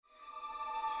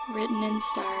written in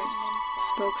stars,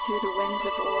 spoke through the winds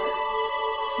of war,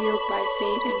 sealed by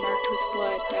fate and marked with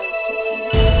blood doused in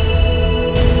hate.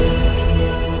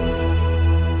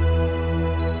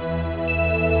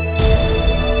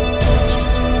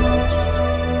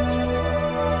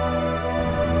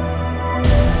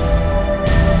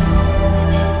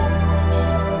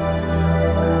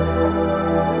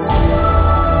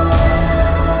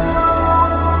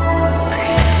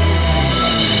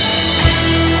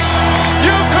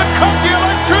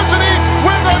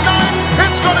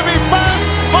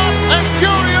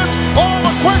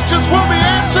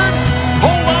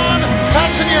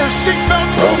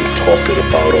 Talking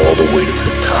about all the way to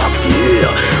the top,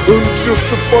 yeah. I'm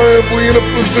justifiably in a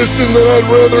position that I'd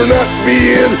rather not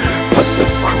be in, but the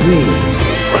cream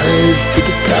will rise to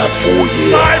the top, oh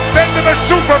yeah. I've been to the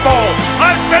Super Bowl,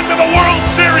 I've been to the World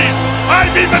Series,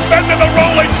 I've even been to the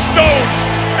Rolling Stones,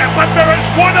 but there is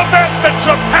one event that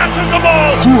surpasses them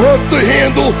all. Too hot to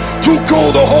handle, too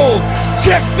cold to hold.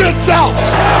 Check this out.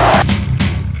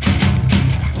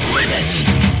 Limit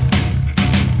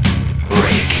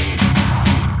break.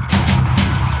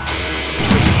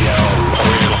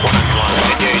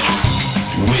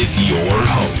 With your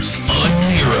hosts,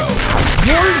 Aniero.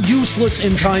 You're useless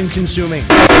and time-consuming.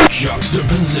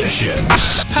 Juxtaposition.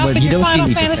 But you don't Final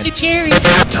Fantasy cherry.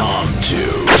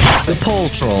 Tamtu. The pole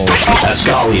troll.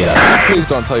 Eskalia. Please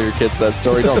don't tell your kids that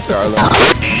story. Don't scar them.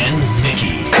 And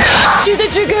Viki. She's a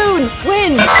dragoon.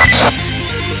 Win.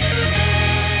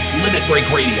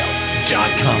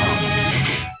 LimitBreakRadio.com.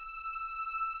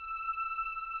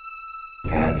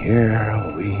 And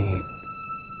here we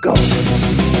go.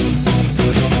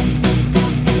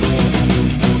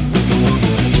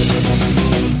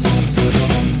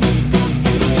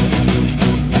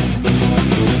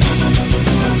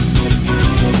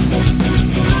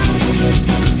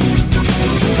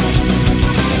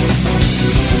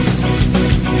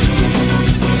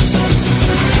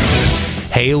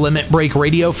 Hey, Limit Break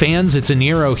Radio fans, it's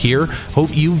Aniero here. Hope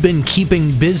you've been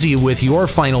keeping busy with your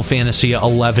Final Fantasy XI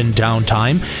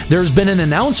downtime. There's been an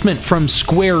announcement from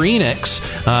Square Enix,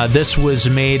 this was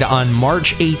made on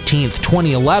March 18th,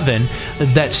 2011,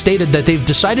 that stated that they've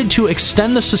decided to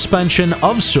extend the suspension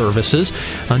of services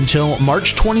until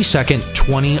March 22nd,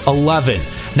 2011.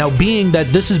 Now, being that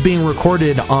this is being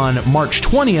recorded on March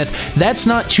 20th, that's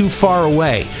not too far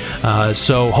away.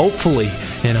 So hopefully,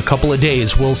 in a couple of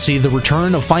days, we'll see the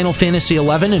return of Final Fantasy XI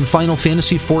and Final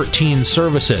Fantasy XIV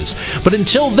services. But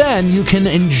until then, you can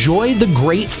enjoy the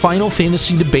great Final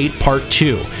Fantasy debate Part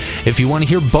 2. If you want to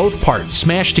hear both parts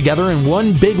smashed together in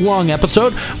one big long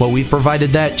episode, well, we've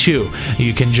provided that too.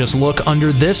 You can just look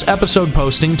under this episode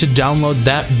posting to download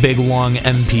that big long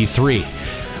MP3.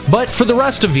 But for the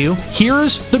rest of you,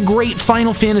 here's the great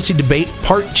Final Fantasy debate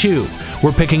Part 2.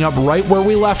 We're picking up right where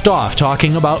we left off,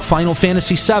 talking about Final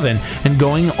Fantasy VII and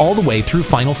going all the way through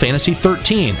Final Fantasy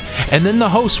XIII. And then the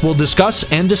hosts will discuss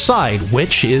and decide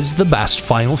which is the best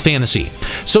Final Fantasy.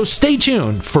 So stay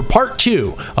tuned for Part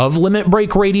 2 of Limit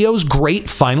Break Radio's great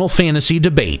Final Fantasy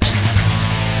debate.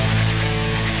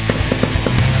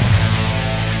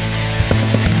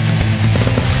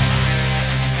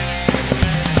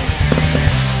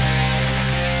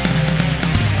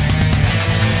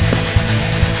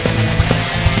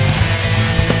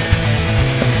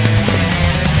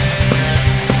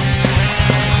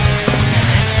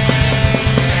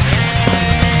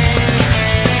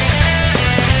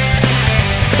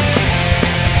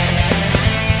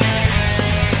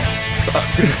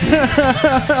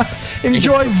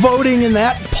 Enjoy voting in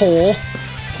that poll,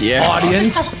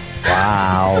 audience.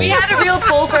 Wow. We had a real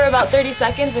poll for about 30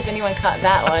 seconds, if anyone caught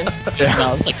that one.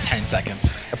 No, it was like 10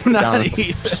 seconds. Not even.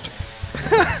 It was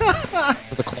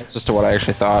the closest to what I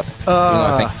actually thought. Even though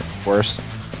I think it's worse.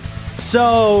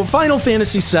 So, Final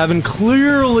Fantasy VII,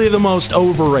 clearly the most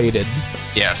overrated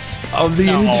Yes. of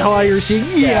the entire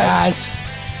series. Yes.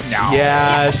 No.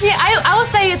 Yes. See, I will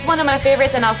say it's one of my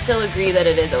favorites, and I'll still agree that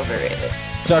it is overrated.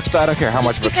 Juxta, I don't care how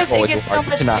much of a because troll it you gets are. so You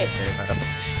much cannot hate. say that.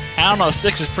 I don't know,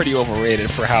 6 is pretty overrated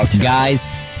for how to. Guys,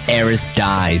 Eris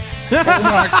dies. Oh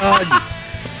my god.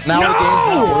 Now the game's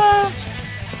not worth.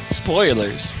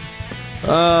 Spoilers.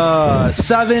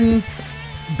 7,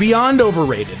 beyond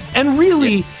overrated. And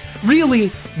really,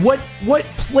 what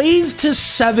plays to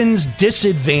 7's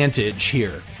disadvantage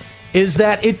here is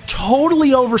that it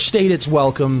totally overstayed its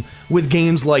welcome with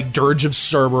games like Dirge of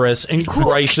Cerberus and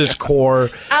Crisis Core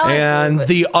and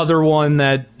the other one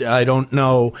that I don't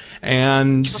know,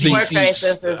 and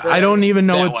I don't even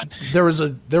know what, there was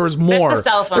more.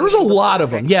 There was a lot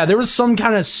of them. Yeah, there was some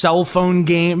kind of cell phone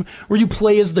game where you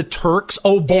play as the Turks.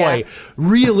 Oh boy,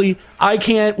 really, I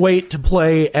can't wait to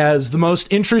play as the most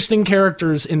interesting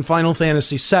characters in Final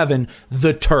Fantasy VII,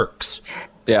 the Turks.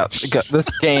 Yeah, this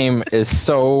game is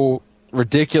so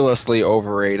ridiculously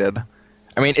overrated.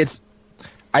 I mean,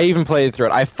 I even played through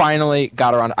it. I finally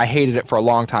got around. I hated it for a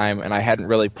long time, and I hadn't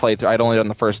really played through. I'd only done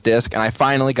the first disc, and I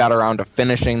finally got around to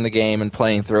finishing the game and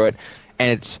playing through it.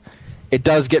 And it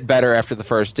does get better after the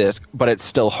first disc, but it's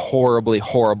still horribly,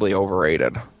 horribly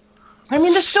overrated. I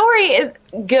mean, the story is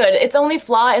good. Its only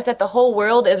flaw is that the whole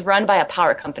world is run by a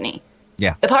power company.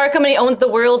 Yeah, the power company owns the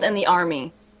world and the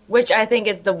army, which I think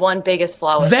is the one biggest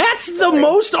flaw. That's the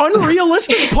most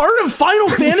unrealistic part of Final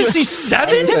Fantasy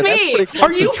VII? To me.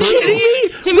 Are you kidding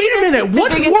me? Wait a minute.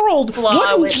 What world?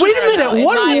 What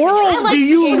world do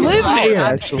you live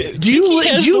in? Do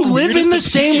you live in the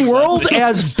same world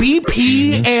as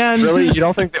BP and... Really? You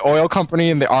don't think the oil company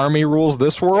and the army rules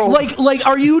this world? Like,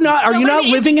 are you not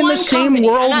living in the same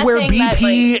world where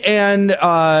BP and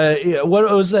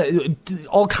what was that?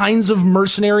 All kinds of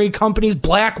mercenary companies,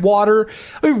 Blackwater.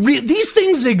 These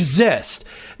things exist.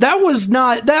 That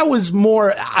was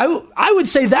more, I would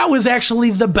say that was actually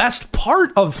the best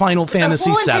part of Final Fantasy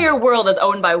VII. The whole entire world is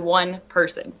owned by one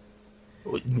person.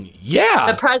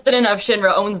 Yeah. The president of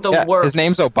Shinra owns the world. His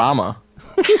name's Obama.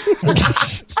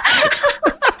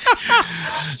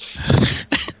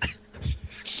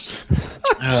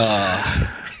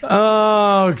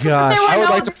 Oh, gosh. I would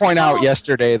like to point out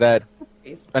yesterday that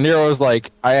Aniero was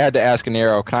like, I had to ask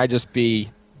Aniero, can I just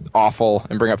be awful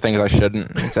and bring up things I shouldn't?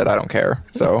 And he said, I don't care.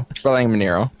 So, spelling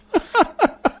Aniero.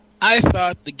 I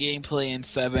thought the gameplay in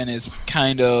 7 is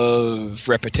kind of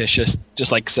repetitious,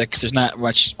 just like 6. There's not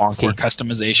much for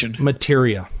customization.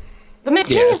 Materia. The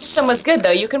materia system was good,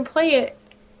 though. You can play it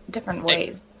different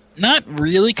ways. Not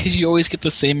really, because you always get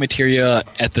the same materia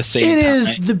at the same time. It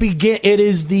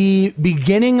is the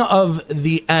beginning of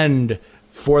the end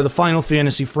for the Final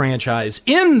Fantasy franchise,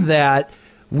 in that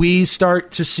we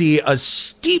start to see a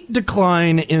steep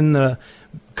decline in the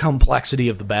complexity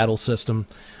of the battle system.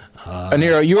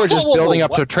 Aniero, you are just building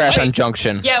up to trash on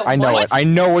Junction. Yeah, I know it. I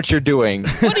know what you're doing.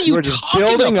 What are you are just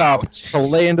building up to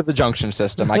lay into the Junction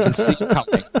system. I can see it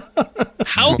coming.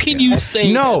 How can you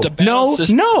say that the battle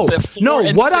system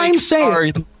what I'm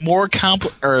saying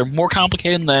are more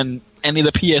complicated than any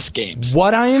of the PS games?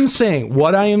 What I am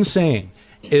saying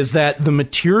is that the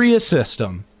materia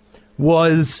system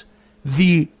was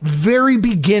the very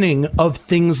beginning of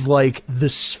things like the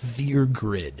sphere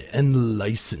grid and the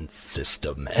license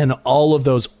system and all of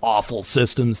those awful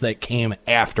systems that came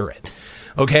after it.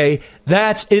 Okay?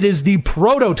 It is the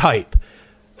prototype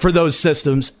for those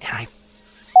systems, and I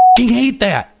fucking hate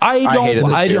that. I don't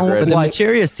like the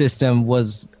materia system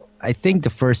was, I think,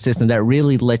 the first system that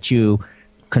really let you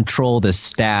control the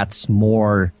stats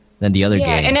more than the other games.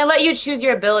 Yeah, and it let you choose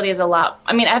your abilities a lot.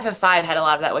 I mean, FF5 had a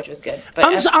lot of that, which was good.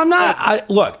 But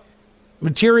look,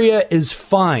 materia is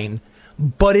fine,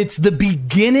 but it's the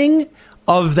beginning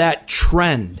of that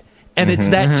trend, and it's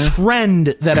that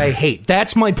trend that I hate.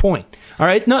 That's my point. All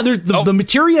right, no, there's the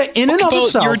materia in and of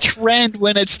itself. Your trend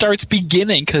when it starts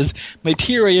beginning, because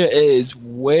materia is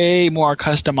way more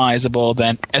customizable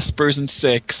than Espers in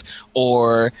 6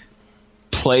 or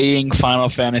playing Final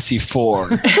Fantasy IV.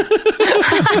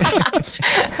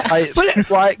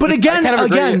 But again,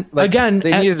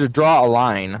 they needed to draw a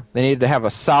line. They needed to have a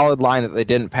solid line that they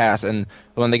didn't pass. And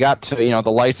when they got to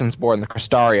the license board and the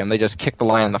Crystarium, they just kicked the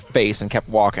line in the face and kept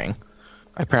walking.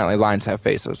 Apparently, lines have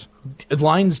faces.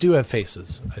 Lines do have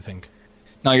faces, I think.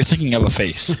 No, you're thinking of a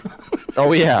face.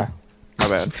 Oh yeah, my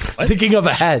bad. Thinking of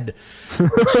a head.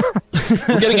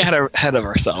 We're getting ahead of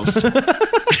ourselves.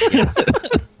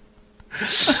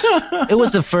 It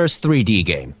was the first 3D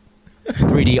game.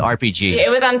 3D RPG. It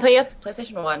was on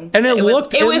PlayStation 1. And it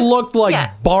looked like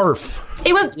barf.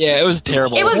 It was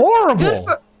terrible. It was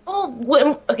horrible.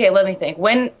 Okay, let me think.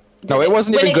 It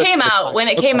wasn't even good. When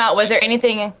it came out, was there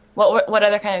anything? What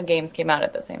other kind of games came out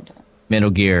at the same time? Metal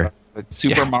Gear.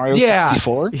 Super Mario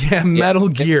 64? Yeah, Metal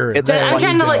Gear. I'm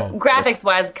trying to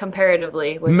graphics-wise,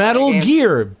 comparatively. Metal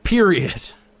Gear, period.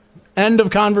 End of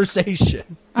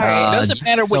conversation. All right. It doesn't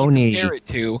matter what you compare it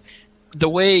to. The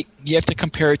way you have to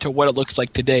compare it to what it looks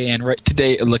like today, and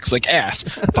today it looks like ass.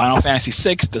 Final Fantasy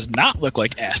VI does not look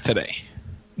like ass today.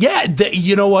 Yeah,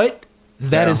 you know what?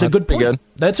 That is a good point.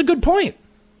 That's a good point.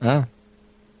 Yeah.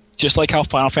 Just like how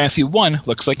Final Fantasy I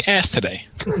looks like ass today.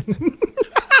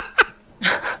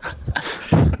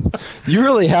 You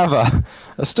really have a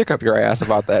stick up your ass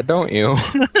about that, don't you?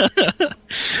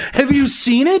 Have you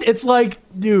seen it? It's like,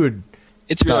 dude.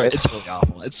 It's really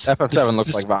awful. FF7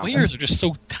 looks like Vana. The squares are just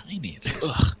so tiny.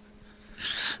 Ugh.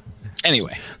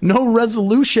 Anyway. No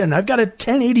resolution. I've got a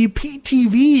 1080p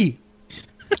TV.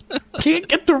 Can't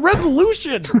get the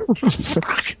resolution.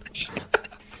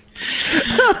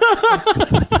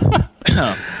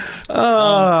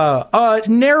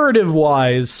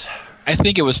 Narrative-wise, I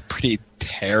think it was pretty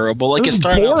terrible. Like, it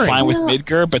started out fine with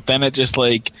Midgar, but then it just,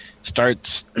 like,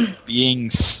 starts being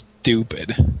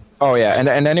stupid. Oh, yeah,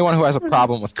 and anyone who has a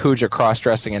problem with Kuja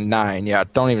cross-dressing in 9, yeah,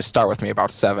 don't even start with me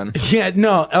about 7. Yeah,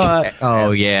 no.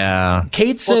 Oh, yeah.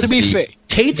 Cait Sith, to be fair,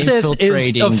 Cait Sith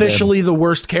is officially the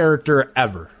worst character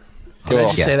ever. Cool. Did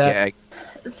I just say that? Yeah.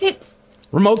 See,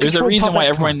 There's a reason why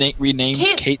everyone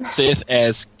renames Cait Sith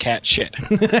as cat shit.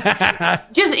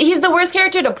 he's the worst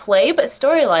character to play, but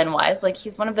storyline wise, like,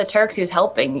 he's one of the Turks who's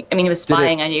helping. I mean, he was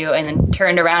spying on you and then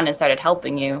turned around and started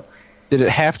helping you. Did it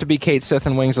have to be Cait Sith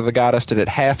and Wings of the Goddess? Did it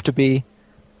have to be?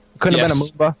 Couldn't have been a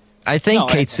Moomba? I think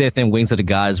Cait Sith and Wings of the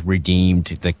Gods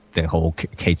redeemed the whole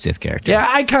Cait Sith character. Yeah,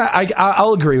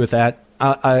 I'll agree with that.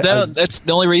 That's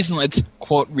the only reason it's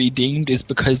quote redeemed is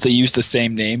because they use the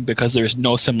same name, because there's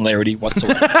no similarity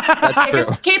whatsoever. That's true.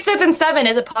 Cait Sith in 7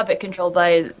 is a puppet controlled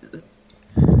by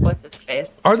what's his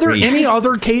face. Are there any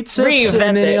other Cait Siths in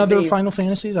any other Final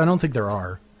Fantasies? I don't think there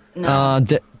are. No.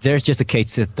 There's just a Cait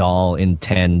Sith doll in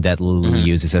 10 that Lily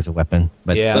uses as a weapon,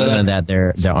 but other than that,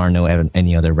 there are no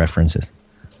any other references.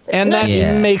 And that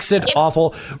makes it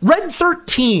awful. Red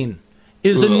 13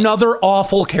 is another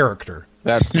awful character.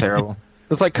 That's terrible.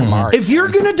 It's like Kamari. If you're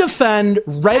going to defend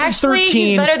Red 13...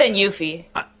 he's better than Yuffie.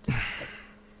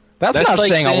 That's not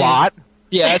like saying a lot.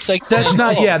 Yeah, that's like that's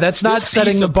not. Yeah, that's not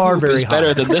setting the bar very high. It's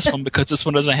better than this one because this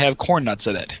one doesn't have corn nuts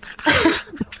in it.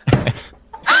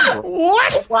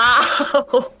 What?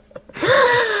 Wow.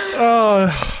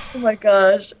 Oh my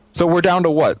gosh. So we're down to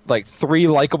what? Like 3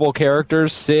 likable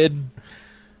characters? Sid,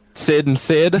 and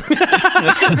Sid? Okay,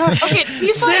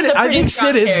 Tifa Sid, is a I think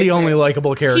Sid is the only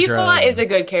likable character. Tifa is a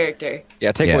good character.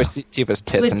 Yeah, take away Tifa's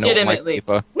tits and no one like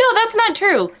Tifa. No, that's not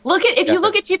true. If you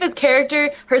look at Tifa's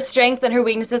character, her strength and her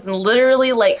weaknesses, and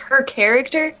literally like her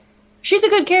character, she's a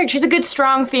good character. She's a good,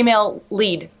 strong female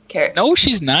lead character. No,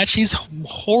 she's not. She's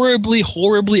horribly,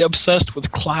 horribly obsessed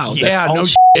with Cloud. Yeah, that's all no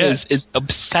she is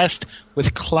obsessed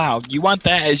with Cloud. You want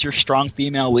that as your strong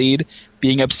female lead,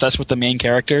 being obsessed with the main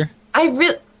character?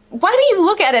 Why do you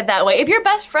look at it that way? If your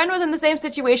best friend was in the same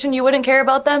situation, you wouldn't care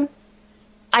about them?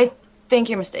 I think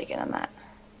you're mistaken on that.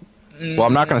 Well,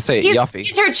 I'm not going to say Yuffie.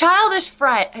 He's her childhood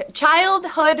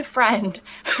friend.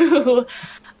 Who?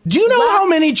 Do you know how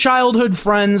many childhood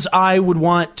friends I would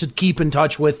want to keep in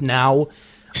touch with now?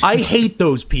 I hate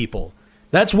those people.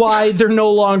 That's why they're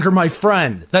no longer my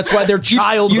friend. That's why they're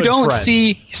childhood You don't friends.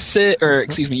 you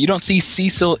don't see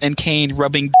Cecil and Kane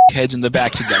rubbing heads in the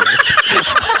back together.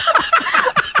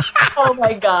 Oh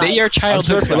my god. They are childhood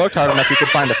friends. If you looked hard enough, you could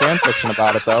find a fan fiction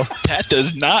about it, though. That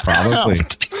does not Probably.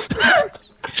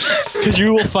 Because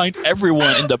you will find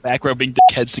everyone in the back rubbing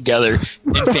heads together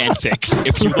in fanfics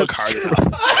if you look hard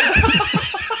enough.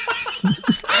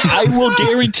 I will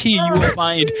guarantee you will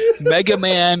find Mega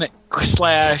Man /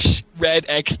 Red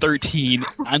X13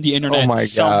 on the internet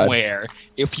somewhere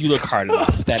if you look hard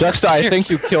enough. Juxta, I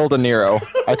think you killed Aniero.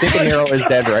 I think Aniero is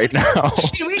dead right now.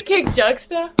 Should we kick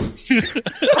Juxta?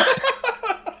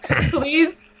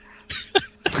 Please?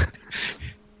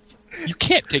 You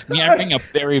can't take me. I bring up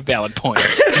very valid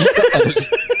points. I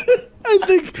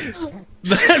think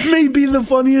that may be the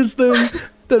funniest thing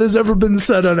that has ever been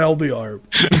said on LBR.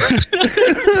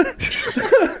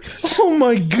 Oh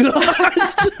my god!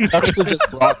 Juxta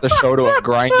just brought the show to a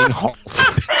grinding halt.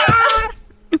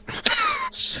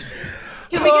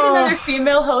 Can we get another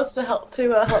female host to help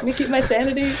me keep my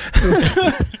sanity?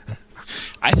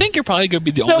 I think you're probably going to be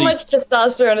the so only... much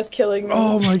testosterone is killing me.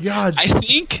 Oh my god. I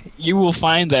think you will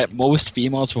find that most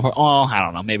females will... Oh, I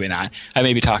don't know. Maybe not. I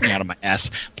may be talking out of my ass.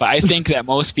 But I think that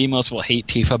most females will hate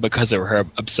Tifa because of her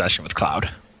obsession with Cloud.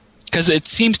 Because it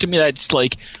seems to me that just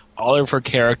like all of her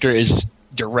character is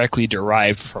directly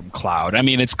derived from Cloud. I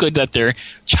mean, it's good that they're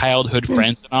childhood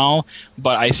friends and all,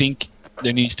 but I think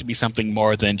there needs to be something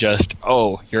more than just,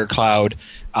 oh, you're Cloud,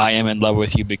 I am in love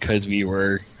with you because we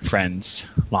were friends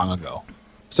long ago.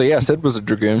 So yeah, Sid was a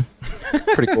Dragoon.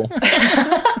 Pretty cool.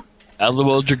 A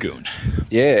little Dragoon.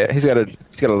 Yeah, he's got a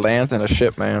lance and a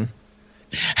ship, man.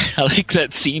 I like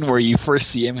that scene where you first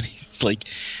see him and he's like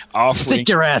offering... Sit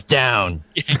your ass down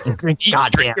and drink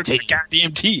goddamn tea.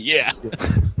 Goddamn tea, yeah.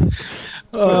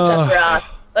 Sephiroth.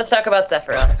 Let's talk about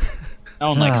Sephiroth. No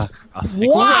one likes Sephiroth.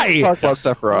 Why? Let's talk about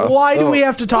Sephiroth. Why do we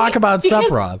have to talk about Because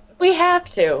Sephiroth? We have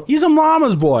to. He's a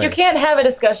mama's boy. You can't have a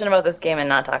discussion about this game and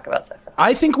not talk about Sephiroth.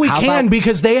 I think we How can about-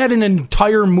 because they had an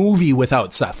entire movie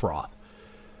without Sephiroth.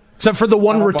 Except for the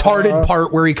one retarded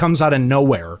part where he comes out of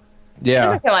nowhere. He Yeah.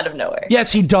 doesn't come out of nowhere.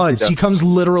 Yes, he does. He comes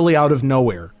literally out of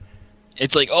nowhere.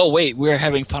 It's like, oh wait, we're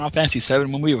having Final Fantasy VII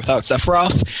movie without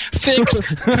Sephiroth. Fix,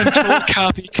 control,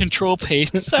 copy, control,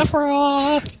 paste,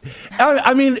 Sephiroth.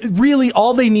 I mean, really,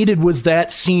 all they needed was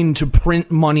that scene to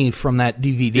print money from that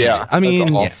DVD. Yeah, I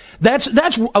mean, that's all.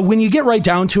 that's when you get right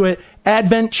down to it.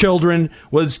 Advent Children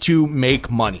was to make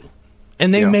money,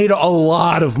 and they made a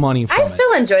lot of money from I it.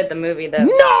 still enjoyed the movie, though.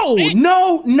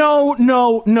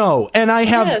 No, and I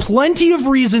have plenty of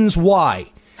reasons why.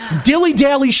 Dilly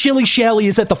Dally Shilly Shally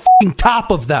is at the fucking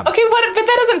top of them. Okay, but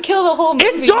that doesn't kill the whole movie.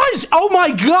 It does. Oh my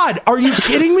god, are you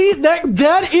kidding me?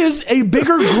 That is a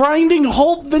bigger grinding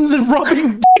halt than the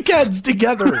rubbing dickheads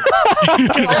together.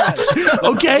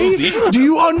 Okay, do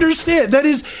you understand?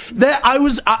 I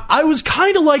was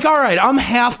kind of like, all right, I'm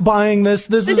half buying this.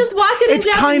 This So is just watch it in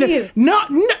Japanese.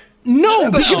 No,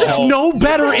 because it's no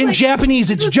better in Japanese.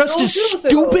 It's just as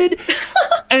stupid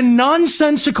and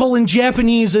nonsensical in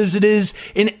Japanese as it is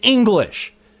in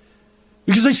English.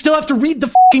 Because I still have to read the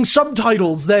fucking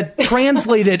subtitles that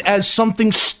translate it as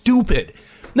something stupid.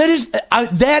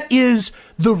 That is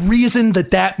the reason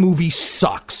that movie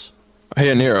sucks. Hey,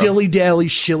 Aniero. Dilly Dally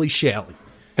Shilly Shally.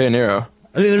 Hey, Aniero.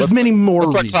 I mean, there's many more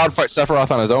Let's let reasons. Cloud fight Sephiroth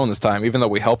on his own this time, even though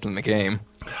we helped in the game.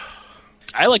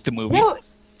 I like the movie No,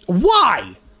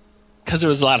 Why? because there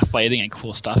was a lot of fighting and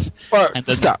cool stuff. And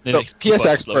then Stop. the No, people PS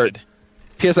exploded.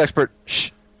 Expert. Shh.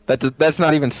 That's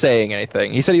not even saying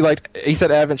anything. He said he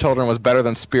said Advent Children was better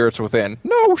than Spirits Within.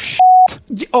 No shit.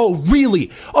 Oh, really?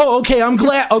 Oh, okay. I'm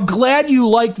glad you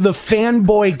liked the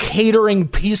fanboy catering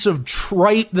piece of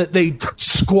trite that they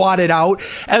squatted out,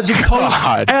 as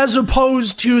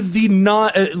opposed to the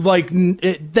not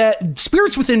that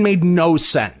Spirits Within made no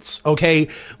sense. Okay,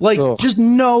 just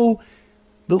no.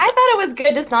 I thought it was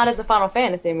good, just not as a Final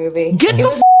Fantasy movie. Get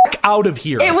the fuck out of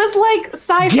here. It was like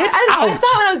sci-fi. Get I out. saw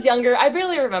it when I was younger. I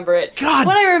barely remember it. God.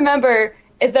 What I remember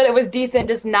is that it was decent,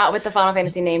 just not with the Final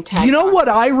Fantasy name tag. You know what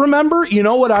I remember?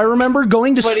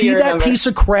 Going to What do see you that remember? piece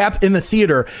of crap in the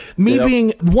theater. Me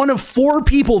being one of 4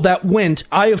 people that went.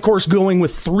 I, of course, going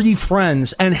with 3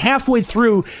 friends. And halfway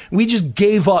through, we just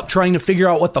gave up trying to figure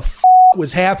out what the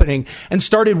was happening and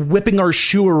started whipping our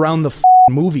shoe around the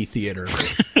movie theater.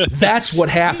 That's what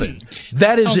happened.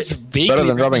 That is Sounds it. vaguely Better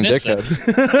than rubbing reminiscent.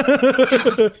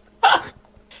 dickheads.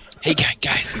 Hey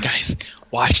guys,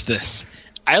 watch this.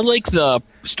 I like the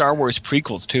Star Wars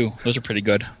prequels too. Those are pretty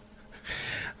good.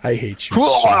 I hate you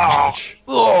so much.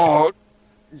 Oh,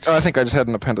 I think I just had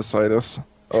an appendicitis.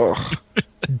 Oh,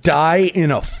 Die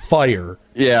in a fire.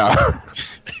 yeah.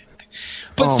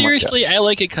 But Oh my seriously, I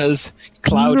like it because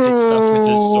Cloud hits stuff with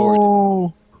his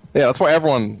sword. Yeah, that's why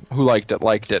everyone who liked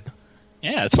it.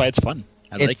 Yeah, that's why it's fun.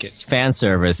 I like It's it. fan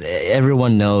service.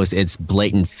 Everyone knows it's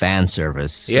blatant fan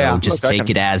service. So Yeah. just Look, I take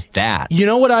can- it as that. You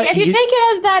know what If you take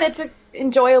it as that, it's an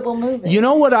enjoyable movie. You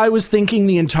know what I was thinking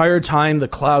the entire time the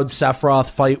Cloud Sephiroth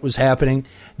fight was happening?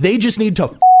 They just need to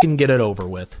fucking get it over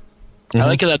with. I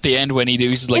like it at the end when he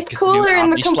uses like It's his cooler new in the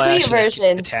Omni complete Slash version.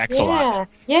 and it attacks a lot.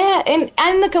 Yeah, and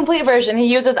the complete version, he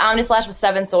uses Omni Slash with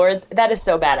 7 swords. That is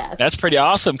so badass. That's pretty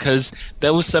awesome because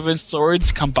those 7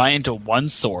 swords combine into one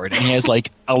sword, and he has like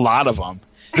a lot of them.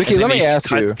 Vicky, let me ask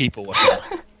cuts you. people with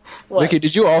them. What? Vicky,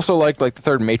 did you also like the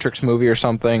third Matrix movie or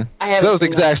something? I haven't That was the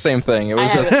seen exact same thing. It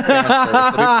was I just fan service.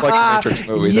 They like the Matrix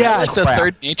movies. Yeah, I like the Crap.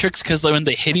 third Matrix because when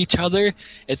they hit each other,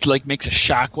 it like makes a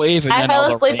shockwave, and I then fell all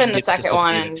the asleep rain in the gets second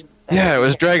one. dissipated. Yeah, it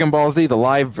was Dragon Ball Z, the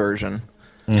live version.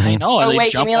 I know. Oh they wait,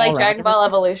 you jump mean all like around Dragon Ball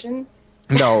Evolution?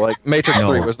 No, like Matrix No.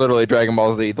 3 was literally Dragon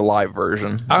Ball Z, the live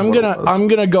version. I'm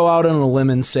gonna go out on a limb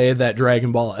and say that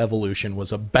Dragon Ball Evolution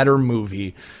was a better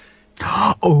movie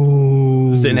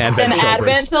than Advent Then Children.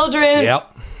 Advent Children?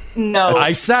 Yep. No.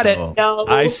 I said it. No.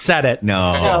 I said it.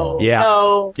 No. No. Yeah.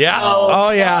 No. Yeah. No. Oh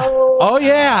yeah. No. Oh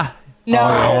yeah. No.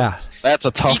 Oh yeah. That's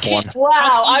a tough one. Wow,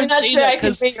 How can you I'm not say sure that? I can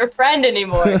 'Cause- be your friend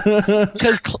anymore.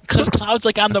 Because Cloud's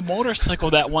like on the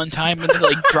motorcycle that one time and then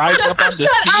like drives up on the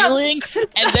ceiling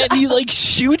and then he like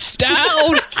shoots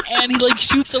down and he like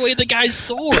shoots away the guy's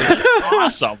sword. It's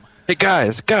awesome. Hey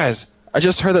guys, I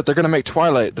just heard that they're gonna make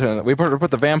Twilight. We better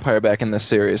put the vampire back in this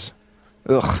series.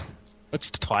 Ugh. What's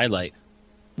Twilight?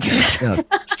 Yeah.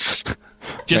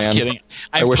 Just Man, kidding.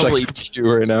 I I'm wish totally I could teach you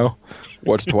right now.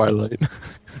 What's Twilight?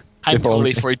 I'm if totally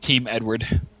only. for Team Edward.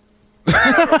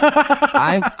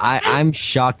 I'm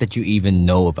shocked that you even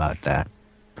know about that.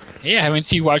 Yeah,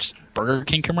 haven't you watched Burger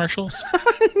King commercials?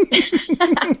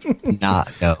 No.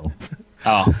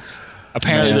 Oh.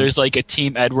 Apparently Man. there's like a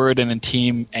Team Edward and a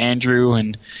Team Andrew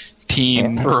and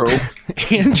Team Andrew.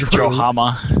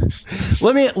 Johama.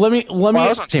 Let me I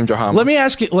was on Team Johama.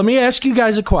 let me ask you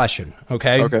guys a question,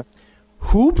 okay? Okay.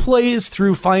 Who plays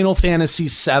through Final Fantasy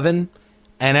VII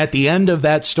and at the end of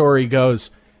that story goes,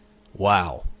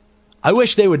 wow, I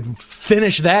wish they would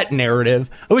finish that narrative.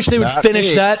 I wish they would Not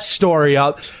finish me. that story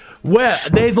up. Well,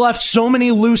 they've left so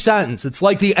many loose ends. It's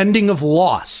like the ending of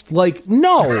Lost. Like,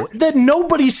 no, that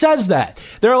nobody says that.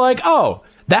 They're like, oh,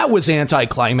 that was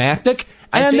anticlimactic.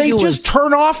 And think they it just was-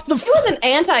 turn off the... It was an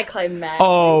anticlimax.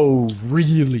 Oh,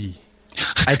 really?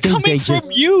 I think Coming they from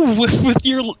just you with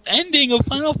your ending of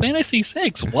Final Fantasy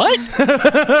VI. What?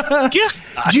 God.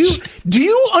 Do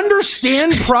you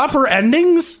understand proper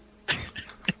endings?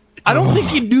 I don't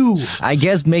think you do. I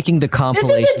guess making the This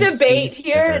compilation. is a debate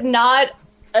here, not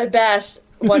a bash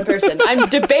one person. I'm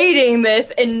debating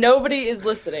this, and nobody is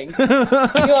listening. You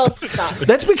all stop.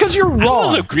 That's because you're I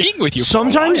was wrong. agreeing with you. For a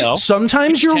while.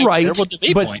 Sometimes you're Hashtag right, terrible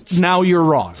debate but points. now you're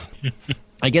wrong.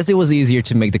 I guess it was easier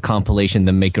to make the compilation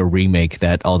than make a remake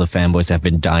that all the fanboys have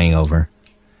been dying over.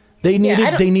 They I needed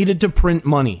don't- they needed to print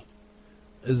money.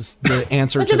 Is the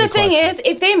answer But to the the thing question. is,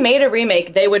 if they made a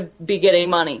remake, they would be getting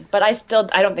money. But I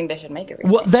don't think they should make a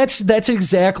remake. Well, that's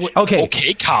exactly okay.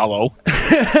 Okay, Kahlo.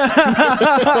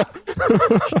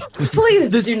 Please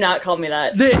do not call me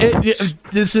that.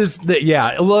 This is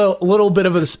a little bit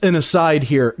of an aside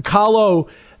here. Kahlo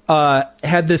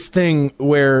had this thing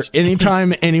where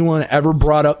anytime anyone ever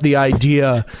brought up the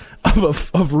idea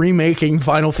of remaking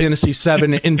Final Fantasy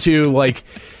VII into like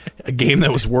a game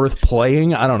that was worth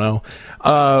playing, I don't know,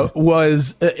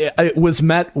 it was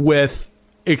met with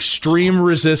extreme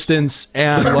resistance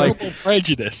and like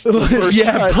Prejudice.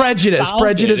 prejudice. Sounded.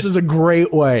 Prejudice is a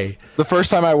great way. The first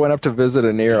time I went up to visit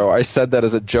Aniero, I said that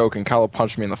as a joke, and Kyle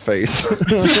punched me in the face.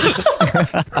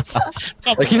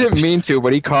 Like, he didn't mean to,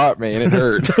 but he caught me, and it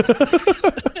hurt.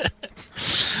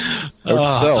 Note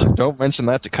to self, don't mention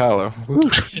that to Kyle.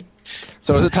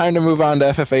 So is it time to move on to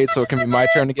FF8 so it can be my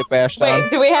turn to get bashed on?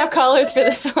 Wait, do we have callers for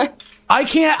this one? I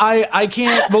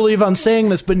can't believe I'm saying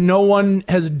this, but no one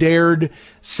has dared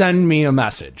send me a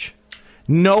message.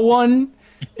 No one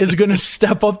is going to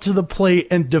step up to the plate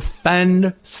and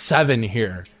defend 7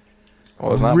 here. Well,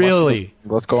 there's not Really?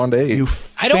 much. Let's go on to 8. You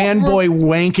I don't fanboy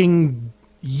wanking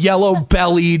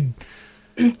yellow-bellied.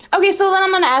 Okay, so then I'm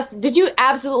going to ask, did you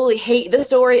absolutely hate the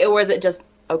story, or was it just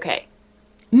okay?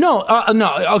 No.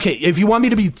 Okay, if you want me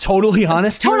to be totally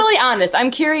honest here, Totally honest. I'm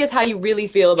curious how you really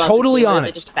feel about Totally this game, or is it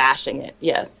honest. just bashing it.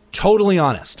 Yes, totally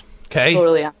honest, okay?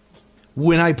 totally honest.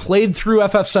 When I played through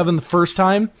FF7 the first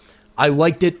time, I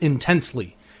liked it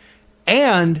intensely.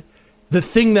 And the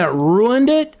thing that ruined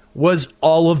it was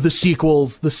all of the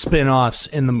sequels, the spin-offs,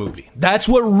 in the movie. That's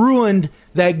what ruined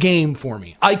that game for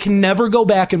me. I can never go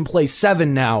back and play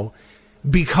 7 now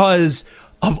because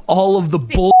of all of the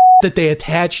bull that they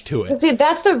attached to it. See,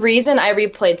 that's the reason I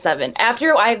replayed 7.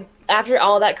 After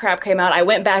all that crap came out, I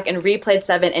went back and replayed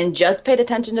 7 and just paid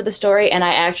attention to the story, and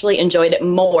I actually enjoyed it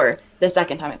more the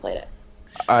second time I played it.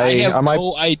 I have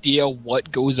no idea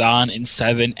what goes on in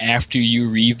 7 after you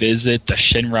revisit the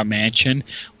Shinra Mansion,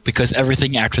 because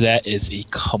everything after that is a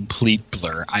complete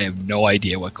blur. I have no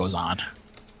idea what goes on.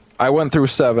 I went through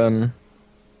 7.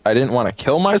 I didn't want to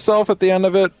kill myself at the end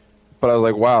of it, but I was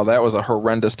like, wow, that was a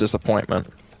horrendous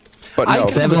disappointment. But no,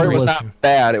 the 7 story was was- not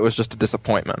bad. It was just a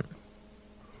disappointment.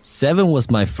 7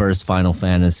 was my first Final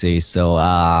Fantasy, so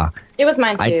It was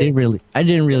mine too. I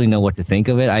didn't really know what to think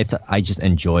of it. I just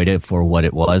enjoyed it for what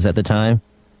it was at the time.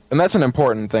 And that's an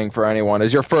important thing for anyone.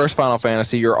 Is your first Final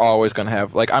Fantasy, you're always going to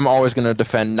have, like, I'm always going to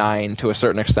defend 9 to a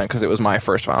certain extent because it was my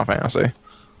first Final Fantasy.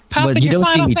 But you don't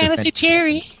see me defend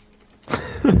cherry.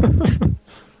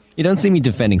 You don't see me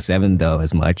defending 7 though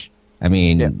as much. I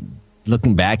mean,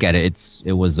 looking back at it,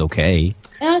 it was okay.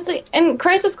 And honestly, and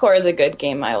Crisis Core is a good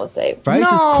game, I will say.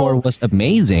 Crisis No. Core was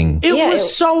amazing. It Yeah,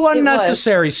 was so it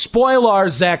unnecessary. Spoiler,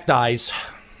 Zack dies.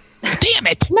 Damn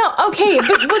it! No, okay,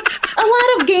 but a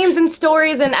lot of games and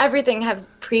stories and everything have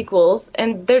prequels,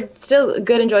 and they're still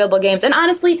good, enjoyable games. And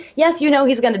honestly, yes, you know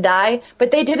he's going to die,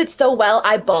 but they did it so well,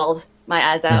 I bawled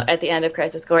my eyes out at the end of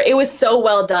Crisis Core. It was so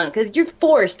well done, because you're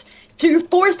forced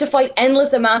to fight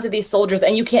endless amounts of these soldiers,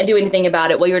 and you can't do anything about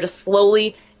it while you're just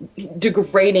slowly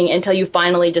degrading until you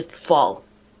finally just fall.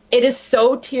 It is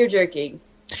so tear-jerking.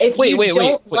 If you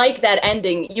don't like that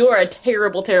ending, you are a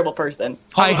terrible, terrible person.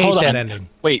 I hate Hold that on. ending.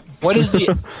 Wait, what is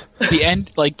the the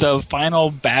end? Like the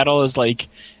final battle is like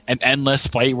an endless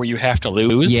fight where you have to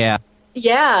lose. Yeah.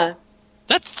 Yeah.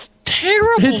 That's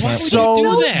terrible. It's Why would so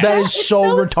you do that? that is It's so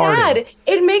retarded. sad.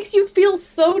 It makes you feel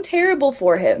so terrible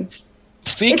for him.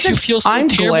 Makes you feel so I'm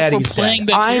glad terrible he's for playing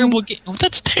dead. that terrible game. Oh,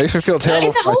 that's Makes me terrible. feel terrible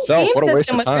And the for whole myself. game What a waste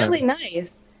system of was time. really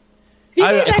nice.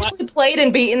 Have you guys actually played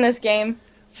and beaten this game?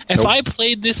 If I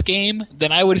played this game,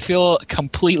 then I would feel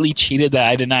completely cheated that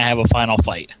I did not have a final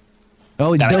fight.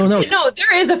 Oh, That- no. No,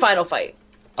 there is a final fight.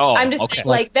 Oh, I'm just okay. saying,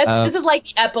 like this is like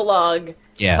the epilogue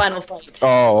Yeah. final fight.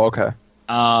 Oh, okay.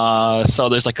 So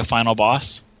there's like a final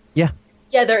boss. Yeah.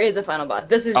 Yeah, there is a final boss.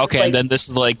 This is just, Okay, like, and then this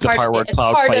is like the part part of where the- it's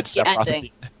Cloud part of fights the Sephiroth.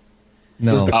 ending.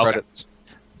 This is No. the Okay. credits.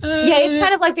 Yeah, it's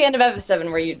kind of like the end of episode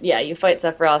 7 where you fight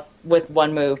Sephiroth with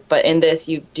one move, but in this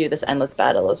you do this endless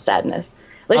battle of sadness.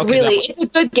 Like Okay, really, that- it's a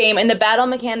good game, and the battle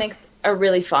mechanics are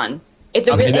really fun. It's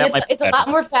a Okay, really, that and might be it's a better. lot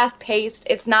more fast paced.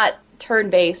 It's not turn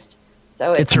based,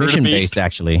 so It's Turn-based. mission based,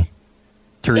 actually.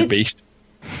 Turn based.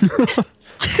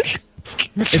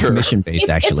 It's mission based,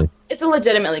 actually. It's a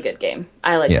legitimately good game.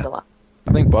 I liked it a lot.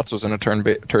 I think Butts was in a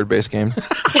turd-based game.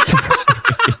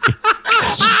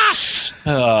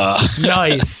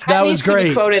 Nice. That That was needs to be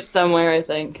great. quoted somewhere, I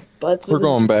think. But We're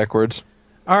going backwards.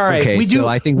 All right, Okay, we do. so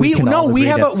I think we can no, all we agree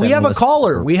have that a we seven have a was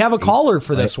caller. for We have a caller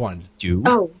for right? this one. Do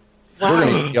Oh, We're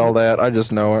going to yell that. I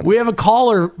just know it. We have a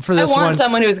caller for I this want one.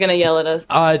 someone who's going to yell at us.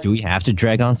 do we have to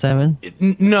drag on 7?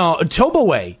 No,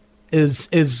 Tobaway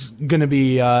is going to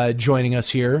be joining us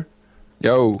here.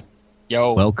 Yo.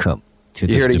 Welcome to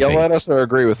the You here to yell at debate. us or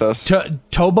agree with us?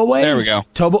 Tobaway? There we go.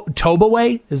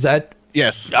 Tobaway? Is that?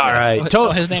 Yes. All right.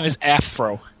 So his name is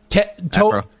Afro.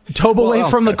 Afro. Tobaway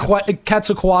else from the could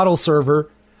Quetzalcoatl server.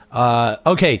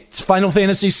 Okay, it's Final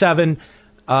Fantasy VII.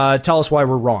 Tell us why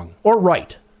we're wrong. Or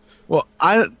right. Well,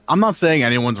 I'm not saying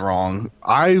anyone's wrong.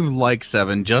 I like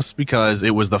 7 just because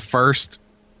it was the first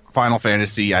Final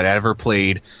Fantasy I'd ever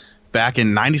played back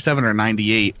in 97 or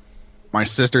 98. My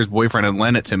sister's boyfriend had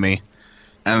lent it to me.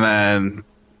 And then,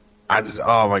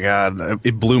 oh my God,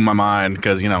 it blew my mind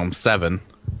because, I'm 7.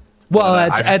 Well,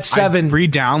 But at 7. I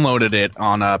re-downloaded it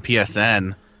on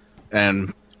PSN,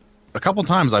 and a couple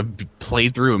times I've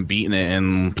played through and beaten it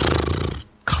in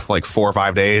like 4 or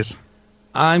 5 days.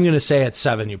 I'm going to say at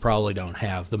 7, you probably don't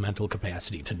have the mental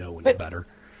capacity to know any better.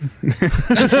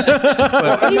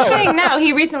 He's saying now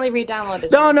he recently re-downloaded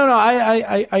it. No.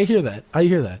 I hear that. I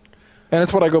hear that. And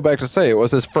that's what I go back to say. It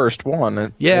was his first one.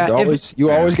 And Yeah, you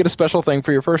always get a special thing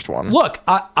for your first one. Look,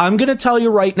 I'm going to tell you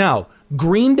right now.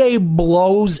 Green Day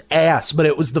blows ass, but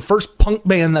it was the first punk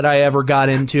band that I ever got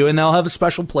into, and they'll have a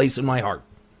special place in my heart.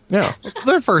 Yeah.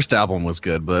 Their first album was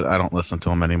good, but I don't listen to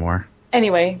them anymore.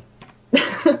 Anyway,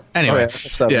 Anyway,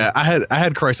 Oh, yeah, I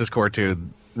had Crisis Core 2.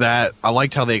 That I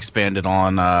liked how they expanded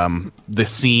on the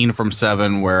scene from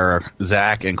 7 where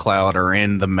Zack and Cloud are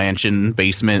in the mansion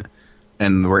basement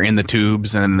and we're in the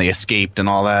tubes and they escaped and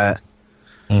all that.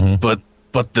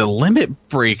 But the limit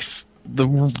breaks, the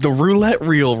roulette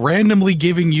reel randomly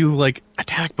giving you like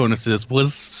attack bonuses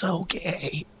was so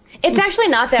gay. it's actually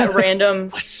not that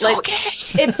random. So gay.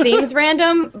 It seems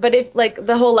random, but if like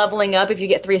the whole leveling up, if you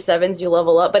get 3 7s, you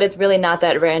level up. But it's really not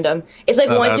that random. It's like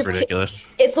Oh, once that was you ridiculous.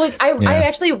 It's like I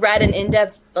actually read an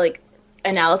in-depth like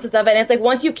analysis of it, and it's like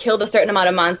once you killed a certain amount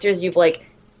of monsters, you've like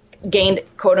gained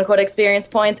quote unquote experience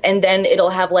points, and then it'll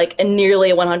have like a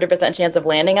nearly 100% chance of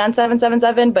landing on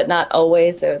 777, but not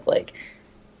always. So it's like,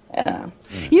 I don't know.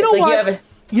 You know It's like what?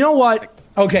 You know what?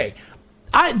 Okay.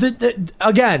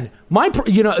 Again,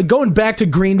 going back to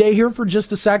Green Day here for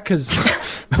just a sec, because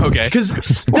Okay.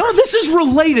 no, this is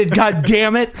related. God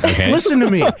damn it! Listen to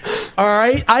me. All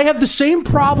right, I have the same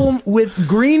problem with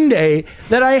Green Day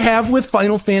that I have with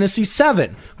Final Fantasy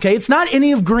VII. Okay, it's not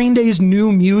any of Green Day's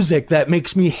new music that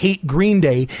makes me hate Green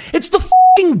Day. It's the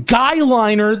fucking guy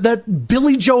liner that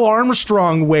Billy Joe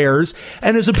Armstrong wears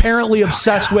and is apparently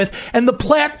obsessed with, and the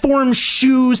platform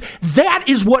shoes. That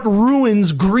is what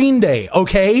ruins Green Day.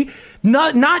 Okay,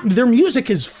 not their music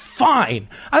is fine.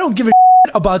 I don't give a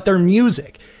shit about their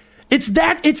music. It's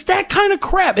that kind of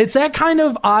crap. It's that kind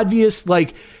of obvious,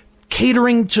 like,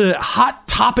 catering to hot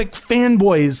topic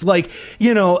fanboys. Like,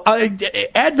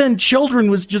 Advent Children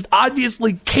was just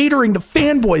obviously catering to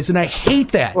fanboys, and I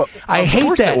hate that. I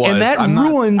hate that, and that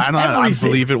ruins everything. I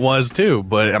believe it was too,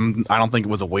 but I don't think it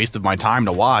was a waste of my time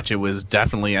to watch. It was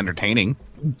definitely entertaining.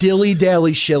 Dilly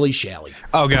dally shilly shally.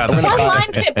 Oh God! One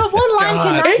line cannot.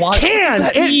 It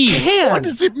can. What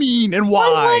does it mean and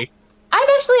why? I've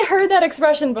actually heard that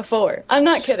expression before. I'm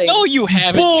not kidding. No, you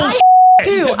haven't. Bullshit. I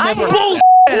do. I have. Bullshit.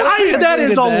 That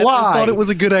is a lie. I thought it was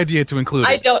a good idea to include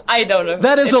it. I don't know.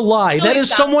 That is a lie. Really That is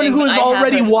someone who has something I have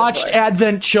already heard watched before.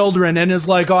 Advent Children and is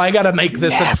like, oh, I got to make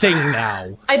this a thing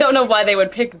now. I don't know why they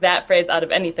would pick that phrase out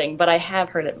of anything, but I have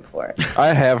heard it before.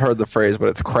 I have heard the phrase, but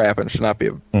it's crap and should not be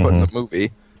put in the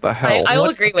movie. The hell? I will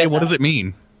agree with What that. does it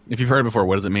mean? If you've heard it before,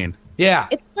 what does it mean? Yeah.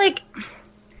 It's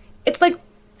hard.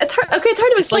 Okay, it's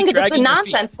hard to explain like because it's a dragging your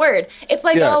nonsense word. It's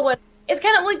like, Yeah. oh, what? It's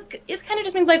kind of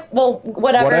just means like, well,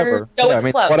 whatever. Whatever. Go Yeah, with it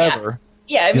means the flow. whatever.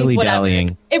 Yeah, it means whatever.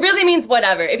 Dilly-dallying. It really means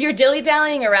whatever. If you're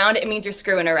dilly-dallying around, it means you're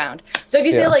screwing around. So if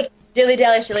you say Yeah. like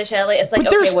dilly-dally, shilly-shally, it's like,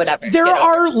 okay, whatever. There Get over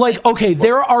are it. like, okay,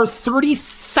 there are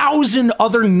 30,000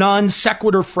 other non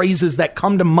sequitur phrases that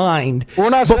come to mind. We're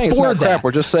not saying it's before not that. crap.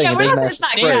 We're just saying Yeah, it we're doesn't not, it's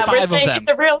actually not phrase. crap. We're Five of saying them.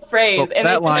 it's a real phrase. Well, and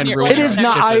that it's line in your really- It is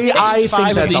not. I Five think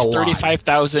of that's these a lie.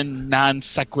 35,000 non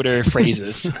sequitur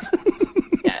phrases.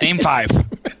 Name 5.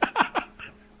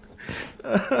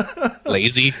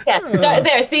 Lazy? Yeah,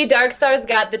 there. See, Darkstar's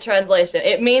got the translation.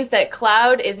 It means that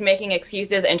Cloud is making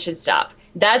excuses and should stop.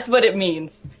 That's what it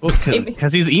means. Well,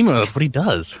 because he's emo. That's what he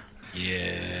does.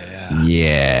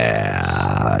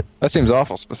 Yeah. That seems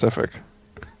awful specific.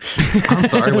 I'm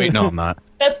sorry. Wait, no, I'm not.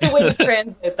 That's the way to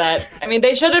translate that. I mean,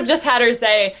 they should have just had her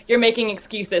say, "You're making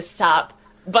excuses. Stop."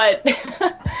 But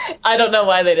I don't know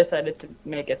why they decided to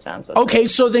make it sound so. Okay,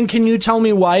 so then can you tell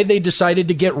me why they decided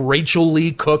to get Rachel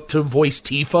Lee Cook to voice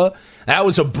Tifa? That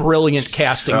was a brilliant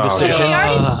casting decision. She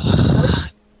already-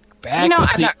 Back No, with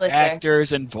I'm the not really sure.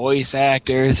 actors and voice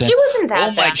actors. And, She wasn't that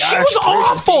oh my bad. gosh, She was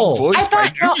awful. Voiced I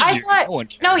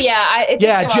thought. No, yeah. It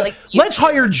Yeah, takes me a while, like, let's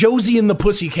hire Josie and the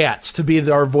Pussycats to be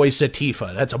our voice at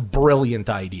Tifa. That's a brilliant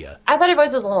idea. I thought her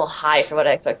voice was a little high for what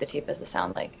I expected Tifa's to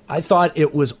sound like. I thought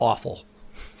it was awful.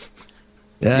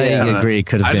 I agree.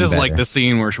 Could have I been just better. like the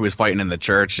scene where she was fighting in the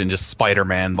church and just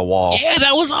Spider-Man the wall. Yeah,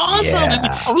 that was awesome. Yeah.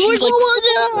 And she's like,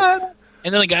 oh my god!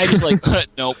 And then the guy just like,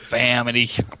 nope, bam, and he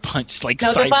punched like. No,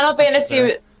 the side Final punches Fantasy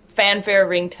her. fanfare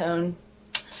ringtone.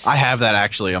 I have that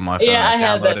actually on my phone. Yeah, I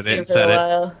have that downloaded too it and for set a it.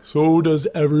 while. So does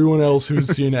everyone else who's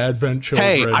seen Advent Children.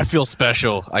 Hey, I feel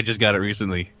special. I just got it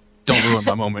recently. Don't ruin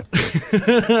my moment.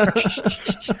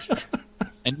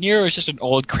 And Nero is just an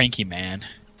old cranky man.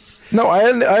 No,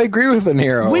 I agree with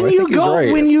Aniero. When I you think he's go-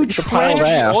 right. when you It's a pile of trash-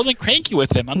 ass. Old and cranky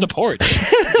with him on the porch.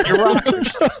 You're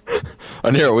rockers.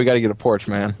 Aniero, we got to get a porch,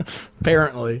 man.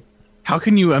 Apparently. How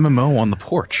can you MMO on the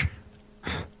porch?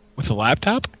 With a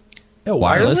laptop? Yeah,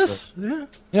 wireless? Yeah.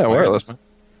 Yeah, wireless. Man.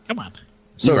 Come on.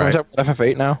 So You're we're talking about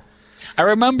FF8 now. I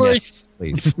remember Yes,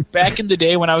 please. back in the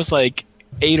day when I was like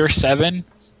 8 or 7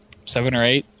 or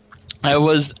 8, I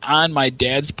was on my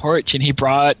dad's porch and he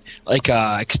brought like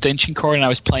a extension cord and I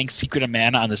was playing Secret of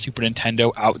Mana on the Super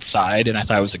Nintendo outside and I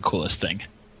thought it was the coolest thing.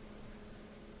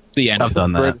 The end. I've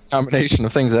done that. Greatest combination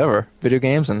of things ever: video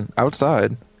games and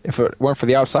outside. If it weren't for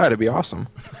the outside, it'd be awesome.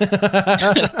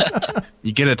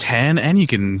 You get a 10 and you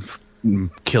can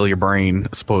kill your brain,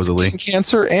 supposedly.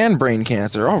 Cancer and brain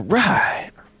cancer. All right.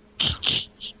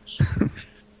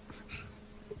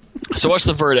 So what's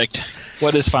the verdict?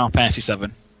 What is Final Fantasy VII?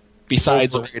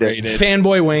 Besides Overrated. overrated.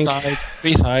 Fanboy wink.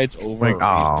 Besides overrated.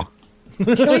 Oh.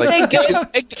 Can we say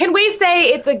good? Can we say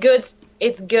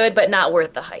it's good but not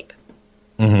worth the hype?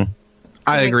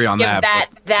 I agree on Give that.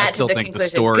 but I to still the think the conclusion.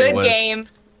 story Good was game,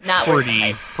 not worth the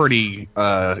hype. pretty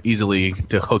easily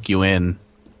to hook you in.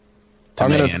 To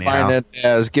I'm me, going to anyhow. define it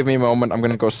as: give me a moment. I'm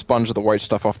going to go sponge the white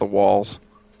stuff off the walls.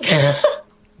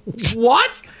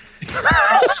 What?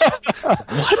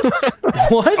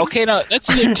 What? Okay, now that's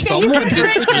either Someone did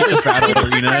the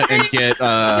battle arena and get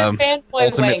Fanboy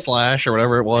Ultimate wink. Slash or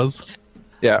whatever it was.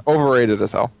 Yeah, overrated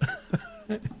as hell.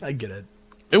 I get it.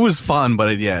 It was fun,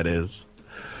 but it is.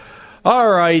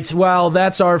 All right. Well,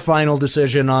 that's our final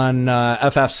decision on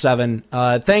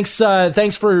FF7.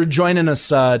 Thanks for joining us,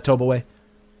 Tobaway.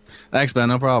 Thanks, Ben.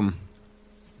 No problem.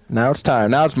 Now it's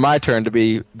time. Now it's my turn to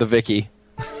be the Viki.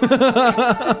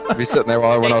 I'll be sitting there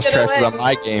while everyone else Take it trashes away. on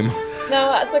my game.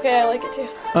 No, that's okay. I like it too.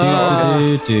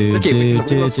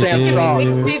 Viki, we'll stand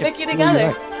strong. We Vicky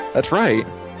together. That's right.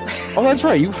 Oh, that's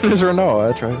right. You guys are Noah.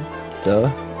 That's right.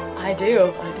 Duh. I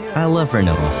do. I love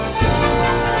Renoa.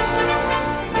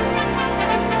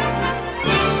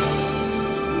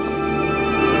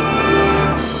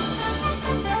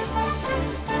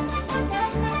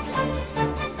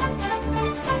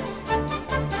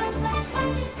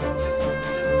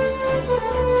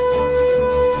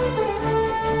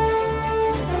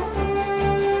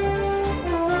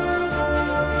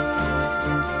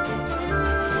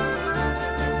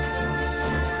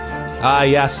 Ah,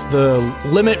 yes, the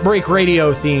Limit Break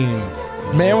Radio theme.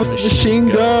 Man with the machine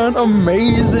gun,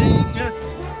 amazing.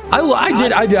 I loved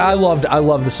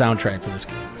the soundtrack for this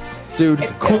game. Dude,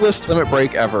 It's coolest limit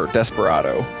break ever,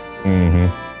 Desperado.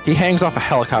 Mm-hmm. He hangs off a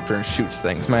helicopter and shoots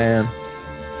things, man.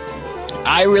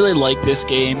 I really like this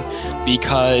game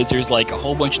because there's like a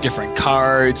whole bunch of different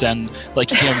cards and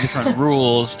like you can have different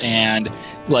rules and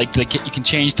like you can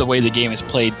change the way the game is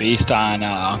played based on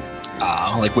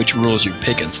like which rules you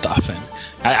pick and stuff. And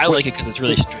I like it because it's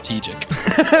really strategic.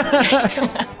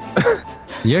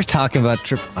 You're talking about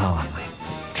Triple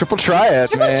Triad,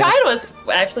 Triple man. Triad was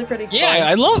actually pretty fun. Yeah,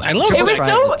 I love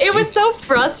It was so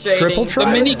frustrating. Triple The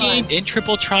Triad. mini game in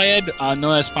Triple Triad,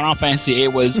 known as Final Fantasy VIII,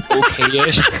 was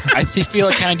okay-ish. I feel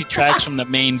it kind of detracts from the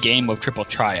main game of Triple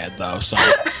Triad, though. So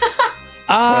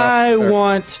I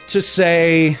want to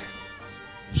say,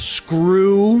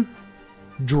 screw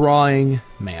drawing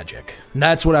magic.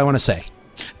 That's what I want to say.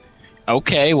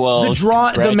 okay, well, The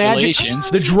congratulations.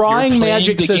 the drawing You're playing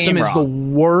magic the system game is the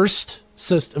wrong. worst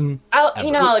system. I'll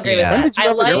agree Yeah. with that.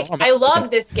 I Magic?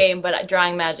 love this game, but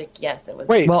drawing magic, yes, it was.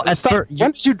 Wait, Well, at stop. first-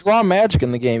 When did you draw magic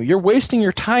in the game? You're wasting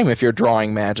your time if you're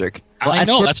drawing magic. I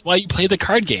know, that's why you play the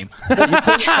card game.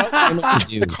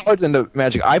 The cards into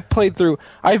magic. I've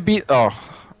beat. Oh,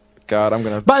 God, I'm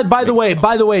gonna. By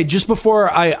the way, just before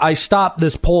I stop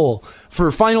this poll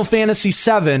for Final Fantasy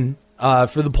VII,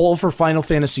 for the poll for Final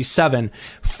Fantasy VII,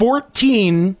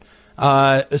 14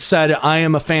 said I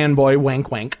am a fanboy.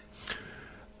 Wank wank.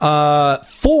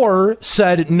 4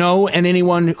 said no, and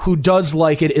anyone who does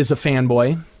like it is a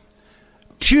fanboy.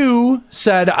 2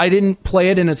 said I didn't play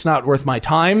it and it's not worth my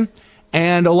time.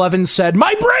 And 11 said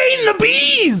my brain, the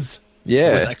bees.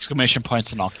 Yeah. With exclamation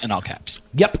points in all caps.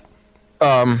 Yep.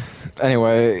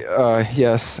 Anyway,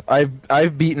 yes,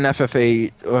 I've beaten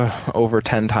FF8 over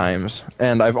 10 times,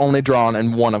 and I've only drawn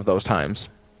in one of those times.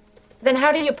 Then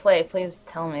how do you play? Please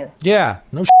tell me. Yeah.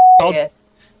 No. Yes.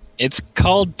 It's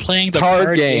called playing the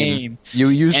Card game. You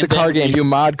use the card game. You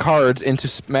mod cards into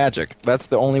magic. That's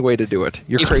the only way to do it.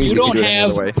 You're If crazy. you don't to do it any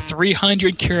have other way.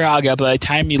 300 Kiraga by the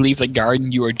time you leave the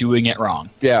garden, you are doing it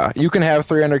wrong. Yeah, you can have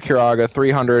 300 Kiraga,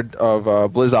 300 of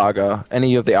Blizzaga,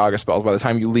 any of the Aga spells by the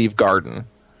time you leave garden.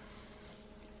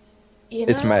 You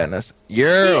know, It's madness.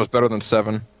 Yeah, it was better than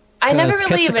 7. I never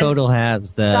really even Quetzalcoatl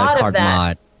has the thought of card that.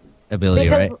 mod ability,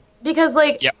 right? because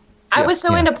like Yep. I was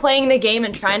so yeah. into playing the game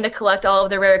and trying to collect all of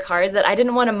the rare cards that I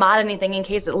didn't want to mod anything in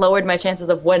case it lowered my chances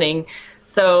of winning.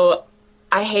 So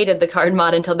I hated the card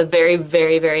mod until the very,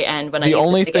 very, very end when I The used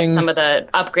only to get some things- of the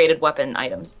upgraded weapon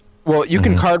items. Well, you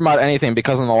can card mod anything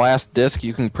because on the last disc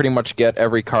you can pretty much get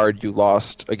every card you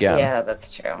lost again. Yeah,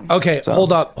 that's true. Okay, So-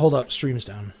 hold up. Stream's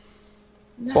down.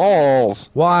 Balls.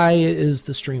 Why is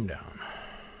the stream down?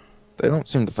 They don't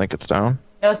seem to think it's down.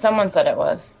 No, someone said it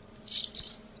was.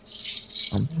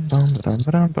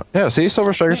 Yeah, see,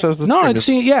 Silver Striker says this. No,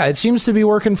 it seems to be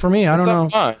working for me. I don't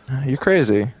know. You're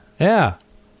crazy. Yeah.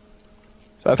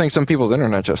 I think some people's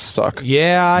internet just suck.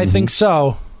 Yeah, I think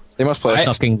so. They must play.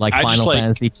 Sucking like I just Final like-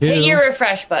 Fantasy Hit II. your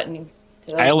refresh button.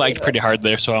 I lagged pretty hard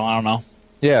there, so I don't know.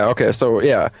 Yeah. Okay. So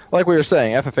yeah, like we were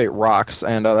saying, FF8 rocks,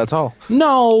 and that's all.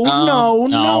 No,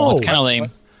 no. It's kind of lame.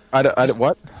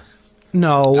 What?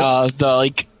 No.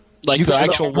 The You the guys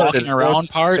actual all heard walking it. around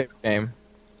Most part. safe game.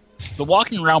 The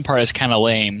walking around part is kind of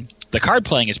lame. The card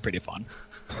playing is pretty fun.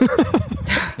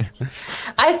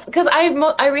 Because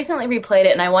I recently replayed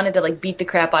it and I wanted to like beat the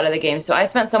crap out of the game, so I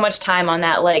spent so much time on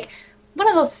that, like one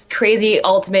of those crazy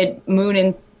ultimate moon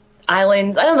and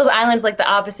islands. I know those islands like the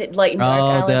opposite, like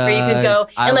dark islands where you could go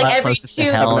and like every closest to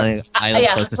hell and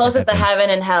island closest to heaven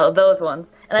and hell, those ones.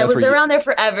 And I That's was where you- around there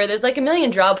forever. There's like a million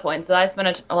draw points, so I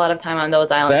spent a lot of time on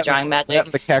those islands drawing That magic.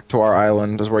 and the Cactuar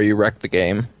Island is where you wreck the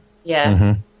game.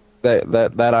 Yeah.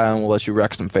 That island will let you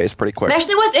wreck some face pretty quick.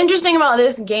 Actually, what's interesting about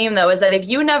this game, though, is that if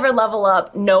you never level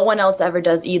up, no one else ever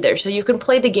does either. So you can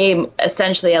play the game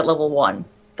essentially at level 1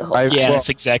 the whole time. It's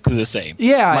exactly the same.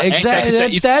 Yeah, In fact,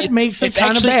 exactly. That makes it it's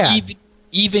kind of actually bad.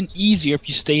 even easier if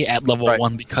you stay at level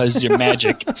 1 because your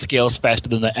magic scales faster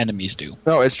than the enemies do.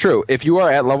 No, it's true. If you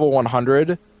are at level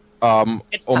 100,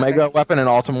 It's Omega tougher. Weapon and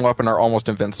Ultimate Weapon are almost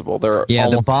invincible. They're Yeah,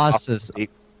 the almost boss is.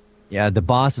 Yeah, the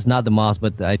boss is not the boss,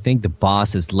 but I think the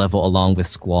boss is level along with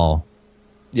Squall.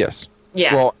 Yes.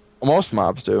 Yeah. Well, most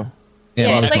mobs do. Yeah,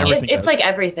 most it's like mobs. it's like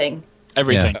everything.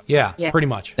 Everything. Yeah, Yeah. pretty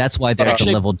much. That's why there's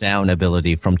Actually- the level down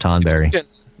ability from Tonberry.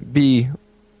 Be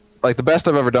like the best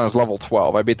I've ever done is level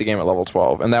 12. I beat the game at level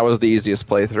 12, and that was the easiest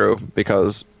playthrough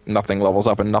because nothing levels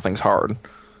up and nothing's hard,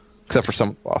 except for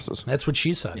some bosses. That's what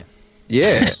she said.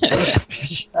 Yeah.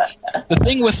 The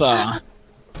thing with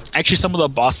actually some of the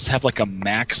bosses have like a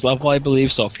max level, I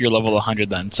believe. So if you're level 100,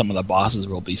 then some of the bosses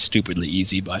will be stupidly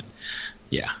easy. But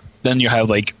yeah, then you have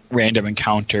like random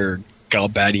encounter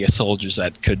Galbadia soldiers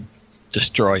that could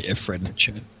destroy Ifrit and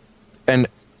shit. And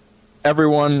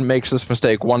everyone makes this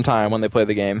mistake one time when they play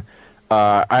the game.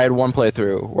 I had one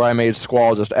playthrough where I made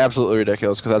Squall just absolutely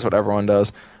ridiculous because that's what everyone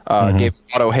does. Gave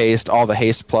auto haste, all the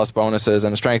haste plus bonuses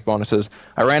and strength bonuses.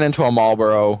 I ran into a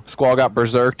Marlboro. Squall got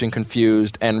berserked and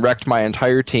confused and wrecked my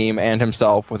entire team and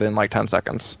himself within like 10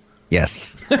 seconds.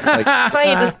 Yes. Like, That's why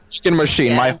you just chicken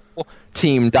machine. Yeah. My whole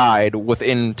team died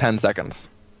within 10 seconds.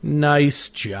 Nice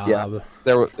job. Yeah,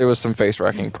 there was some face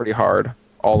wrecking pretty hard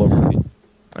all over me,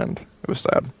 and it was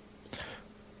sad.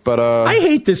 But I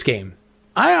hate this game.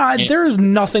 There's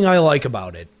nothing I like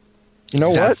about it. You know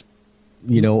what?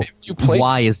 You know, you played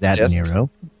why is that, this- Aniero?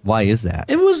 Why is that?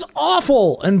 It was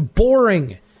awful and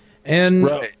boring and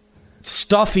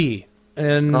stuffy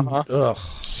and ugh.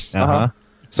 Uh-huh.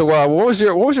 So what was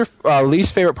your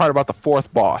least favorite part about the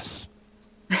fourth boss?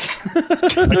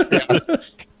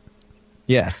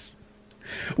 Yes.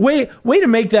 Way to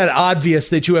make that obvious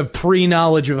that you have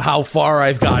pre-knowledge of how far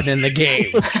I've gotten in the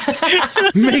game.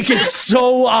 Make it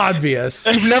so obvious.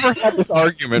 I've never had this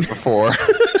argument before.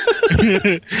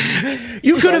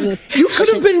 You could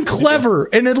have been clever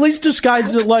and at least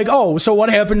disguised it like, oh, so what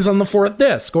happens on the fourth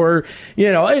disc, or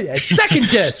a second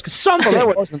disc, something. Well,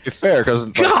 that wasn't fair because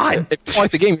God, if you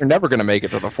like the game, you're never going to make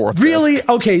it to the fourth. Really? Disc.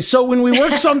 Okay, so when we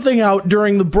work something out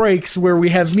during the breaks where we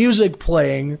have music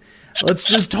playing, let's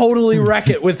just totally wreck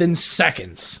it within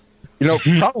seconds.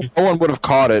 Probably no one would have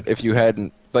caught it if you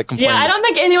hadn't complained. Yeah, I don't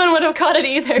think anyone would have caught it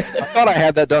either. So. I thought I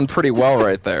had that done pretty well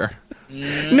right there.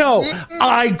 No,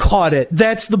 I caught it.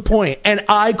 That's the point, and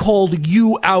I called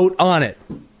you out on it.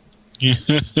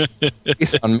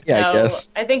 It's on me, I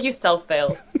guess. I think you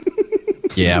self-failed.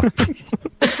 Yeah. So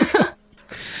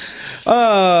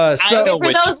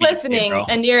for those listening,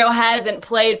 Aniero hasn't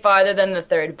played farther than the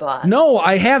third boss. No,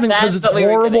 I haven't because That's it's what we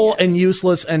were horrible and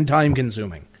useless and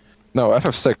time-consuming. No,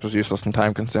 FF6 was useless and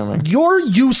time-consuming. You're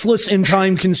useless and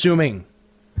time-consuming.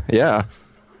 Yeah.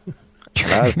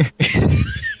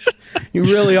 You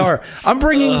really are. I'm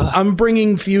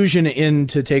bringing Fusion in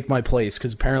to take my place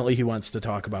because apparently he wants to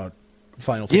talk about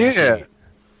Final Fantasy. Yeah.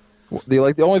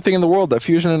 The only thing in the world that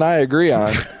Fusion and I agree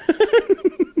on.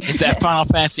 Is that Final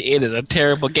Fantasy VIII is a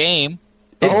terrible game.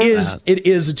 It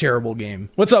is a terrible game.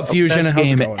 What's up, Fusion? Best How's it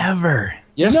game going? ever.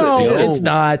 Yes, no, it is. it's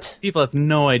not. People have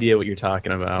no idea what you're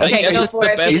talking about. I guess it's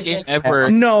the best game ever.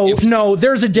 No,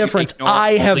 there's a difference.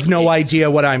 I have no idea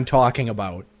what I'm talking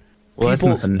about. Well, that's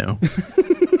nothing new.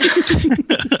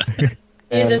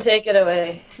 Fusion, take it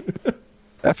away.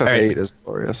 FF8 is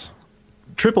glorious.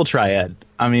 Triple Triad.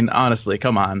 I mean, honestly,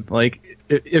 come on. Like,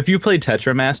 if you played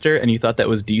Tetramaster and you thought that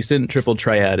was decent, Triple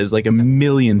Triad is like a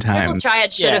million times. Triple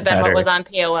Triad should have been better. what was on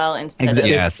POL instead of...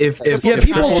 Yes. If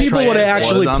people would have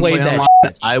actually played that.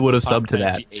 I would have subbed to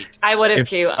that. I would have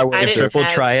too. If Triple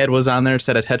Triad was on there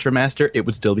instead of Tetramaster, it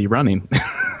would still be running.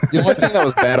 The only thing that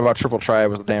was bad about Triple Triad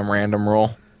was the damn random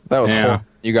rule. That was cool.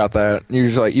 You got that. You're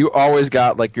just like, you always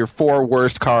got like your 4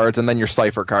 worst cards and then your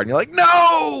cipher card. And you're like,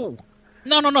 no!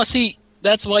 No. See,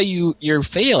 that's why you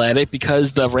fail at it,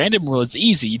 because the random rule is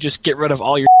easy. You just get rid of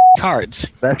all your cards.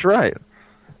 That's right.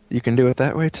 You can do it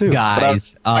that way too.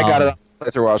 Guys, but I got it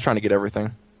playthrough while I was trying to get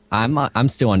everything. I'm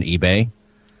still on eBay,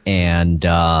 and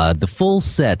the full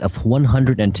set of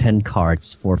 110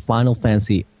 cards for Final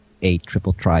Fantasy VIII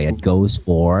Triple Triad goes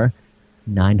for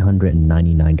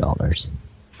 $999.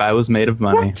 If I was made of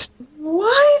money.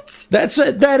 What?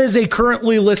 That is a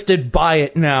currently listed buy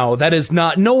it now. That is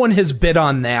not. No one has bid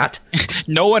on that.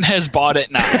 No one has bought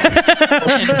it now,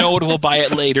 and no one will buy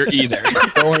it later either.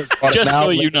 No one has bought it Just now, so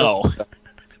you know.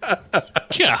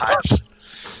 Gosh,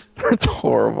 that's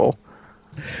horrible.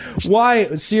 Why?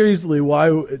 Seriously? Why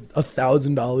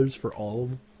 $1,000 for all of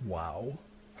them? Wow.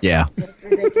 Yeah. That's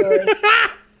ridiculous.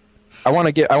 I want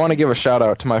to give a shout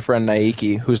out to my friend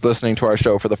Naiki, who's listening to our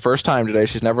show for the first time today.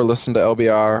 She's never listened to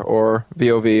LBR or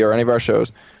VOV or any of our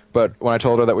shows, but when I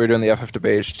told her that we were doing the FF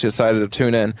debate, she decided to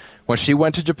tune in. When she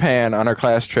went to Japan on her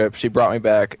class trip, she brought me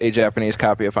back a Japanese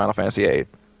copy of Final Fantasy VIII,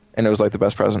 and it was like the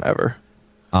best present ever.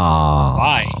 Aww.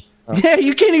 why? Yeah,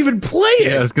 you can't even play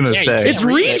it. Yeah, I was gonna say It's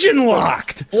region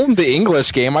locked. In the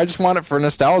English game, I just want it for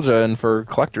nostalgia and for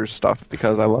collector's stuff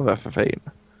because I love FF8.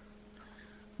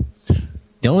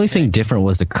 The only thing different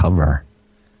was the cover.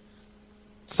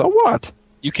 So what?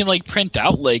 You can print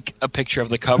out a picture of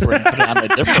the cover and put it on a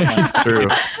different one. True.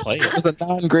 Play It it. was a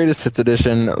non-greatest hits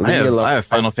edition. I have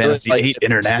Final Fantasy VIII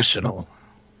International.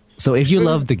 So if you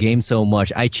love the game so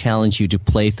much, I challenge you to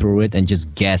play through it and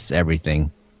just guess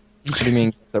everything. What do you mean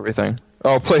guess everything?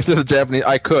 Oh, play through the Japanese.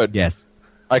 I could. Yes.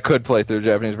 I could play through the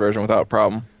Japanese version without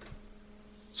problem.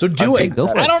 So do it. Go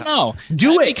for I it. don't know.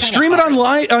 Do That'd it. be kinda Stream it hard.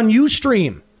 online on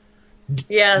uStream.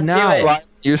 Yeah, Now. do it.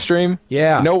 You stream?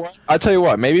 Yeah. You know what? I'll tell you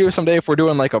what. Maybe someday if we're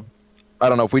doing a I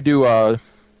don't know if we do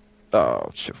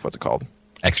what's it called?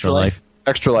 Extra Life.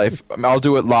 Extra Life. I'll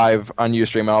do it live on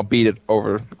uStream, and I'll beat it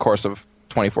over the course of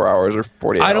 24 hours or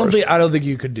 48 hours. I don't think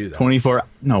you could do that. 24.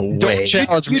 No way. Don't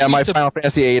challenge me on my Final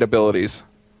Fantasy VIII abilities.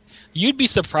 You'd be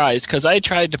surprised because I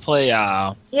tried to play.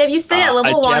 Yeah, if you stay at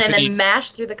level 1 and then Japanese-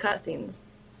 mash through the cutscenes.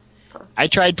 I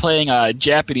tried playing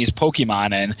Japanese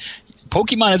Pokemon, and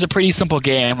Pokemon is a pretty simple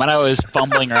game. And I was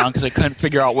fumbling around because I couldn't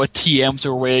figure out what TMs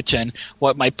were which and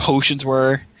what my potions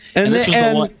were. And this was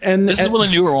the one. This is one of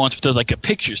the newer ones with like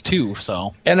pictures too.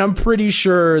 So, and I'm pretty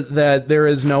sure that there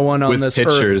is no one on With this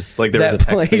pictures, earth like there was that a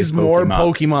text-based plays more Pokemon.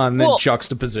 Pokemon than Well-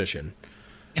 Juxtaposition.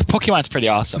 Pokemon's pretty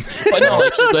awesome. But no,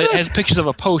 it has pictures of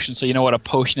a potion, so you know what a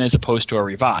potion is opposed to a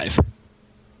revive.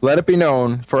 Let it be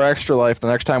known for Extra Life, the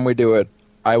next time we do it,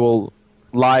 I will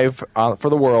live for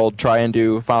the world try and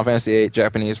do Final Fantasy VIII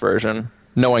Japanese version,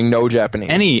 knowing no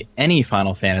Japanese. Any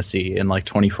Final Fantasy in like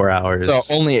 24 hours.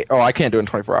 So I can't do it in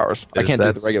 24 hours. I can't do the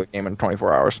That's- regular game in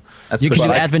 24 hours. That's You can do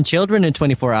pretty- Advent Children in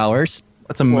 24 hours.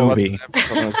 That's a movie.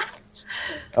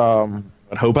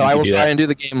 But hope you I can will do try that. and do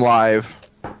the game live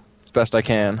as best I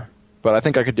can. But I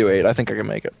think I could do 8. I think I can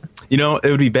make it. You know,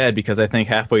 it would be bad because I think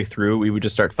halfway through we would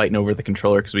just start fighting over the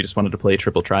controller because we just wanted to play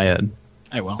Triple Triad.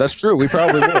 I will. That's true. We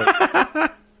probably would.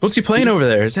 What's he playing over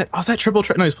there? Is that Triple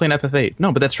Triad? No, he's playing FF8.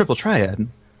 No, but that's Triple Triad.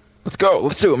 Let's go.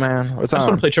 Let's do it, man. It's I just on.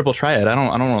 want to play Triple Triad. I don't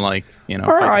want to like All fight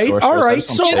the right, sorceress. all I right, just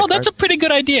wanna so- play You know, the that's a pretty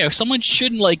good idea. Someone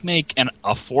should like make an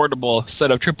affordable set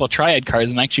of Triple Triad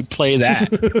cards and actually play that.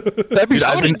 That'd be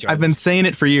Dude, I've been saying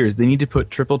it for years. They need to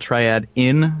put Triple Triad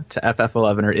into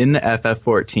FF11 or into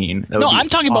FF14. That would No, be I'm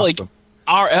talking about like awesome.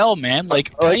 RL, man.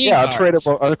 Like playing yeah, cards.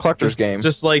 trade a collector's game.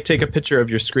 Just like take a picture of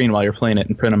your screen while you're playing it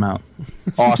and print them out.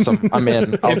 Awesome. I'm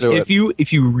in. I'll do it.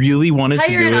 If you really wanted to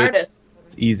Hire do an it, artist.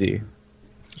 it's easy.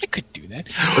 I could do that.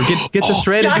 Or get the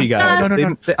strategy Justin! guide. No.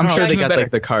 I'm No, sure they even got better. like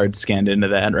the cards scanned into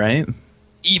that, right?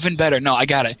 Even better. No, I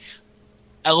got it.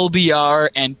 LBR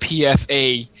and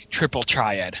PFA Triple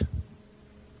Triad.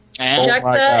 And my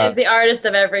Juxta God. is the artist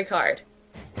of every card.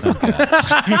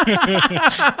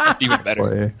 that's even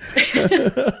better.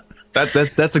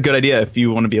 That's a good idea if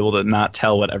you want to be able to not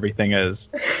tell what everything is.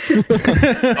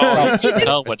 Oh, you can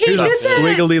tell what He There's a did stuff is. that.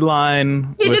 squiggly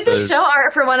line. He with did the a show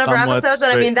art for one of our somewhat episodes,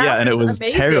 and I mean straight- that and it was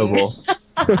amazing. terrible.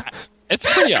 It's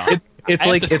pretty awesome. It's I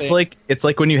have like to it's say-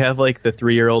 like when you have like the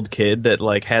 3-year-old kid that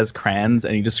like has crayons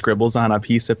and he just scribbles on a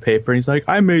piece of paper and he's like,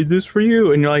 I made this for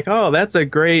you, and you're like, oh, that's a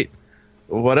great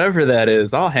whatever that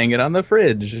is. I'll hang it on the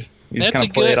fridge. You just That's kind a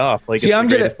of play good- it off like See, it's I'm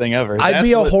the gonna- greatest thing ever. I'd That's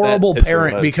be a what that horrible picture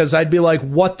parent was. because I'd be like,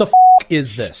 "What the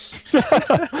is this?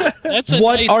 That's a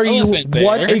What nice are you? elephant there.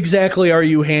 What exactly are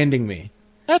you handing me?"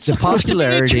 That's The supposed to be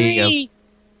a popularity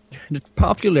tree. The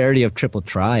popularity of Triple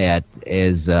Triad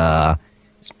is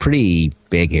it's pretty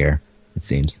big here. It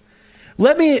seems.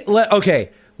 Let me do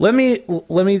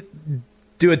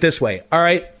it this way. All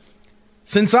right.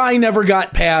 Since I never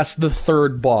got past the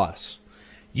third boss,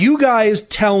 you guys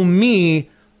tell me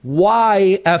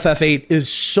why FF8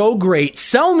 is so great.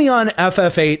 Sell me on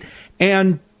FF8,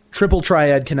 and Triple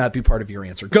Triad cannot be part of your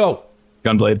answer. Go.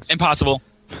 Gunblades. Impossible.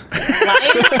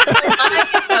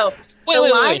 No, Wait, the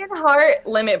wait. Lionheart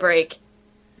Limit Break.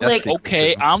 Like,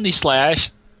 Okay, Omni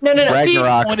Slash. no. See,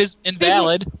 Ragnarok. One is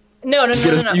invalid. no.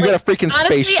 You get a freaking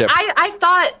honestly, spaceship.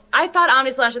 I thought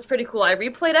Omni Slash was pretty cool. I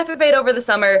replayed FF8 over the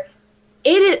summer. It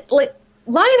is like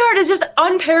Lionheart is just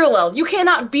unparalleled. You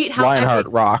cannot beat how Lionheart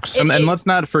epic- rocks. It- And let's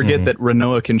not forget that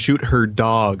Renoa can shoot her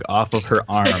dog off of her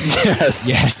arm.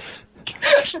 Yes.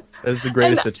 That's the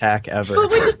greatest attack ever.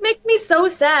 But what just makes me so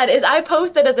sad is I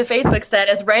posted as a Facebook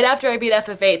status right after I beat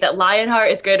FF8 that Lionheart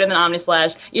is greater than Omni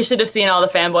Slash. You should have seen all the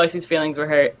fanboys whose feelings were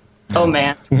hurt. Oh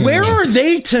man, Where are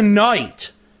they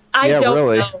tonight? I Yeah, don't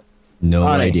really. know. No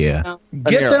Honey. idea. No.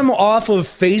 Get Aniero. them off of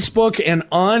Facebook and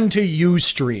onto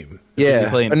uStream. Yeah,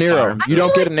 playing Aniero. farm. You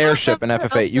don't get an I airship in really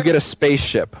FF8. You get a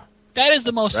spaceship. That is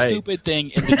the most right. stupid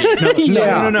thing in the game.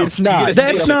 Yeah. no. It's not. You get a That's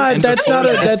spaceship not. and That's before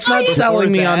not. that- That's not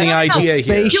selling me on the No, no, no. idea here.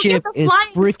 Spaceship the is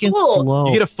flying freaking school. slow.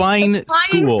 You get a flying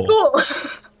Flying school.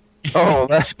 school. Oh,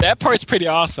 that, That part's pretty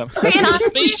awesome. Okay, and the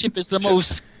honestly- spaceship is the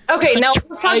most Okay, now let's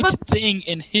talk contrived about thing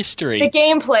in history. the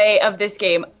gameplay of this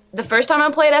game. The first time I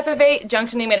played FF8,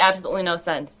 junctioning made absolutely no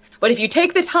sense. But if you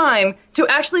take the time to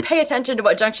actually pay attention to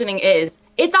what junctioning is,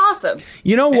 it's awesome.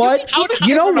 You know what? How does-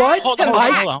 You know what? Hold on,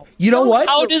 hold on. You know what?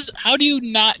 How do you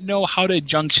not know how to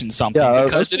junction something? Yeah,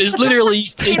 Because it is literally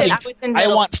taking. I was in I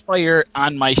middle want fire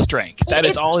on my strength. That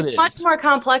is all it It's much is. more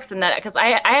complex than that because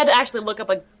I had to actually look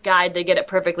up a guide to get it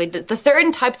perfectly. The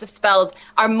certain types of spells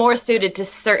are more suited to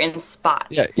certain spots.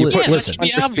 yeah, you Yeah, put that should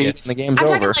be 100 feet obvious. and the game's I'm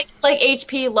over. talking like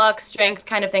HP, luck, strength,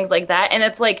 kind of things like that, and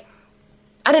it's like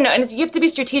I don't know, and you have to be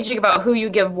strategic about who you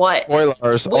give what.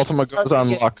 Spoilers. Which Ultima goes spells on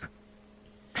you give. luck.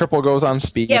 Triple goes on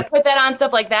speed. Yeah, put that on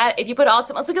stuff like that. If you put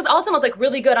Ultima, because Ultima's like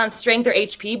really good on strength or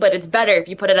HP, but it's better if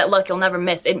you put it at luck. You'll never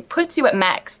miss. It puts you at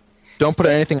max. Don't put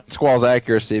anything on Squall's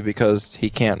accuracy because he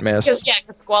can't miss.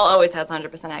 Because Squall always has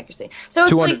 100% accuracy. So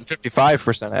it's like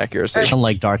 255% accuracy.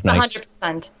 Unlike Dark Knights.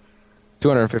 100%.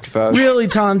 255. Really,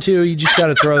 Tamtu? You just got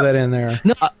to throw that in there.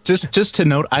 No, just to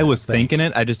note, I was thinking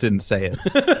it. I just didn't say it.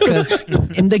 Because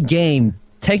in the game,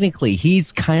 technically,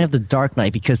 he's kind of the Dark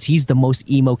Knight because he's the most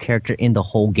emo character in the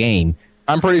whole game.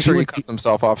 I'm pretty sure he cuts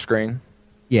himself off screen.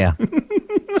 Yeah.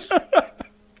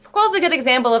 Squall's a good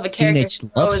example of a character Teenage who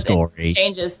love grows story. and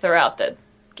changes throughout the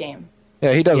game.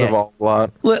 Yeah, he does evolve a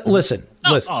lot. Listen.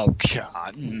 Oh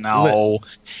God, no!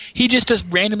 He just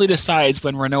randomly decides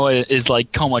when Renoa is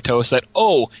like comatose that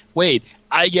wait,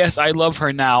 I guess I love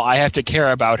her now. I have to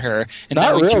care about her. And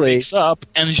Not now she really. wakes up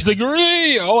and she's like,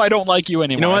 I don't like you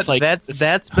anymore. You know what? It's like,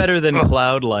 That's better than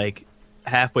Cloud like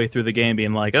halfway through the game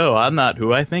being like, "Oh, I'm not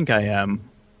who I think I am."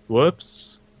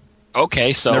 Whoops.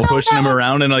 Okay, so they're pushing him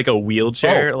around in like a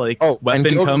wheelchair. Weapon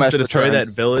and comes to destroy returns.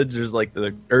 that village. There's like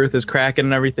the earth is cracking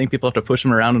and everything. People have to push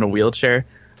him around in a wheelchair.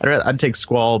 I'd take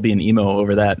Squall being emo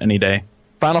over that any day.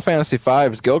 Final Fantasy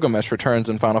V's Gilgamesh returns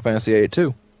in Final Fantasy VIII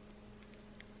too.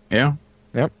 Yeah.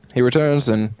 Yep. He returns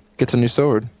and gets a new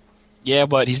sword. yeah,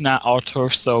 but he's not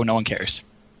Altor, so no one cares.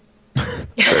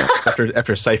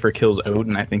 After Cypher kills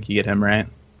Odin, I think you get him right.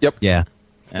 Yep. Yeah.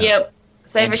 Yep.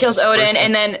 Cypher kills Odin,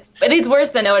 and then... But he's worse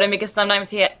than Odin because sometimes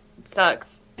he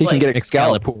sucks. He can get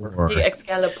Excalibur.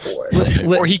 Excalibur.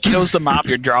 Or he kills the mob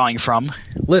you're drawing from.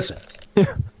 Listen.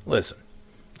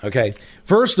 Okay.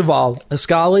 First of all,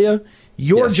 Eskalia,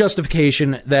 your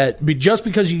justification that just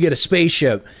because you get a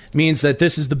spaceship means that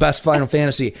this is the best Final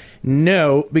Fantasy.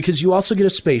 No, because you also get a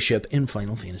spaceship in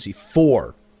Final Fantasy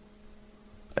IV.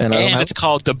 And it's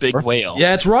called the Big Whale.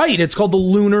 Yeah, that's right. It's called the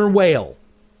Lunar Whale.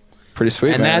 Pretty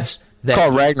sweet, and man. that's It's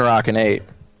called Ragnarok in 8.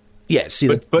 Yeah, see,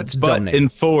 but in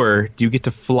 4, do you get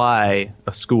to fly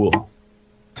a school?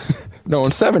 No,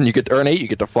 in 7 you get, or in 8 you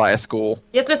get to fly a school.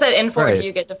 You just said in 4, Right. do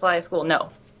you get to fly a school? No.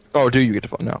 Oh, do you get to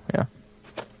fly? No, yeah.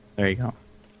 There you go.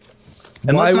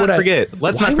 And Why let's would not I- forget.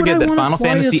 Let's why not would forget I that wanna Final fly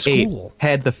a Fantasy VIII school?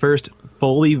 had the first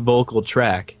fully vocal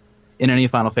track in any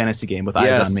Final Fantasy game with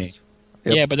Eyes on Me.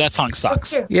 Yeah, but that song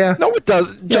sucks. Yeah. No, it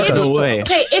doesn't. No way.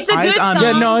 Okay, it's a Eyes good on song. Me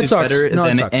Yeah, no, it is sucks. better No, it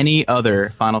than sucks. any other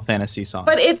Final Fantasy song.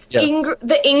 But it's Yes.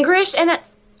 the English and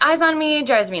Eyes on Me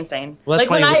drives me insane. Well, that's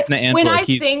why you listen to when Angela I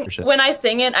Keys sing version. when I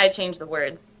sing it, I change the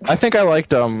words. I think I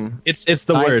liked It's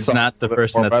the Nine words, songs not the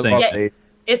person before, that's but I singing. loved eight.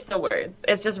 It's the words.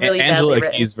 It's just really Angela badly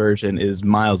written. Keys' version is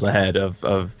miles ahead of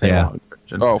Fei Yeah. Wong's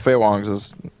version. Oh, Fei Wong's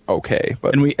is okay,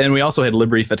 but And we also had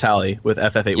Liberi Fatale with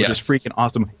FF8, which is Yes. freaking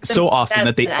awesome. So awesome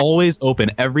that they That's- always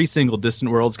open every single Distant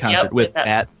Worlds concert Yep, with with that.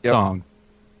 that Yep. song.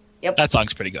 Yep. That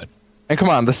song's pretty good. and come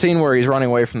on, the scene where he's running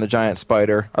away from the giant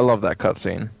spider. I love that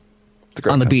cutscene. It's a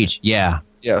great On the cutscene. beach, yeah.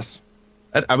 Yes.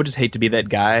 I would just hate to be that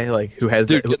guy like who has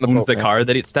Dude, who get in the owns boat, the man. car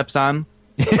that it steps on.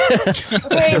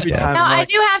 Okay, Every time now I'm I like-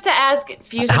 do have to ask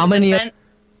Fusion. How to many- defend-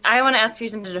 I want to ask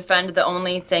Fusion to defend the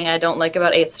only thing I don't like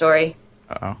about 8's story.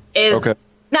 Uh-oh. Is Okay.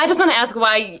 no, I just want to ask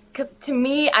why. Because to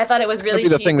me, I thought it was really Could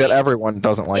be the thing cheesy. that everyone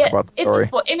doesn't like about the story.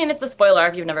 It's the spoiler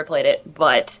if you've never played it,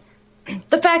 but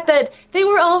the fact that they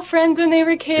were all friends when they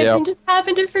were kids Yep. and just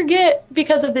happened to forget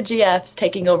because of the GFs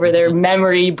taking over their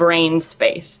memory brain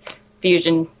space.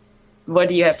 Fusion, what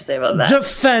do you have to say about that?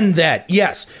 Defend that.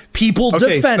 Yes. People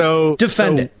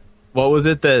defend it. What was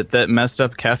it that messed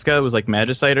up Kefka? It was like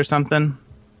Magicite or something?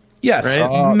 Yes.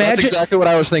 Right? That's exactly what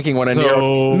I was thinking when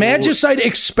Aniero. Magicite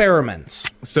experiments.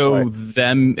 So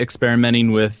them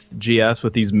experimenting with GFs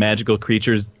with these magical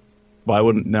creatures, why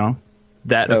wouldn't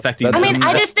that affecting? I mean, them?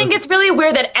 I just think it's really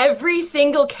weird that every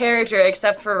single character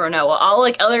except for Renoa, all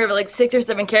like other like 6 or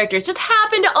 7 characters, just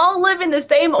happen to all live in the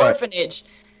same Right. orphanage.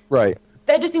 Right.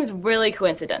 That just seems really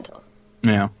coincidental.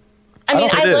 Yeah. I mean,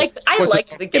 I like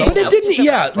the game. But it didn't.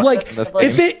 Yeah, like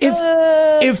If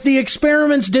if the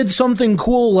experiments did something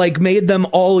cool, like made them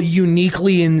all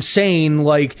uniquely insane,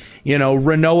 like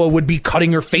Renoa would be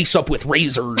cutting her face up with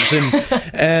razors, and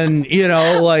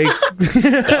like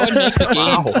That would make the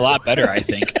game a lot better, I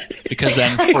think, because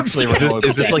then hopefully Renoa would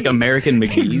Is this like American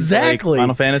McGee? Exactly. Like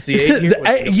Final Fantasy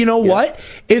VIII? You know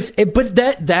what? But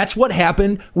that's what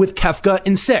happened with Kefka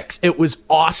in 6. It was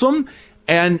awesome.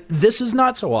 And this is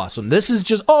not so awesome. This is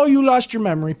just, you lost your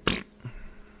memory.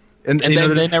 And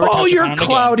then they never touch you're upon it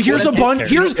Cloud. again. Here's a What bunch.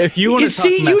 Here's If you wanna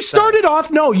see, talk you messed started off.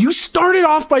 No, you started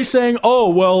off by saying,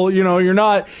 you're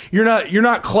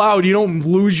not Cloud. You don't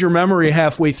lose your memory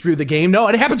halfway through the game. No,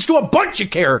 it happens to a bunch of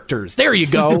characters. There you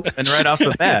go. And right off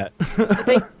the bat.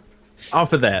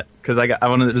 off of that, because I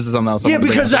want to. This is something else. Yeah,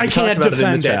 because I can't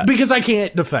defend it. Because I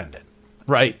can't defend it.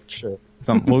 Right. Sure.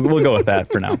 We'll go with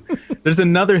that for now. There's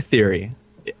another theory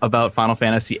about Final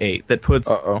Fantasy VIII that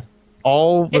puts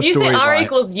all the If you say R storyline.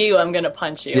 equals U, I'm gonna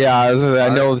punch you. Yeah, I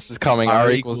know this is coming.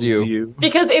 R equals U.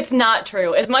 Because it's not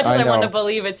true. As much as I want to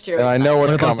believe it's true. And I know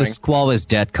what's What about coming. the Squall is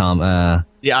dead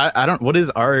Yeah, I don't. What is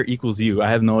R equals U? I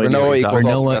have no idea. Renoa equals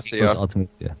Renoa equals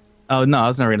Ultimate. Oh no, I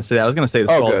was never gonna say that. I was gonna say the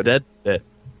Squall's dead bit.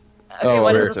 Okay,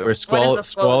 what is Where Squall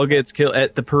Squall gets killed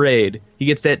at the parade. He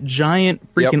gets that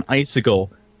giant freaking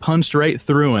icicle punched right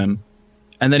through him,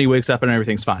 and then he wakes up and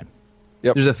everything's fine.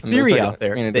 Yep. There's a And theory like out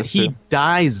there it that is he too.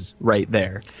 dies right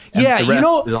there. and Yeah, the you rest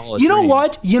know, is all a you know dream.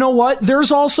 what? You know what?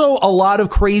 There's also a lot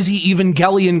of crazy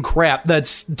Evangelion crap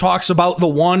that talks about the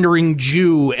wandering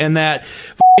Jew and that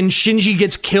fucking Shinji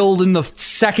gets killed in the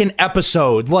second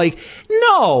episode. Like,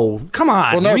 no, come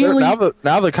on, Well, no, really?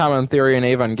 now the common theory in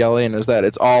Evangelion is that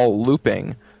it's all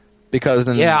looping. Because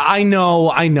then, Yeah, I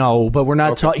know, but we're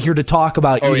not here to talk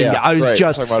about Oh, Evangelion. yeah, I was right,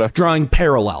 just talking about drawing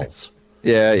parallels.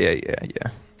 Yeah.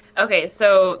 Okay,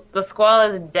 so the Squall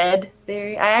is dead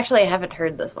theory. I actually haven't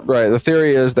heard this one. Right. The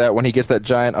theory is that when he gets that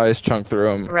giant ice chunk through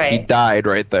him, he Right. died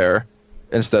right there,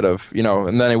 instead of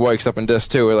and then he wakes up in disc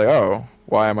 2. We're like, oh,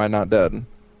 why am I not dead?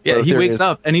 Yeah, But the he theory wakes is-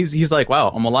 up and he's like, "Wow,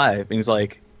 I'm alive." And he's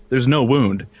like, "There's no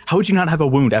wound. How would you not have a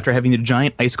wound after having the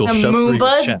giant icicle The shoved through your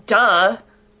Moombas, chest?" duh.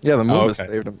 Yeah, the Moombas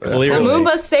okay. saved him. Clearly. The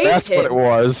Moombas saved That's him. what it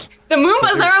was. The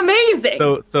Moombas are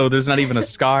amazing. So there's not even a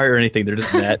scar or anything. They're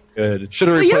just that good. Should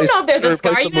have Well, you don't replaced. know if there's a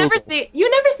should've scar. replaced You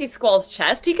never see Squall's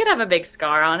chest. He could have a big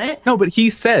scar on it. No, but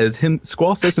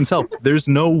Squall says himself, "There's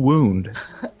no wound."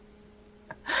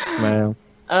 Man,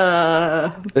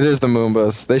 it is the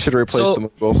Moombas. They should replace So- the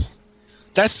Moombas.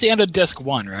 That's the end of disc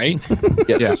 1, right?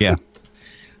 Yes. Yeah.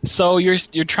 So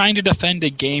you're trying to defend a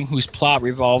game whose plot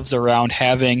revolves around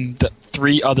having the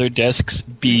 3 other discs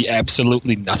be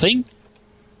absolutely nothing?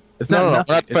 It's No, not we're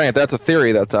nothing. not saying it. That's a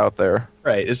theory that's out there.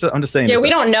 Right. I'm just saying. Yeah, it's we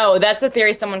like- don't know. That's the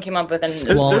theory someone came up with. And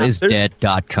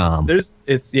SquallIsDead.com.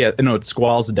 It's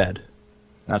Squall's dead.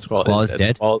 Not Squall. Squall is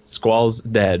dead? Squall's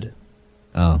dead.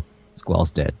 Oh,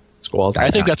 Squall's dead. Squall's I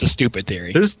dead. think that's a stupid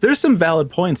theory. There's some valid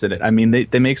points in it. I mean,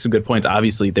 they make some good points.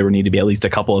 Obviously, there would need to be at least a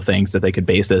couple of things that they could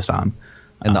base this on.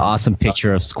 And the awesome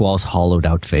picture of Squall's hollowed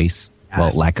out face. Well,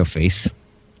 Yes. lack of face.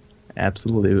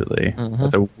 Absolutely.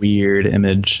 That's a weird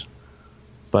image.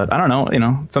 But I don't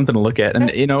know, something to look at.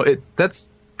 And, that's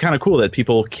kind of cool that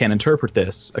people can interpret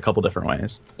this a couple different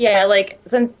ways. yeah,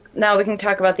 since now we can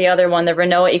talk about the other one, the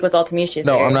Renoa equals Ultimecia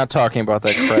No, theory. I'm not talking about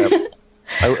that crap.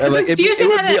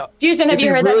 Fusion, have you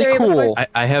heard that theory before?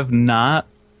 I have not,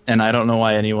 and I don't know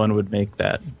why anyone would make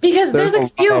that. Because there's a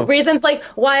few lot of- reasons, like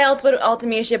why else would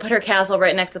Ultimecia put her castle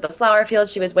right next to the flower field?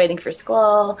 She was waiting for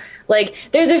Squall.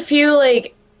 There's a few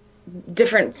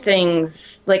different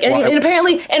things. And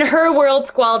apparently in her world,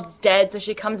 Squall's dead, so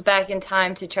she comes back in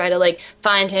time to try to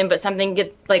find him, but something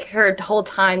gets her whole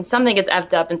time something gets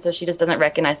effed up, and so she just doesn't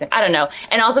recognize him. I don't know.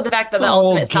 And also the fact that the whole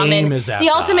ultimate game summon, is effed the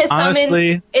ultimate up. summon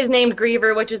Honestly- is named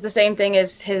Griever, which is the same thing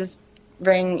as his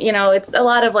ring. It's a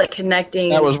lot of connecting.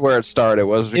 That was where it started.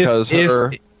 Was because If-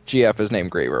 her GF is named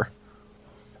Graver.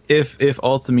 If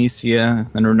Ultimecia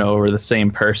and Renoa were the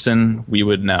same person, we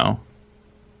would know.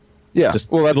 Yeah.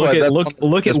 Just well, that's look why, at that's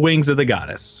look at Wings of the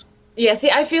Goddess. Yeah, see,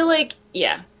 I feel like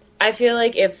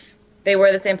if they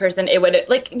were the same person, it would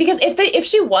because if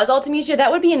she was Ultimecia,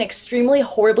 that would be an extremely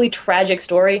horribly tragic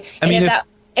story. I mean,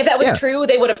 if that was yeah. true,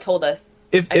 they would have told us.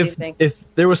 I do think. If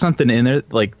there was something in there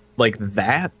like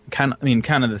that kind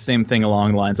of the same thing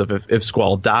along the lines of if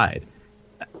Squall died,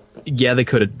 yeah, they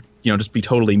could have just be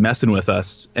totally messing with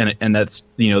us, and that's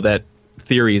that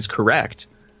theory is correct,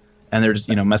 and they're just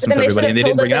messing But then with they should everybody, have and they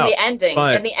told didn't us bring it in out. the ending.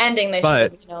 But- in the ending, they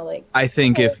but should have I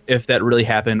think if that really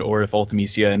happened, or if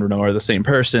Ultimecia and Renoa are the same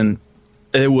person,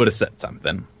 it would have said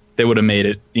something. They would have made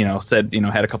it, said,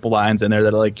 had a couple lines in there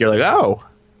that are you're oh,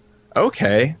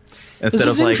 okay. Instead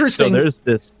is of interesting. so there's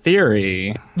this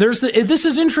theory. This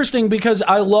is interesting because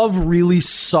I love really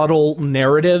subtle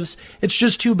narratives. It's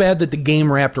just too bad that the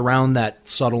game wrapped around that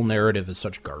subtle narrative is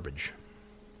such garbage.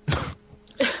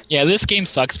 Yeah, this game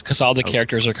sucks because all the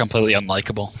characters are completely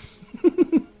unlikable.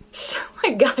 Oh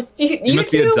my gosh, You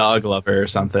must be a dog lover or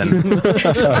something.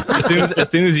 as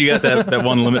soon as you got that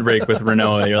one limit break with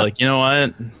Renoa, you're like, you know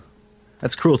what?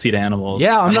 That's cruelty to animals.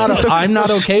 Yeah, I'm not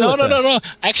okay No, with no, this. no.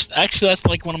 Actually, that's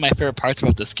one of my favorite parts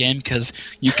about this game because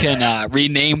you can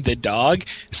rename the dog.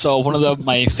 So one of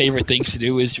my favorite things to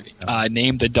do is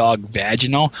name the dog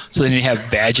Vaginal. So then you have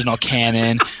Vaginal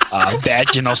Cannon,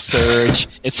 Vaginal Surge.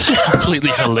 It's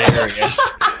completely hilarious.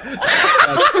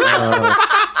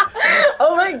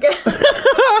 Oh my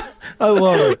god. I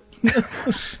love it.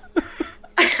 Jackson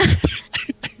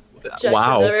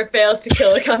Wow. never fails to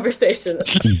kill a conversation.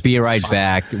 Be right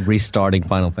back. Restarting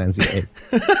Final Fantasy VIII.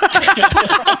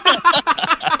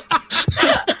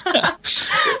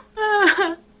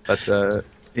 But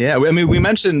yeah, I mean, we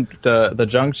mentioned the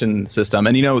junction system,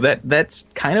 and that's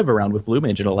kind of around with Blue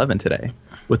Mage in 11 today,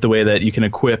 with the way that you can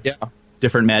equip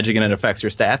different magic and it affects your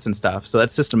stats and stuff. So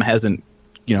that system hasn't,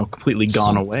 completely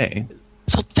gone away.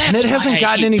 So that's And it why hasn't I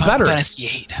gotten hate any Final better.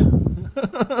 Fantasy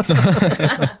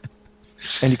VIII.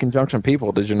 And you can junction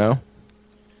people, did you know?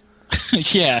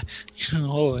 Yeah.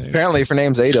 Oh, Apparently, if your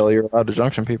name's Adel, you're allowed to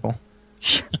junction people.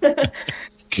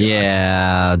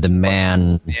 Yeah, the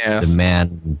man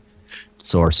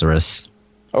sorceress.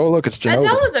 Oh, look, it's Genova.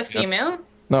 Adele was a female.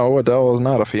 No, Adele is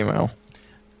not a female.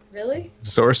 Really?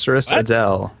 Sorceress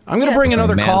Adele. I'm going to bring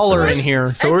another caller in here.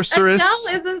 Sorceress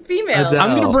Adele is a female. Adele.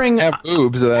 I'm going to bring. Have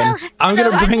boobs then. I'm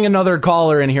going to bring another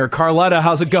caller in here. Carletta,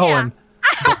 how's it going?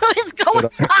 It's going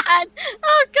fine.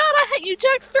 Oh God, I hate you,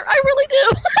 Juxter. I really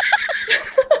do.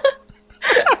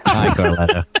 Hi,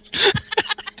 Carletta.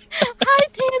 Hi,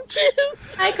 Tamtu.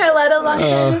 Hi, Carletta. Long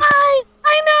time. Hi.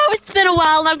 I know it's been a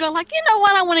while, and I'm going like, you know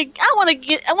what? I want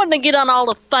to get on all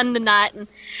the fun tonight, and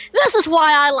this is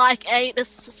why I like 8. This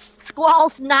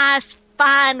Squall's nice,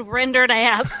 fine, rendered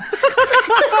ass.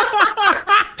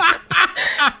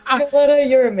 Carletta,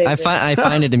 you're amazing. I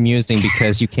find it amusing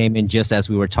because you came in just as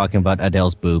we were talking about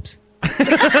Adele's boobs.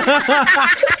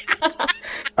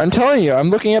 I'm telling you, I'm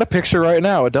looking at a picture right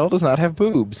now. Adele does not have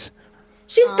boobs.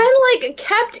 She's been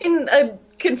kept in a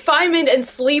confinement and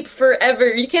sleep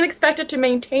forever. You can't expect her to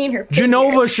maintain her figure.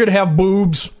 Genova should have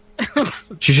boobs.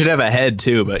 She should have a head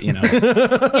too, but Yeah,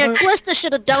 Callista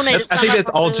should have donated. I think that's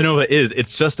all Genova is.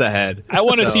 It's just a head. I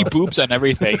want to see boobs on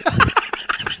everything.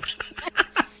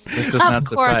 This is not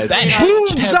surprising.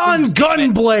 Boobs on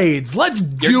gun blades. Let's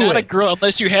You're do not a it. girl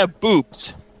unless you have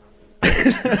boobs.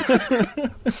 I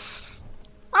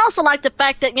also like the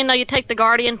fact that you take the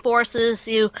Guardian forces,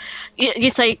 you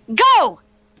say go,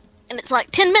 and it's like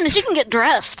 10 minutes. You can get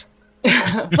dressed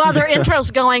while their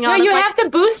intro's going on. No, you It's have to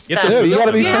boost You have them. to Dude, you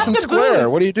gotta be You have pressing to square.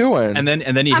 boost. What are you doing? And then you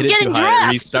I'm hit it too getting high,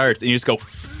 it dressed. restarts, and you just go.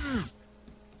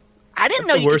 I didn't That's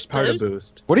know the you worst could part of boost.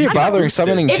 boost. What are you bothering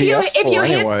summoning GFs for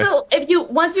anyway?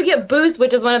 Once you get boost,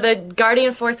 which is one of the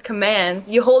Guardian Force commands,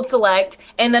 you hold select,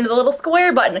 and then the little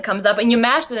square button comes up, and you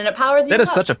mash it, and it powers you That is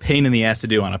up. such a pain in the ass to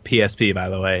do on a PSP, by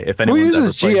the way. If Who anyone's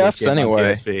uses ever played this GFs game on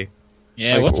anyway? PSP.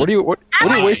 Yeah, Like, what are you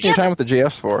wasting your time with the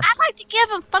GFs for? I like to give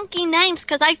them funky names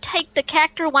because I take the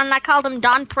character one and I call them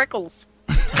Don Prickles.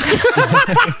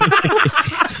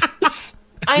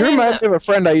 You remind me of a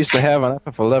friend I used to have on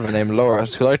FF11 named Laura,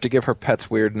 who liked to give her pets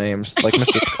weird names, like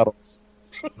Mr. Scuttles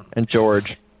and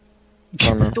George. I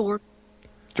don't know. George.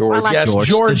 I like Yes,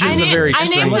 George is a very I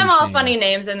strange named them all name. funny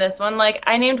names in this one. Like,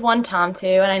 I named one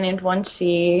Tamtu, and I named one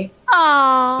Chi.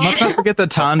 Aww. Let's not forget the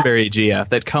Tonberry GF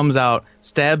that comes out,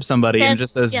 stabs somebody, and Says-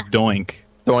 just says yeah. doink.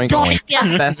 Doink. Doink,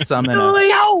 yeah. Best summon ever.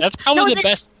 No, That's probably no,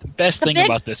 the best the thing big-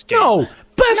 about this game. No,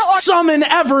 best summon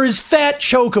ever is Fat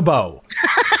Chocobo.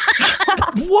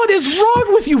 What is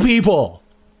wrong with you people?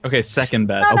 Okay, second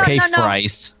best. No, Okay, no, no.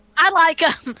 Thrice. I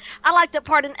like the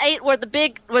part in 8 where the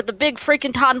big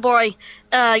freaking tomboy,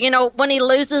 when he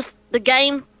loses the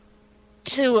game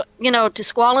to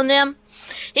Squall and them,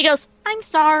 he goes, "I'm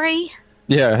sorry."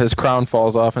 Yeah, his crown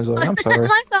falls off, and he's like, "I'm sorry, I'm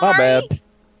my sorry. bad."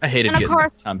 I hated And of getting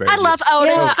course, Tonberry I love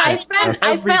Odin. Yeah, I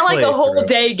spent like a whole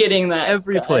day getting that.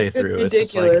 Every guy. playthrough. It's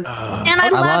It's just like, ridiculous. And I I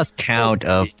love lost count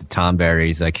of the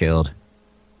Tomberries I killed.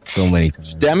 So many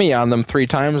times. Demi on them 3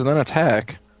 times and then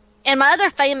attack. And my other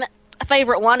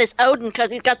favorite one is Odin because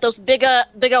he's got those big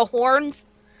old horns,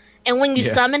 and when you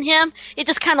Yeah. summon him, he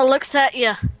just kind of looks at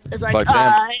you. It's like, Like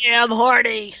that. I am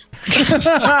horny.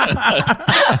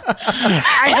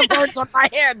 I have horns on my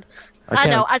head. I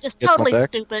know. I just get my totally back.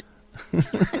 stupid.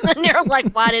 And you're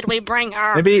like, why did we bring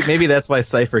her? Maybe that's why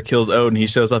Cypher kills Odin. He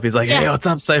shows up. He's like, "Hey, Yeah. what's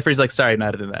up, Cypher?" He's like, "Sorry,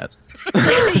 not in that."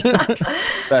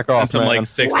 Back And off, some man. like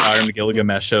 6-armed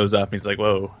Gilgamesh shows up. And he's like,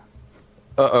 "Whoa."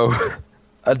 Uh-oh.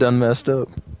 I done messed up.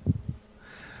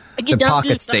 You The don't Pocket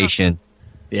use them. Station.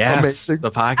 Yes, Amazing.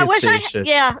 the Pocket I wish Station.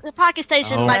 the Pocket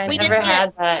Station. Oh, like I we never didn't had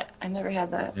get. that. I never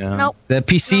had that. Yeah. Nope. The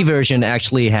PC version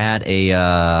actually had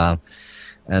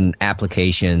an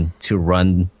application to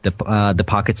run the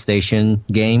Pocket Station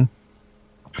game,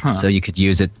 so you could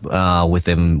use it with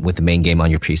the main game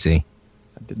on your PC.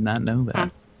 I did not know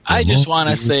that. I just want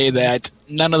to say that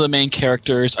none of the main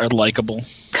characters are likable.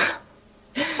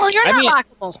 Well, you're I not mean-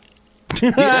 likable.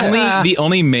 The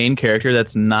only main character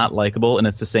that's not likable, and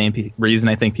it's the same reason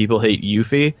I think people hate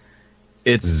Yuffie.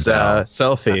 It's Zal.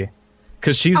 Selphie.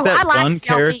 Because she's Oh, that I like one Selby.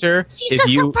 character. She's just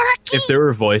a Berkey. If there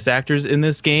were voice actors in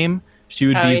this game, she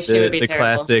would be she would be the terrible.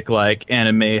 classic like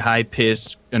anime high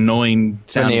pitched annoying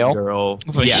sounding Vanille? girl.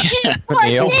 Yeah.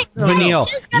 Vanille.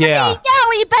 Yeah.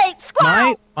 Yowie bait,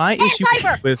 squall. My Hey, issue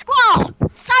Cyber, with squall,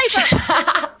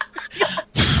 Cyber.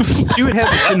 she would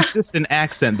have a consistent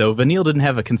accent though. Vanille didn't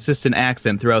have a consistent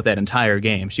accent throughout that entire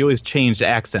game. She always changed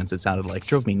accents. It sounded like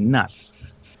drove me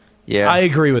nuts. Yeah, I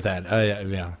agree with that.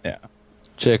 Yeah.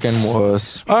 chicken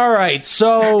was. All right.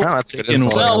 So, Oh, that's good. In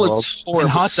insult. Zell was And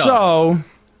hot dogs.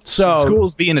 so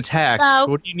School's being attacked. No.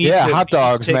 What do you need Yeah, to hot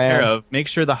dogs, take man. care of? Make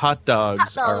sure the hot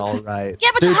dogs Hot are dogs. all right. Yeah,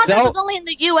 but Dude, the hot dog Zell- was only in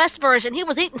the U.S. version. He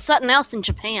was eating something else in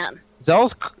Japan.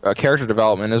 Zell's character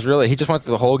development is really. He just went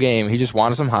through the whole game. He just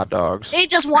wanted some hot dogs. He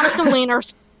just wanted some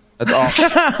wieners. That's all.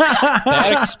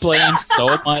 That explains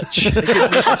so much.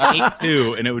 Me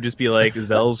too, and it would just be like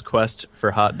Zell's quest for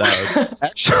hot dogs.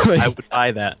 Actually, I would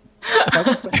buy that.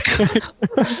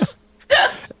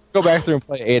 go back through and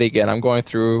play 8 again. I'm going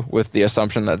through with the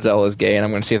assumption that Zell is gay, and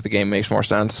I'm going to see if the game makes more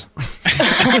sense.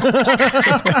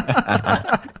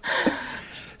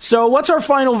 So, what's our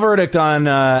final verdict on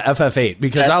FF8?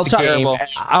 Because Best I'll tell game you,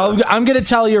 ever. I'm going to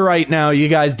tell you right now, you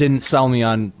guys didn't sell me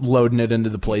on loading it into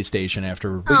the PlayStation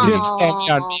after You didn't sell me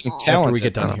on being after talented. we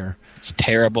get done though. here. It's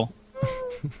terrible.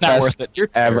 Not Best worth it. You're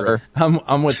ever.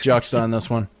 I'm with Juxta on this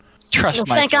one. Trust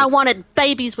I my. think I wanted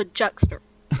babies with Juxter.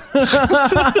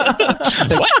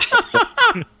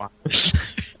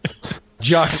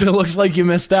 Juxta, looks like you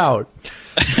missed out.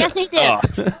 Yes, he did.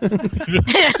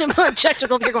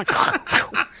 Juxter's over here going.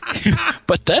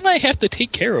 But then I have to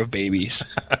take care of babies.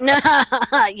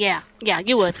 yeah,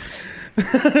 you would.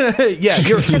 Yeah,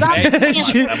 you're,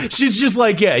 she's just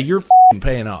like, yeah, you're f***ing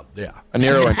paying up. Yeah.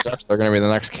 Aniero and Juxta are going to be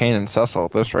the next Kane and Cecil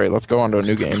at this rate. Let's go on to a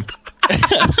new game. All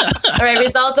right,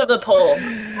 results of the poll.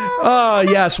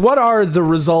 Yes. What are the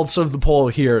results of the poll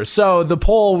here? So the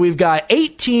poll, we've got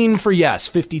 18 for yes,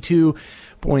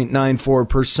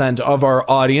 52.94% of our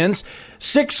audience,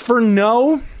 6 for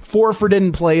no, 4 for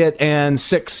didn't play it, and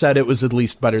 6 said it was at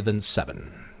least better than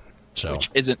 7. So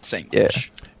Which isn't saying Yeah.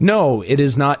 much. no, it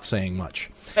is not saying much.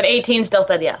 But 18 still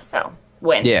said yes, so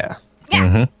win. Yeah.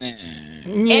 And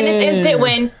it's instant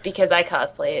win because I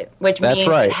cosplay it, which That's means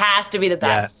right. it has to be the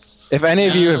best. If any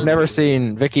of you have never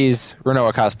seen Vicky's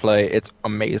Renoa cosplay, it's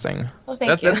amazing. Oh,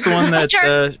 thank you. That's the one that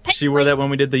Pictures, she wore that when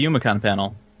we did the Yumicon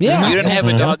panel. Yeah. You didn't have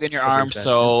a dog in your arm,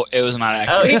 so it was not Oh,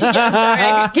 accurate. yeah, sorry.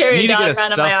 I could You carry a need to dog get a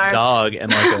around in my stuffed arm. dog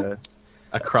and like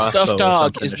a crossbow. Stuffed or dog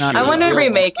something is to not shoot. I want to real.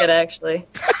 remake it, actually.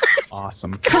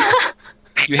 Awesome.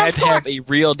 You had to have a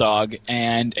real dog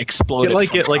and explode Get it. like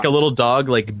from get like a your little dog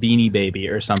like Beanie Baby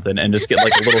or something, and just get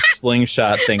like a little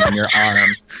slingshot thing on your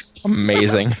arm.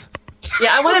 Amazing.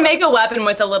 Yeah, I want to make a weapon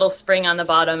with a little spring on the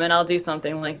bottom, and I'll do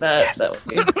something like that. Yes.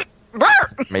 That would be...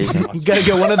 Amazing. You gotta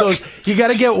get one of those. You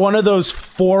gotta get one of those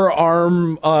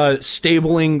forearm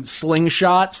stabling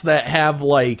slingshots that have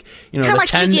like Kinda the like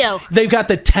 10. Yu-Gi-Oh. They've got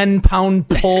the 10-pound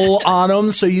pull on them,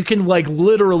 so you can like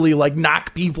literally like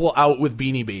knock people out with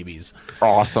Beanie Babies.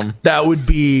 Awesome. That would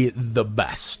be the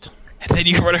best. And then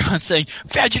you run around saying,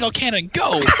 "Vaginal cannon,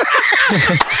 go!"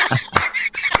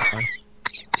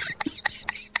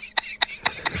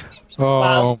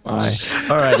 Oh my.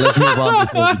 All right, let's move on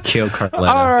before we kill Carletta.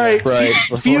 All right, Right.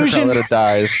 Before Fusion Carletta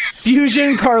dies.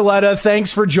 Fusion Carletta,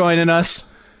 thanks for joining us.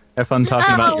 Have fun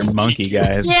talking about your monkey,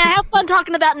 guys. Yeah, have fun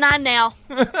talking about 9 now.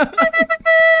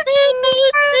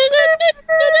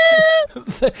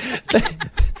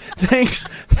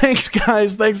 Thanks,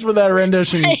 guys. Thanks for that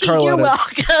rendition, Carletta. You're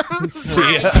welcome.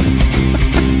 See ya.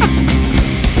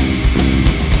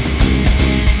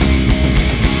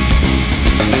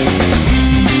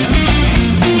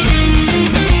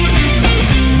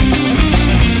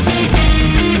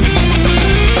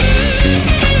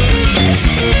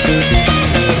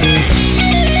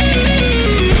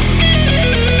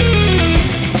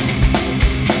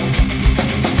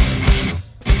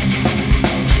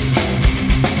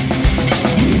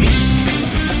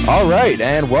 All right,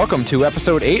 and welcome to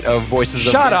episode 8 of Voices of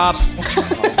Shut up.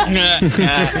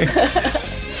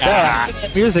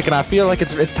 Music, and I feel like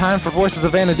it's time for Voices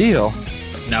of Vanadil.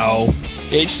 No,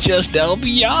 it's just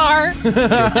LBR.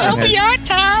 LBR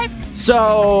time.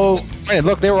 So Hey,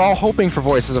 look, they were all hoping for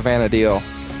Voices of Vanadil.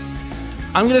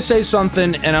 I'm gonna say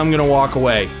something, and I'm gonna walk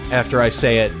away after I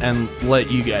say it, and let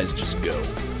you guys just go.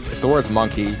 If the word's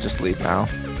monkey, just leave now.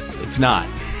 It's not.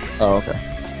 Oh, okay.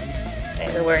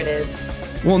 Say the word is.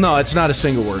 Well, no, it's not a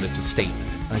single word. It's a statement.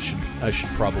 I should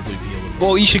probably be a little.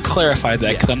 Well, you should clarify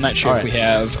that because I'm not sure All if right. we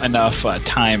have enough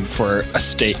time for a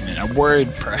statement. A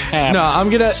word, perhaps. No,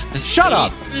 I'm gonna. A Shut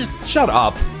up. statement. Shut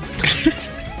up.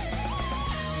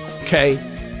 Okay.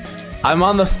 I'm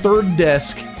on the third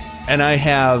disc, and I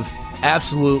have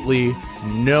absolutely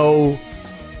no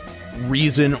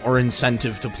reason or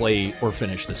incentive to play or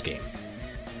finish this game.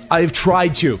 I've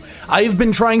tried to. I've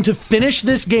been trying to finish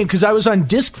this game because I was on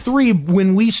disc 3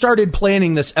 when we started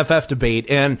planning this FF debate,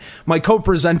 and my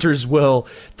co-presenters will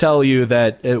tell you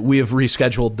that we have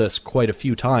rescheduled this quite a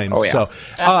few times. Oh,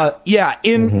 yeah. So,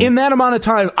 in that amount of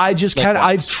time, I just can't.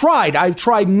 I've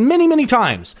tried many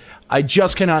times. I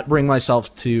just cannot bring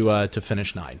myself to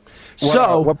finish 9.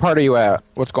 So, what part are you at?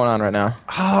 What's going on right now?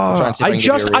 I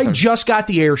just got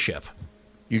the airship.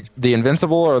 The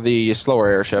Invincible or the slower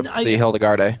airship, the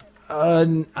Hildegarde?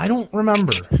 I don't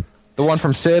remember. The one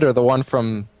from Sid or the one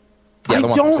from... Yeah, I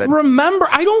don't remember.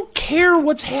 I don't care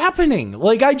what's happening.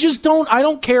 Like, I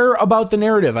don't care about the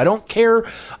narrative. I don't care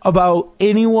about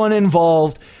anyone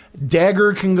involved.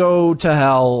 Dagger can go to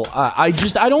hell. I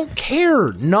don't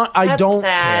care. I don't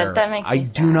care. That makes me I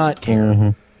do not care. Mm-hmm.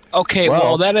 Okay,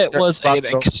 well, it was an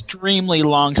extremely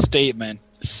long statement,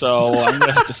 so I'm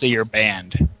going to have to say you're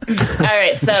banned. All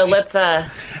right, so let's. I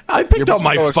picked up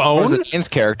my phone. Zane's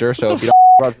character, so if you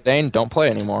don't about Zane, don't play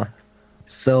anymore.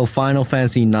 So Final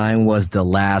Fantasy IX was the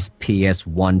last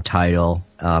PS1 title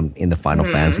in the Final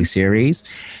Fantasy series,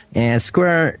 and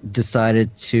Square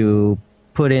decided to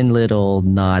put in little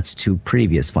nods to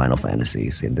previous Final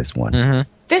Fantasies in this one.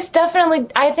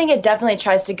 I think it definitely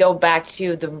tries to go back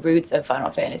to the roots of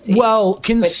Final Fantasy. Well,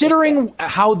 considering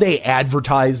how they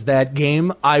advertised that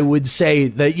game, I would say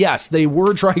that yes, they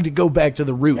were trying to go back to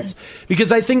the roots.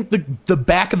 Because I think the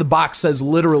back of the box says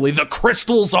literally, the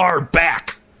crystals are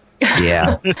back.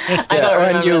 Yeah. I don't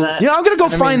remember that. Yeah, I'm going to go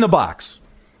find the box.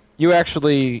 You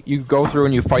go through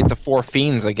and you fight the 4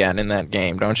 fiends again in that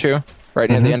game, don't you? Right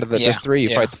near the end of the disc 3,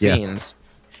 you fight the fiends.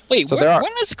 Wait,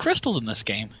 when is crystals in this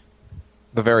game?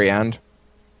 The very end.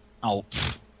 Oh.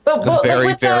 But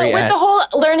with the whole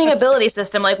learning ability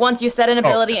system, like once you set an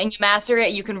ability and you master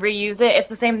it, you can reuse it. It's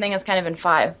the same thing as kind of in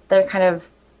 5. They're kind of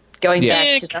going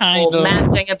back to the whole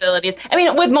mastering abilities. I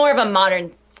mean, with more of a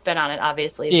modern spin on it,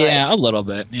 obviously. Yeah, a little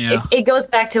bit. Yeah. It goes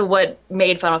back to what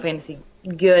made Final Fantasy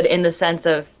good in the sense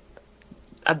of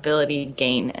ability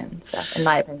gain and stuff, in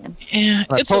my opinion. Yeah,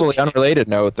 on a totally unrelated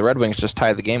note, the Red Wings just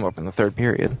tied the game up in the 3rd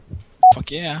period.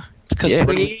 Fuck yeah.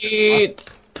 Sweet.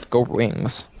 Go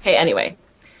Wings. Hey, anyway.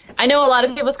 I know a lot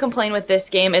of people's complaint with this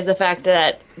game is the fact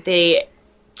that the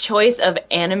choice of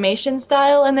animation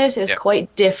style in this is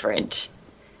quite different.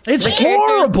 It's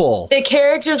horrible! The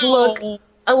characters look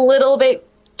a little bit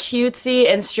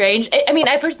cutesy and strange. I mean,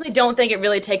 I personally don't think it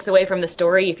really takes away from the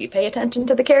story if you pay attention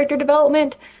to the character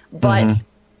development, but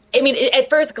I mean, at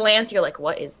first glance, you're like,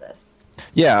 what is this?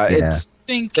 Yeah, it's...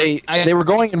 They were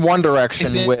going in one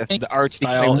direction with the art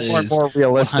style more and more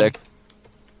realistic,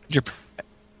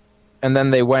 and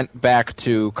then they went back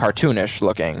to cartoonish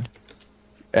looking,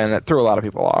 and it threw a lot of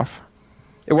people off.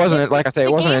 It wasn't like I say.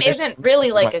 It wasn't. It isn't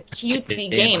really like a cutesy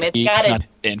game.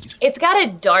 It's got a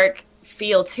dark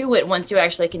feel to it once you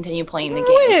actually continue playing the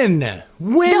game.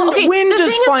 When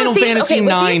does Final Fantasy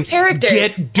IX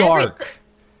get dark?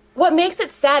 What makes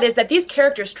it sad is that these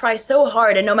characters try so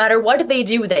hard, and no matter what they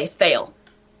do, they fail.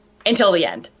 Until the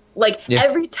end.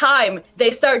 Every time they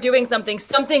start doing something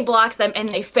blocks them and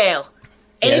they fail.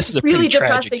 And it's really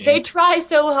depressing. They try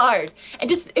so hard. And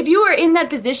just, if you are in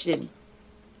that position,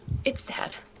 it's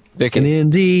sad. And in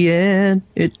the end,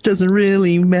 it doesn't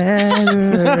really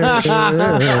matter.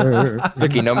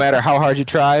 Vicky, no matter how hard you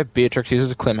try, Beatrix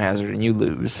uses a Clim Hazard and you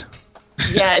lose.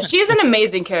 Yeah, she's an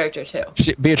amazing character too.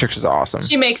 Beatrix is awesome.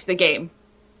 She makes the game.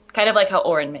 Kind of like how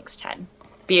Auron makes 10.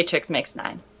 Beatrix makes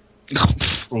 9.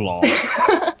 Lol.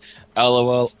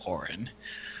 LOL, Auron.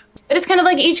 But it's kind of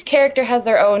like each character has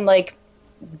their own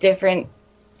different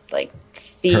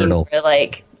theme or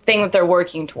thing that they're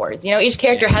working towards. You know, each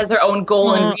character has their own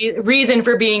goal and reason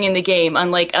for being in the game,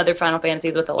 unlike other Final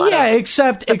Fantasies with a lot of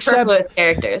except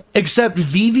characters. Except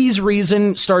Vivi's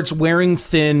reason starts wearing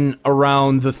thin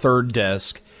around the 3rd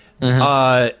disc.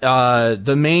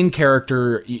 The main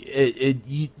character,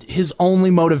 his only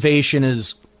motivation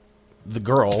is the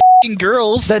girl.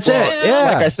 Girls. That's it. Yeah.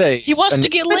 Like I say, he wants to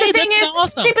get laid. That's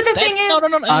awesome. See, but the thing is,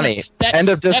 no. Ani, end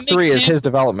of disc 3 is his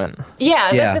development.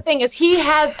 Yeah, that's the thing is he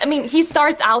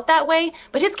starts out that way,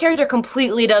 but his character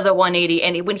completely does a 180.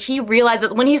 And when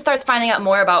he starts finding out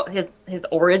more about his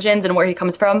origins and where he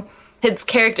comes from, his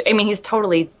character, he's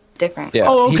totally different. Yeah,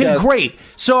 oh, okay, great.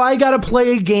 So I gotta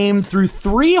play a game through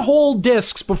 3 whole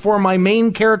discs before my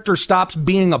main character stops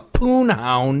being a poon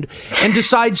hound and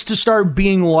decides to start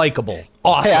being likable.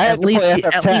 Awesome. Hey, at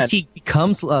least he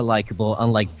becomes likable,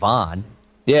 unlike Vaughn.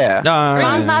 Yeah.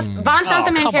 Vaughn's not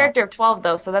the main character of 12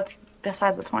 though, so that's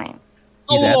besides the point.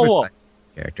 He's advertised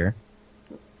character.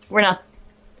 we're not.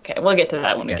 Okay, we'll get to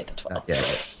that when we get to 12.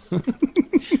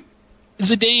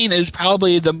 Zidane is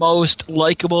probably the most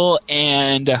likable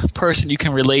and person you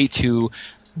can relate to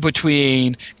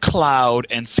between Cloud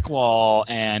and Squall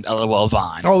and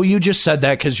Vaughn. Oh, you just said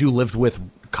that because you lived with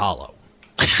Kahlo.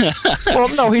 Well,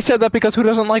 no, he said that because who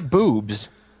doesn't like boobs?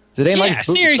 Zidane likes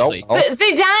boobs. Seriously.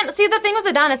 Zidane, see, the thing with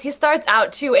Zidane is he starts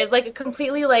out, too, as, like, a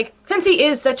completely, like, since he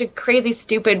is such a crazy,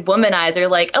 stupid womanizer,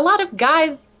 like, a lot of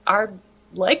guys are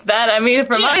like that. I mean,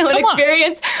 from my own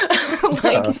experience.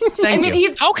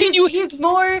 He's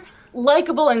more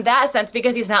likable in that sense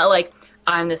because he's not like,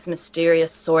 I'm this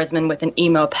mysterious swordsman with an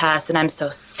emo past and I'm so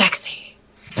sexy.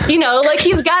 You know, like,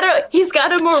 he's got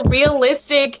a more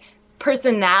realistic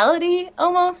personality,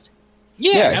 almost.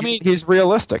 Yeah, I mean, he's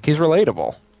realistic. He's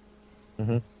relatable.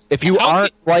 Mm-hmm. If you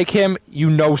aren't like him, you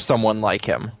know someone like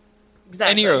him.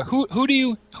 Exactly. Aniero, who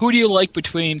do you like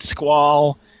between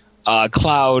Squall,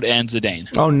 Cloud, and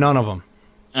Zidane? Oh, none of them.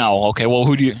 Oh, okay. Well,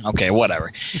 who do you? Okay,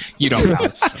 whatever. You don't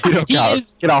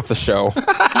count. Get off the show.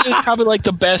 He is probably like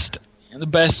the best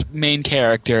main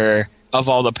character of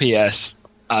all the PS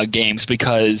games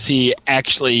because he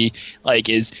actually like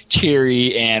is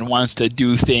cheery and wants to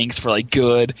do things for like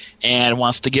good and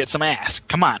wants to get some ass.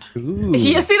 Come on. Ooh.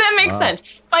 Yeah, see, that makes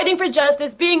sense. Fighting for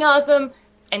justice, being awesome,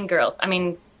 and girls. I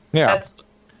mean, it's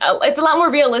a lot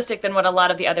more realistic than what a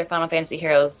lot of the other Final Fantasy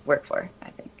heroes work for,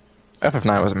 I think.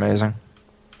 FF9 was amazing.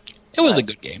 It was a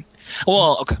good game.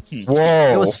 Well, okay.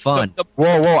 Whoa. It was fun.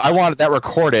 Whoa. I wanted that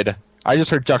recorded. I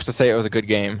just heard Juxta say it was a good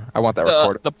game. I want that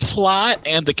recorded. The plot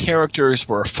and the characters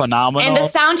were phenomenal. And the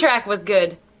soundtrack was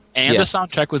good. The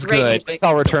soundtrack was good.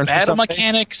 The battle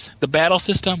mechanics, the battle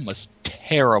system was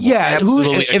terrible. Yeah,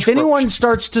 Absolutely if anyone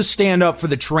starts to stand up for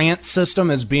the trance system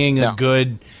as being a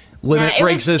good limit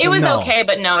break system, it was okay,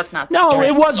 but no, it's not. No,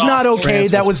 it was not okay.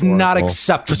 That was not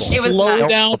acceptable. The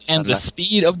slowdown and the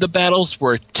speed of the battles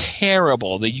were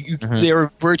terrible. They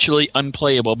were virtually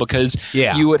unplayable because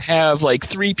you would have like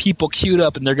 3 people queued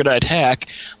up and they're going to attack,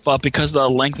 but because of the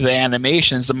length of the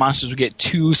animations, the monsters would get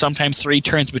 2, sometimes 3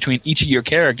 turns between each of your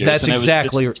characters. That is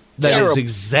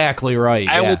exactly right.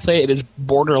 I would say it is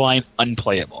borderline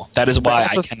unplayable. That is why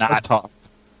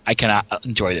I cannot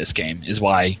enjoy this game. Is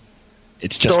why.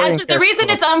 It's just actually, the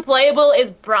reason it's unplayable is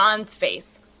Bronze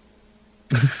face.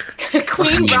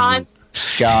 Queen Bronze.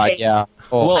 God, face. yeah.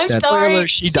 Oh, I'm sorry.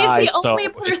 She died, she's the only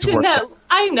person that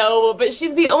I know, but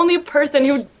she's the only person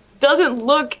who doesn't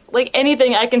look like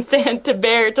anything I can stand to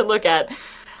bear to look at.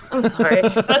 I'm sorry.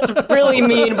 That's really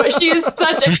mean, but she is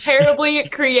such a terribly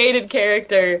created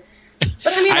character. But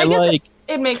I mean, I guess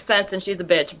it makes sense, and she's a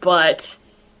bitch. But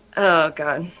oh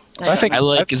god. I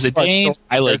like Zidane,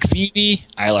 I like Phoebe,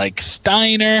 I like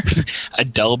Steiner,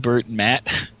 Adelbert, Matt.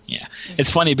 Yeah. It's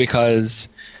funny because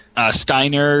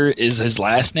Steiner is his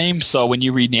last name, so when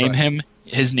you rename him,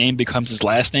 his name becomes his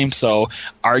last name. So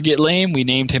Arget Lame, we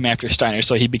named him after Steiner,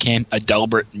 so he became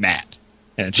Adelbert Matt.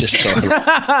 And it's just so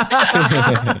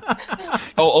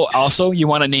also, you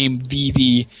want to name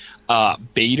Vivi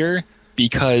Bader?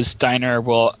 Because Steiner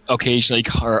will occasionally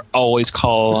or always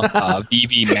call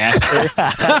Vivi Master.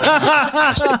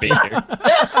 Master Bader.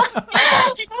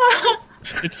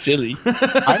 It's silly.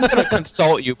 I'm going to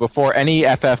consult you before any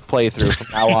FF playthrough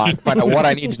from now on. Find out what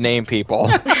I need to name people.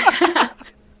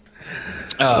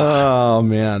 Oh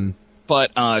man!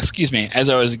 But excuse me, as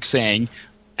I was saying,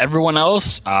 everyone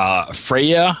else,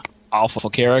 Freya, awful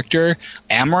character.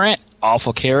 Amaranth,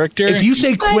 awful character. If you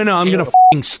say Quina, I'm gonna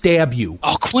f***ing stab you.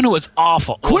 Oh, Quina was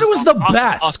awful. Quina was the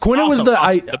best. Quina was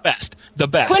the best. The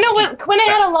best. Quina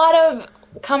had a lot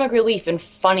of comic relief and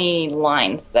funny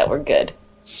lines that were good.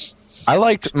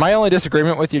 My only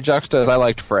disagreement with you, Juxta, is I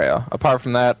liked Freya. Apart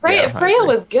from that, Freya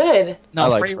was good.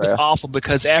 No, Freya was awful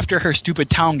because after her stupid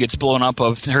town gets blown up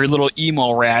of her little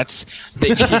emo rats,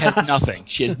 she has nothing.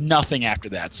 She has nothing after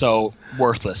that. So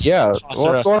worthless. Yeah,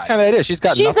 well, that's kind of it is. She's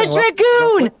a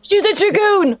dragoon. She's a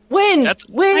dragoon. Win.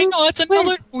 I know that's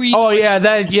another reason. Oh yeah,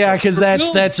 because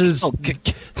that's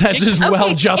as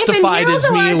well justified as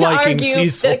me liking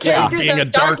Cecil being a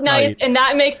Dark Knight, and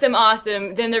that makes them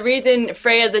awesome. Then the reason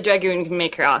Freya's a dragoon can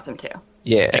make her awesome too.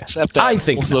 Yeah, except that I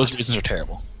think both of those reasons are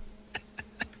terrible.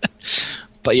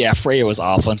 But yeah, Freya was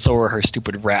awful, and so were her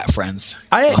stupid rat friends.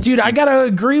 I gotta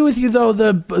agree with you though.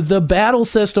 The battle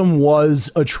system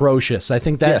was atrocious. I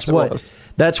think that's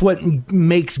what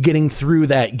makes getting through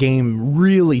that game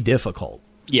really difficult.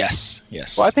 Yes.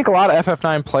 Well, I think a lot of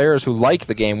FF9 players who like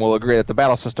the game will agree that the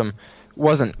battle system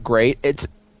wasn't great.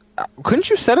 Couldn't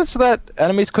you set it so that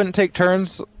enemies couldn't take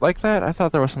turns like that? I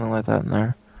thought there was something like that in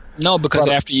there. No, because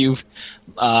after you've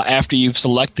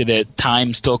selected it,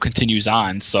 time still continues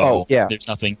on. So there's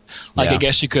nothing. I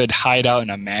guess you could hide out in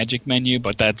a magic menu,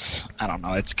 but that's, I don't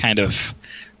know. It's kind of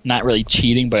not really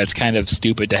cheating, but it's kind of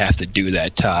stupid to have to do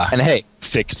that. And hey,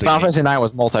 fix the Final game. Fantasy IX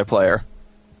was multiplayer.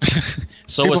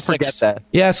 So People was forget 6. that.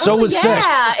 Yeah, so was 6.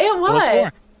 Yeah, it was.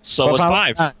 4. So was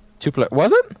 5. Two-player.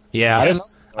 Was it? Yeah,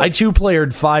 I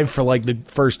two-playered 5 for like the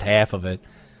first half of it.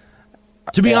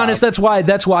 To be honest, that's why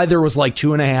there was like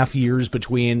 2.5 years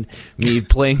between me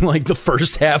playing like the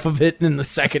first half of it and the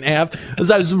second half, because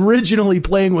I was originally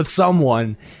playing with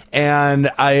someone,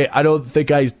 and I don't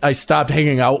think I stopped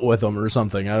hanging out with them or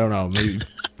something. I don't know, maybe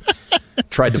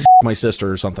tried to my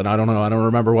sister or something. I don't know. I don't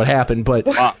remember what happened, but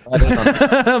that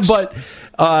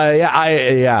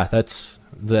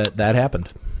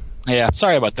happened. Yeah,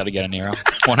 sorry about that again, Aniero.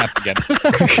 Won't happen again.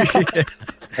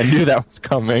 I knew that was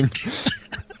coming.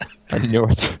 I knew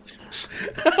it.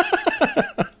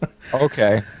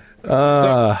 Okay.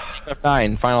 So,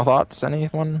 F9, final thoughts?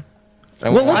 Anyone?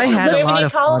 Well, I had a lot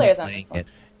of fun playing it.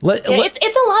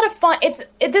 It's a lot of fun.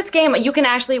 This game, you can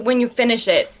actually, when you finish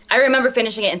it, I remember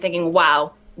finishing it and thinking,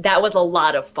 wow, that was a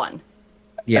lot of fun.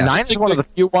 Yeah, 9 is one of the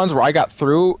few ones where I got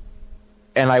through,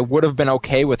 and I would have been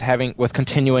okay with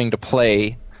continuing to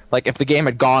play. Like, if the game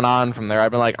had gone on from there,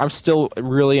 I'd been like, I'm still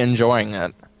really enjoying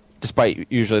it. Despite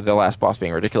usually the last boss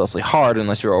being ridiculously hard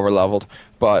unless you're over-leveled.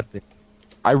 But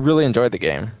I really enjoyed the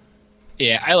game.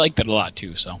 Yeah, I liked it a lot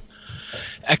too, so.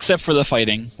 Except for the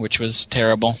fighting, which was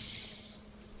terrible.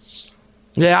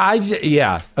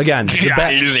 Yeah, again.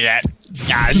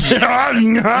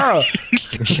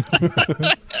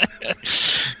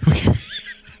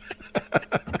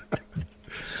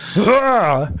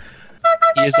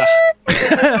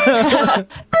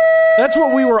 That's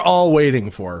what we were all waiting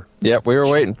for. Yep, we were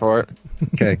waiting for it.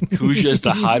 Okay. Kuja's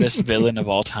the hottest villain of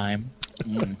all time.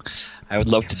 I would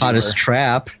love to do hottest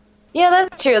trap. Yeah,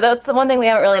 that's true. That's the one thing we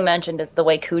haven't really mentioned is the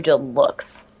way Kuja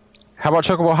looks. How about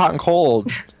Chocobo Hot and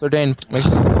Cold?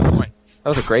 That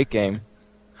was a great game.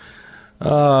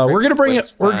 We're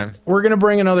gonna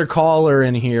bring another caller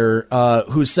in here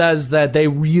who says that they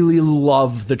really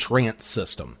love the trance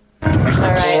system. All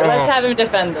right, let's have him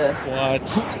defend this. What?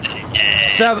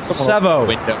 Sevo.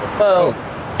 Whoa.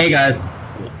 Hey guys.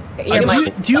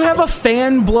 Do you have a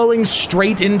fan blowing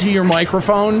straight into your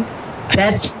microphone?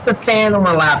 That's the fan on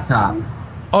my laptop.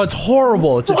 Oh, it's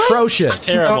horrible. It's atrocious.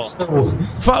 Terrible.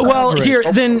 Well, here,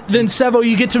 then, Sevo,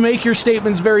 you get to make your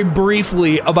statements very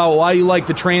briefly about why you like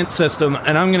the trance system,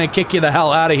 and I'm going to kick you the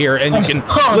hell out of here, and you can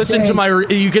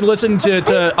listen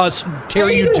to us tear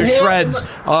you to shreds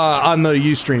on the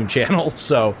uStream channel.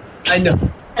 So I know.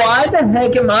 Why the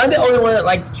heck am I the only one that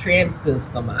likes the trance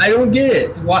system? I don't get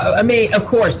it. Why, I mean, of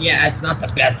course, yeah, it's not the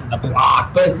best in the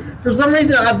block, but for some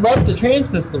reason, I love the trance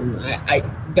system.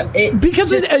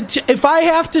 Because if I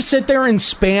have to sit there and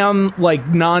spam like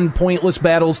non-pointless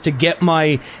battles to get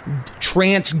my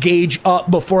trance gauge up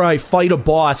before I fight a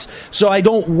boss, so I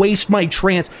don't waste my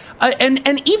trance, and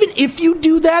even if you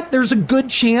do that, there's a good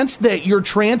chance that your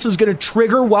trance is going to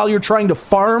trigger while you're trying to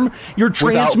farm your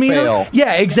trance meter. Fail.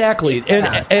 Yeah, exactly.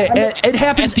 And it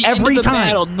happens at the every end of the time.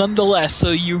 battle, nonetheless. So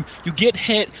you get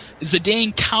hit,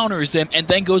 Zidane counters him, and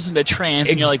then goes into trance,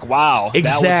 and you're like, wow,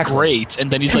 that was great.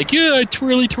 And then he's like, yeah,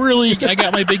 twirly, I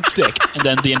got my big stick. And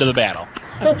then the end of the battle.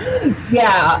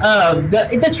 Yeah,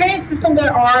 the trance system,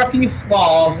 there are a few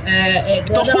flaws.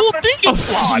 The whole thing is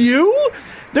flawed. A few?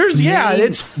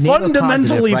 It's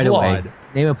fundamentally flawed.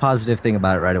 Name a positive thing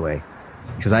about it right away,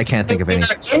 because I can't think of any.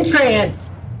 In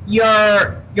trance,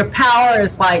 your power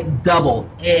is like double.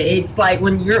 It's like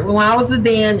when I was a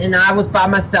Dan and I was by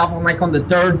myself on the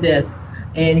third disc,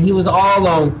 and he was all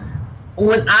alone.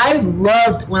 When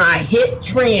I hit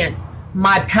trance,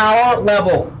 my power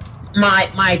level,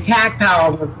 my attack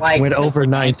power was like went over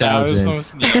 9,000.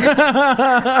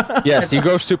 Yes, you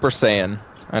go Super Saiyan.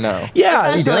 I know.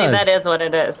 Yeah, essentially that is what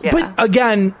it is. Yeah. But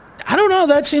again, I don't know.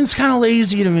 That seems kind of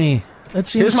lazy to me. That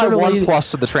seems Here's my sort of one lazy.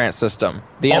 plus to the trance system.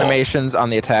 The animations on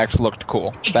the attacks looked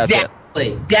cool. That's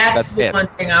exactly. That's the one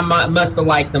thing I must have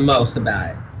liked the most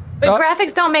about it. But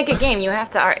graphics don't make a game. You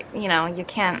have to, you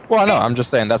can't. Well, no, I'm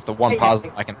just saying that's the one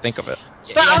positive I can think of it.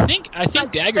 Yeah, I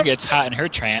think Dagger gets hot in her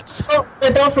trance.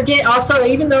 But don't forget, also,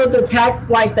 even though the attack,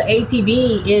 like the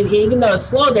ATB, even though it's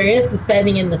slow, there is the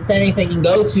setting in the settings that you can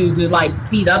go to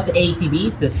speed up the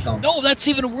ATB system. No, that's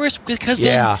even worse because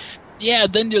then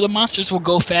the monsters will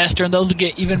go faster and they'll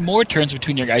get even more turns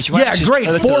between your guys. Great.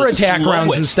 4 attack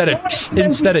rounds instead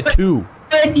of 2.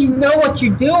 If you know what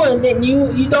you're doing, then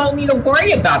you don't need to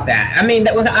worry about that. I mean,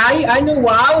 I knew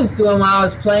what I was doing while I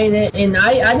was playing it, and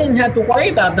I didn't have to worry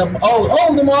about them.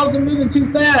 The mobs are moving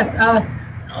too fast.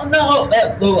 Oh no!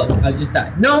 I just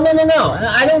died. No!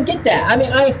 I don't get that. I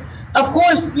mean, of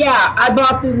course, yeah. I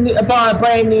bought a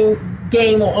brand new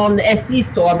game on the SC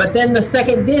store, but then the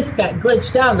second disc got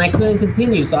glitched out and I couldn't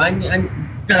continue. So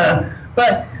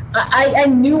but I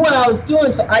knew what I was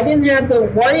doing, so I didn't have to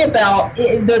worry about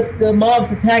the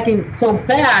mobs attacking so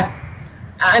fast.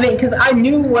 I mean, because I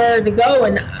knew where to go,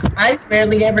 and I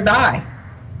barely ever die.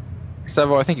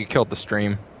 Sevo, I think you killed the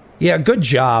stream. Yeah, good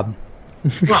job.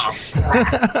 Okay,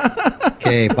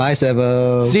 bye,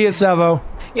 Sevo. See you, Sevo.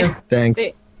 Yeah. Thanks.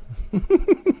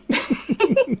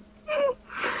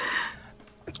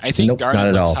 I think Nope, not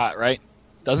Garnet at looks all. hot, right?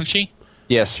 Doesn't she?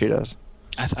 Yes, she does.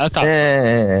 I thought.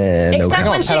 Except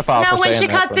when she, pedophile for when saying she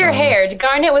that, cuts but, her hair.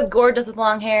 Garnet was gorgeous with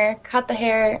long hair. Cut the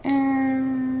hair.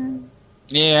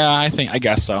 Yeah, I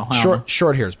guess so. I don't know.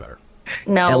 Short hair is better.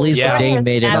 No, At least short Dane hair's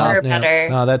made it never up. better.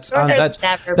 No, that's Short hair's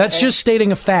never that's better. just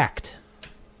stating a fact.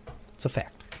 It's a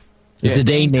fact.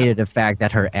 Zidane made it a fact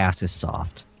that her ass is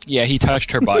soft. Yeah, he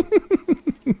touched her butt.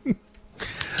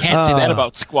 Can't say that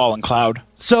about Squall and Cloud.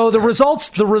 So the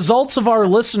results of our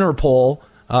listener poll,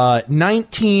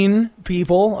 19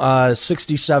 people,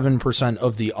 67%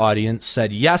 of the audience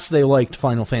said yes, they liked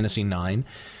Final Fantasy IX.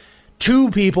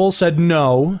 2 people said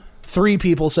no. 3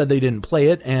 people said they didn't play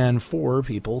it, and 4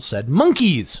 people said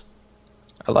monkeys.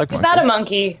 I like He's monkeys. not a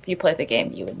monkey. If you play the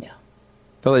game, you would know.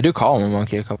 Though they do call him a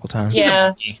monkey a couple times.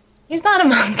 Yeah. He's not a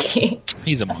monkey.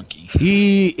 He's a monkey.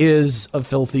 He is a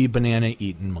filthy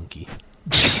banana-eating monkey.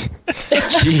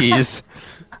 Jeez.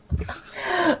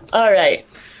 All right.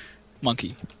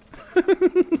 Monkey.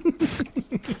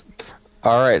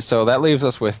 All right, so that leaves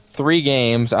us with 3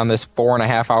 games on this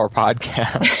 4.5-hour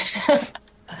podcast.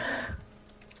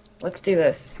 Let's do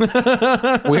this. We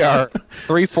are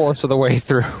 3/4 of the way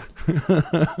through.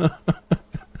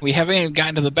 We haven't even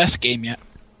gotten to the best game yet.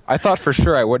 I thought for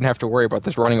sure I wouldn't have to worry about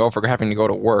this running over having to go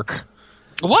to work.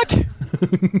 What?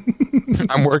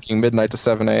 I'm working midnight to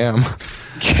 7 a.m.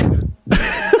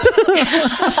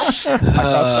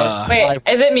 Wait,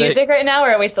 is it music right now,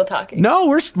 or are we still talking? No,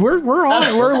 we're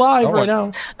on. We're live right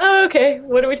now. Oh, okay.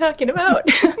 What are we talking about?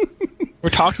 We're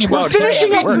talking We're about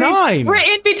finishing up 9. We're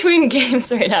in between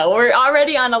games right now. We're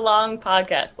already on a long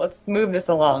podcast. Let's move this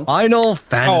along. Final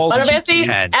Final Fantasy Fantasy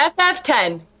X.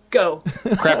 FF10. Go.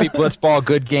 Crappy blitzball,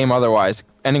 good game otherwise.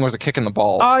 Ending was a kick in the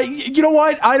balls. You know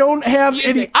what? I don't have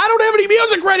any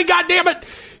music ready. God damn it!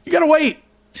 You gotta wait.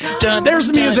 Dun, There's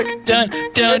the music. Dun,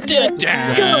 dun, dun,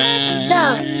 dun. Go.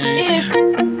 Now.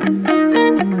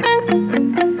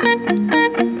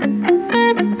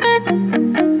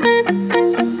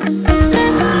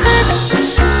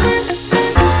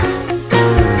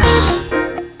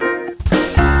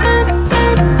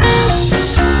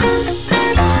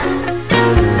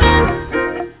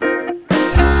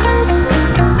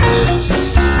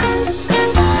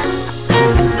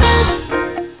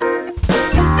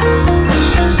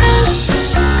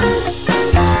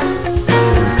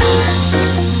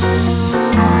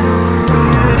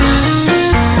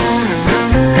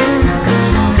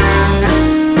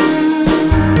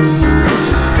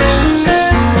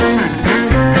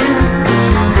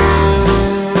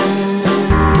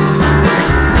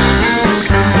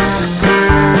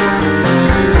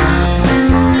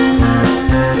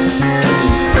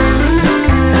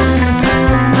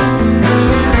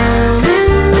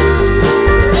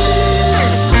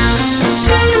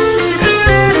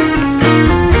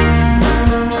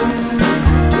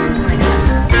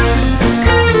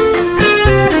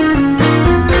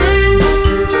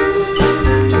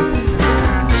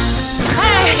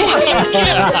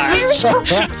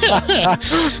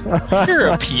 You're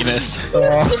a penis.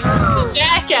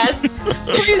 Jackass.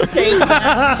 Please take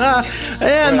that.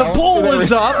 And the poll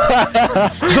is up.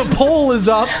 The poll is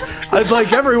up. I'd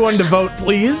like everyone to vote,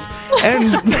 please,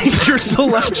 and make your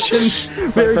selection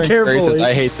very carefully. Says,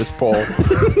 I hate this poll.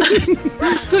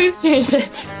 Please change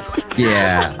it.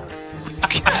 Yeah.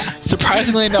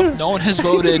 Surprisingly enough, no one has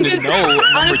voted no.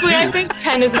 Honestly, I think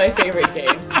 10 is my favorite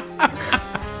game.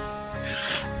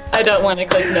 I don't want to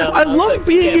click no. I love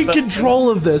being in control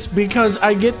of this because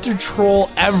I get to troll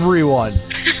everyone.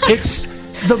 It's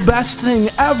the best thing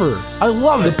ever. I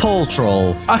love The poll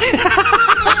troll.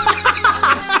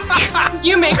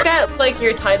 You make that like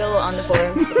your title on the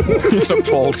forums. The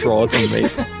poll troll. It's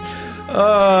amazing.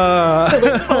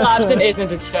 Which poll option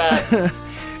isn't a trap?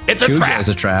 It's a trap. It's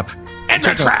a trap. It's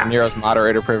a trap. Nero's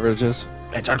moderator privileges.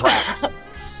 It's a trap.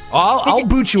 I'll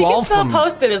boot you all can still from.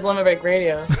 post it as Limit Break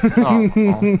Radio.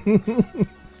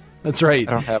 That's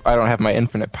right. I don't have my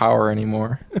infinite power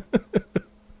anymore.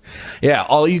 Yeah,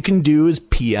 all you can do is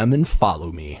PM and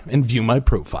follow me and view my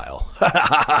profile.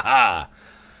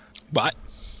 But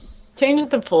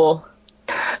Change the pool.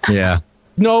 Yeah.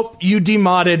 Nope, you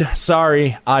demodded.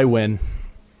 Sorry, I win.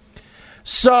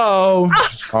 So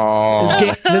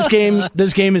this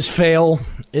game is fail.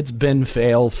 It's been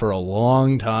fail for a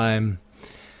long time.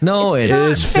 No, it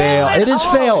is fail. It is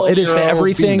fail. It is fail.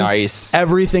 Everything. Nice.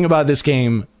 Everything about this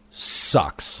game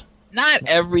sucks. Not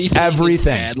everything.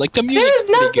 Everything. Is bad. Like the music's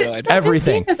pretty good.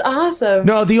 Everything. This game is awesome.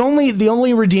 No, the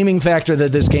only redeeming factor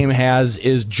that this game has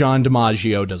is John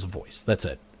DiMaggio does a voice. That's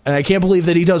it. And I can't believe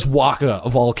that he does Waka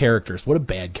of all characters. What a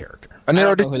bad character.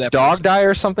 Aniero, did the dog die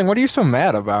or something? What are you so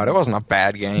mad about? It wasn't a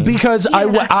bad game. Because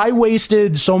I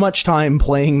wasted so much time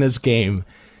playing this game,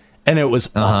 and it was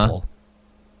awful.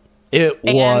 It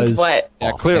was what?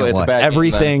 Yeah, clearly it's a bad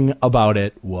Everything game, about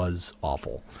it was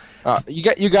awful.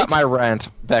 You got my rant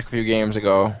back a few games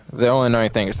ago. The only annoying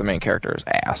thing is the main character is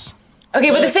ass. Okay,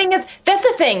 but the thing is, that's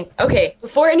the thing. Okay,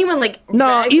 before anyone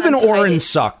No, even Orin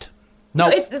sucked. No,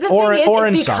 it's the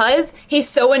thing is because he's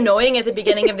so annoying at the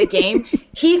beginning of the game.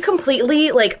 He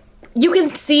completely you can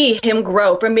see him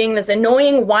grow from being this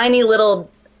annoying, whiny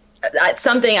little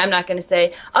something. I'm not going to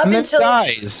say up and until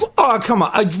dies. Oh come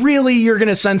on! Really, you're going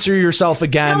to censor yourself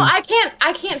again? No, I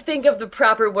can't think of the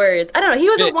proper words. I don't know. He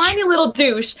was a whiny little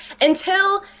douche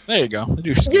until there you go.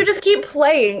 You just keep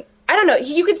playing. I don't know.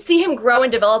 You could see him grow and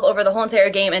develop over the whole entire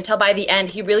game until by the end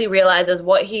he really realizes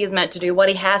what he is meant to do, what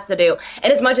he has to do.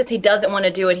 And as much as he doesn't want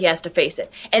to do it, he has to face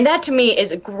it. And that to me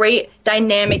is a great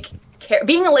dynamic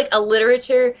being a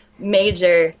literature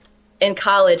major in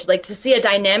college, to see a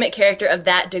dynamic character of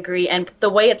that degree and the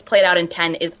way it's played out in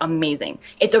 10 is amazing.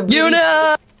 It's a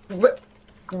really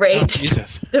great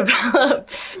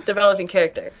developing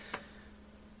character.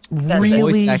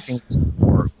 Really?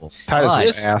 Horrible.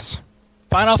 Titus ass.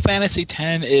 Final Fantasy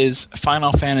X is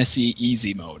Final Fantasy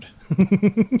easy mode.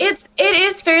 It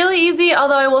is fairly easy,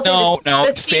 although I will say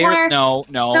the Seymour. No.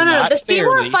 The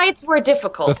Seymour fights were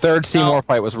difficult. The third Seymour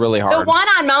fight was really hard. The one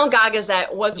on Mount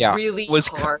Gagazet was really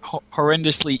hard.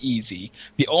 Horrendously easy.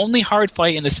 The only hard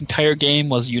fight in this entire game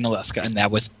was Unaleska, and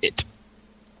that was it.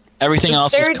 Everything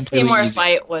else was completely Seymour easy.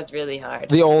 fight was really hard.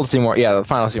 The old Seymour, the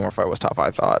final Seymour fight was tough, I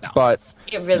thought. But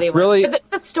it really was. But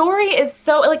the story is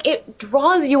so it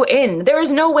draws you in. There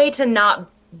is no way to not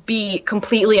be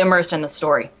completely immersed in the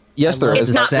story. Yes, there is.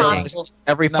 It's not possible.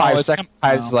 Every 5 seconds,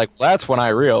 it's like, well, that's when I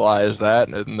realized that.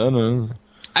 No.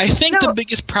 I think the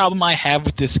biggest problem I have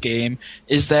with this game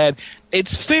is that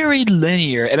it's very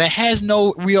linear and it has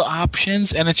no real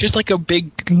options, and it's just like a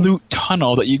big loot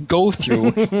tunnel that you go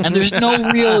through, and there's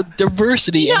no real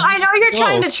diversity. Yeah, I know you're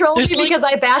trying to troll me because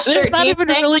I bashed 13. There's not even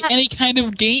really any kind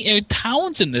of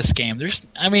towns in this game.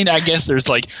 I guess there's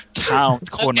towns,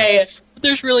 okay. but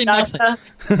there's really nothing.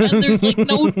 And there's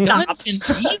no dungeons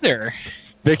either.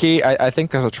 Vicky, I think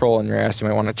there's a troll in your ass. You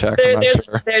might want to check. I'm not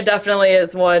sure. There definitely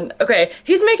is one. Okay,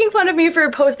 he's making fun of me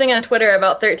for posting on Twitter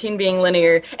about 13 being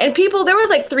linear. And there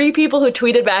was 3 people who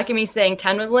tweeted back at me saying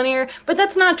 10 was linear, but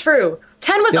that's not true.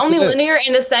 10 was only linear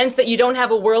in the sense that you don't have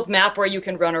a world map where you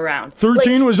can run around.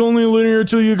 13 was only linear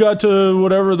till you got to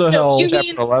whatever the hell.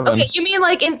 Chapter 11. Okay, you mean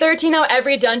in 13 how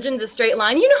every dungeon's a straight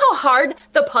line? You know how hard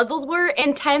the puzzles were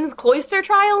in 10's Cloister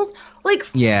Trials?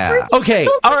 Yeah. Okay.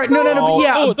 All right. No. But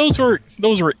yeah.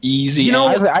 Those were easy.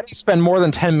 I didn't spend more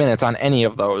than 10 minutes on any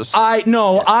of those.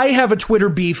 I have a Twitter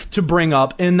beef to bring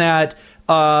up in that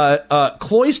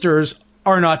Cloisters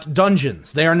are not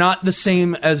dungeons. They are not the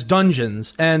same as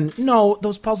dungeons. And no,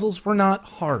 those puzzles were not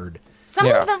hard. Some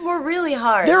of them were really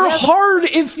hard. They're hard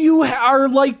if you are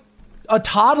a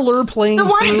toddler playing the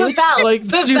one through.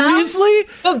 Seriously?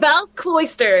 The Bell's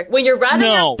Cloister when you're running.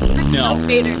 No.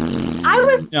 I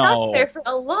was stuck there for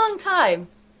a long time.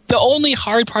 The only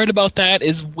hard part about that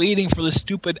is waiting for the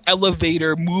stupid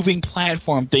elevator moving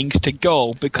platform things to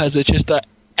go, because it's just a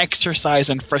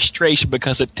exercise in frustration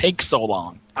because it takes so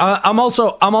long. I'm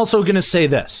also going to say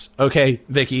this, okay,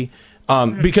 Vicky,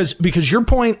 because your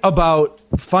point about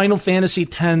Final Fantasy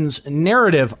X's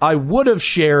narrative, I would have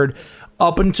shared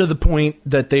up until the point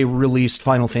that they released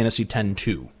Final Fantasy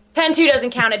X-2. 10-2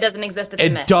 doesn't count. It doesn't exist. It's a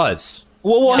myth. It does.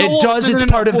 It's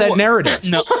part of that narrative.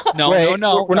 No.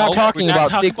 We're not talking about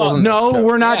sequels. No,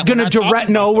 we're not going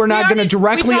to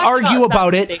directly argue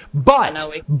about it.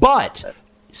 But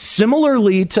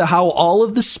similarly to how all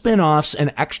of the spin-offs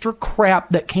and extra crap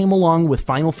that came along with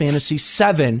Final Fantasy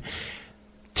VII,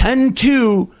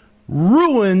 10-2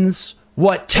 ruins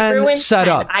what 10 set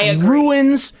up.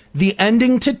 Ruins the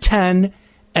ending to 10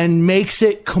 and makes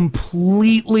it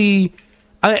completely...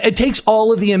 it takes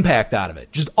all of the impact out of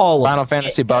it. Just all of it. Final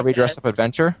Fantasy Barbie dress-up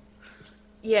adventure?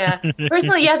 Yeah.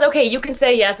 Personally, yes, okay, you can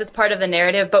say yes, it's part of the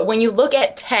narrative, but when you look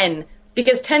at 10,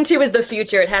 because 10-2 is the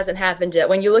future, it hasn't happened yet.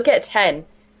 When you look at 10,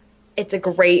 it's a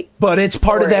great. But it's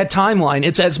part of that timeline.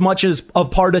 It's as much as a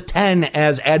part of 10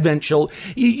 as Advent Children.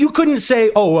 You couldn't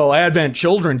say, oh, well, Advent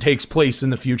Children takes place in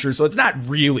the the so it's not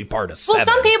really part of 7. Well,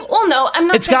 some people, well, no, I'm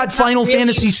not. It's got Final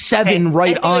Fantasy VII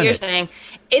right on what you're it. saying.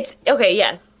 It's okay,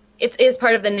 yes. It is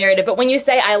part of the narrative, but when you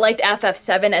say I liked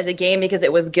FF7 as a game because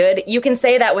it was good, you can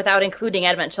say that without including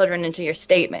Advent Children into your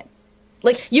statement.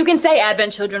 Like, you can say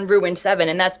Advent Children ruined 7,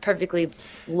 and that's perfectly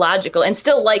logical, and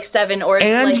still like 7 or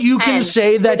And like you 10 can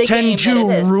say for that the 10 game too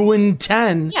that it is. ruined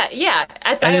 10. Yeah.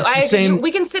 And I it's the agree. same-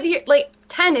 We can sit here, like,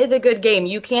 10 is a good game.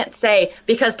 You can't say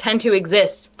because 10-2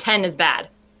 exists, 10 is bad.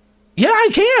 Yeah, I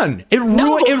can. It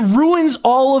ruins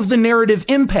all of the narrative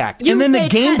impact. You And then the say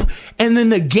game 10. and then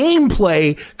the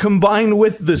gameplay combined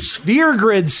with the sphere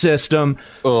grid system.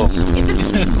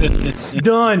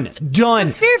 Done.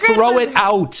 Sphere grid Throw was- it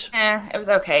out. It was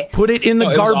okay. Put it in the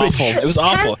No, garbage. It was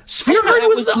awful. Sphere grid It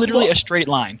was literally a straight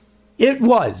line. It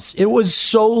was. It was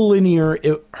so linear.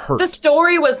 It hurt. The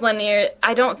story was linear.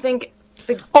 I don't think.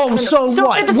 Oh, so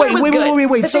what? The story was Wait.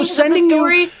 good. The So thing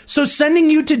is that sending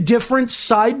you to different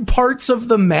side parts of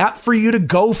the map for you to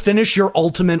go finish your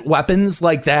ultimate weapons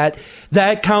like that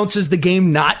counts as the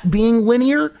game not being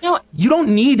linear? No. You don't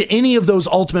need any of those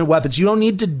ultimate weapons. You don't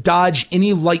need to dodge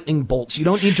any lightning bolts. You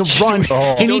don't need to run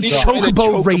any Don't need to run the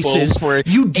chocobo chocobos races. for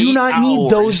You do 8 not need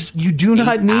hours. those. You do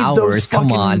not need those. hours, come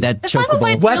fucking on, that The final chocobo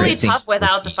fight's really racing tough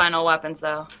without was the final weapons,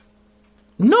 though.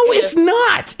 No, it's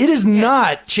not. It is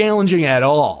not challenging at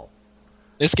all.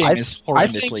 This game is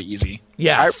horrendously easy.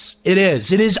 Yes, it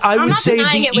is. It is. I would not say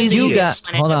denying the it was easiest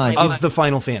easy. Hold on. of the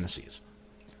Final Fantasies.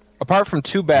 Apart from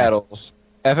 2 battles,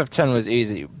 FF10 was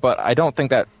easy, but I don't think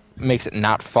that makes it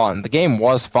not fun. The game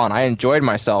was fun. I enjoyed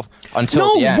myself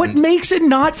until the end. What makes it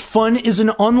not fun is an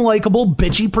unlikable,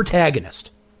 bitchy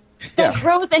protagonist. That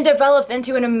grows and develops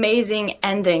into an amazing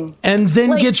ending. And then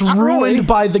Like, gets not ruined really.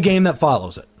 by the game that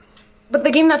follows it. But the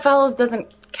game that follows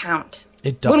doesn't count.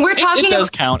 It does. When we're talking It does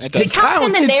about, count. It does It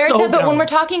counts in the It so narrative, but when we're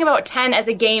counts. talking about 10 as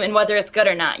a game and whether it's good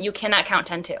or not, you cannot count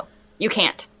 10-2. You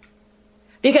can't.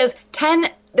 Because 10,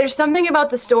 there's something about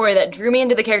the story that drew me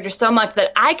into the character so much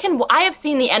that I have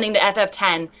seen the ending to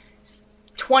FF10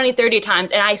 20, 30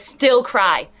 times, and I still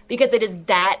cry because it is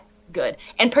that good.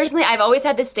 And personally, I've always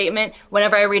had this statement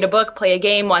whenever I read a book, play a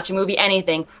game, watch a movie,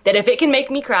 anything, that if it can make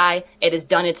me cry, it has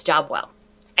done its job well.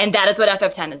 And that is what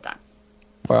FF10 has done.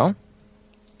 Well,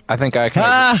 I think I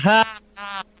can.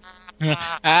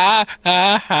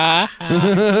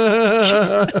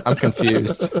 I'm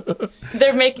confused.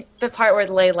 They're making the part where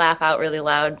they laugh out really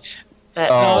loud. But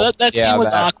No, that scene was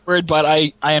awkward, but I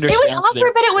it understand. was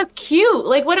awkward, but it was cute.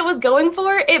 Like what it was going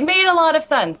for, it made a lot of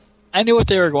sense. I knew what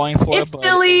they were going for. It's but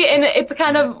silly and it's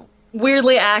kind of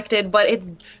weirdly acted, but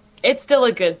it's still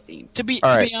a good scene. To be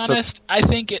All right, honest, I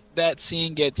think that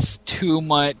scene gets too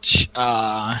much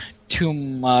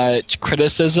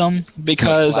criticism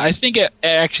because I think it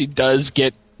actually does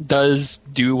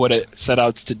do what it set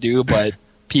out to do, but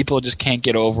people just can't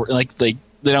get over like they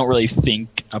don't really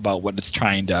think about what it's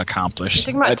trying to accomplish.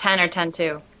 You're talking about 10 or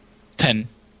 10-2? 10.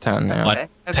 10, yeah.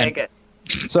 Okay, 10. good.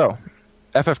 So,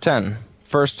 FF10,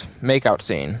 first makeout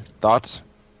scene. Thoughts?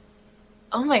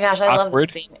 Oh my gosh, I love Awkward.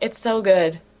 that scene. It's so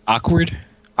good. Awkward?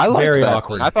 I liked Very that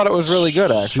awkward. scene. I thought it was really good,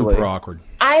 actually. Super awkward.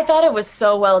 I thought it was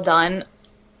so well done.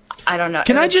 I don't know.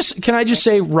 Can I just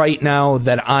say right now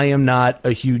that I am not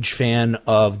a huge fan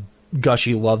of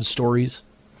gushy love stories?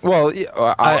 Well,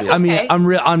 I mean, okay.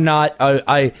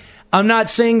 I'm not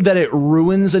saying that it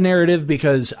ruins a narrative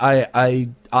because I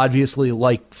obviously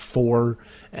liked 4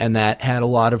 and that had a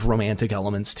lot of romantic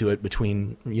elements to it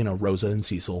between Rosa and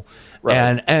Cecil,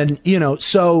 Right. and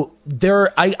so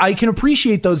there I can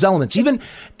appreciate those elements even.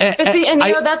 But see, and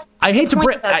that's I hate the to point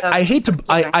break of that, though. I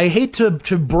hate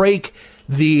to break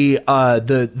the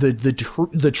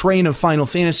train of Final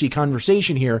Fantasy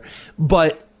conversation here,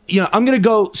 but I'm going to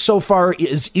go so far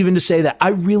as even to say that I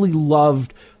really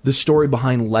loved the story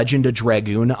behind Legend of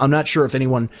Dragoon. I'm not sure if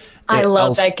anyone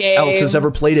love that game. else has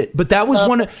ever played it, but that was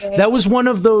one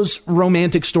of those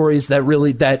romantic stories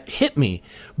that hit me,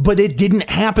 but it didn't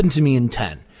happen to me in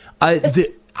 10.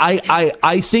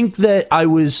 I think that I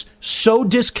was so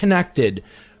disconnected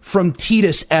from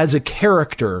Tidus as a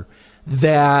character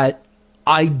that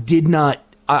I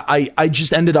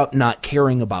just ended up not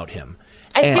caring about him.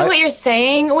 I see what you're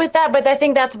saying with that, but I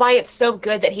think that's why it's so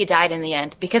good that he died in the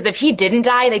end. Because if he didn't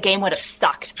die, the game would have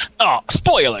sucked. Oh,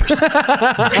 spoilers!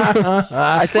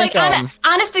 I think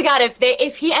honest to God,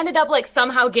 if he ended up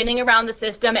somehow getting around the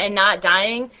system and not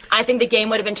dying, I think the game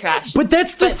would have been trashed. But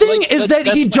that's the thing is that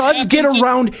he does get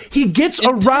around. He gets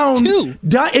around.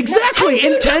 Exactly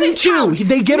in 10-2.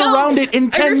 They get around it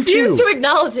in 10-2. I refuse to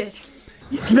acknowledge it.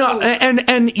 No,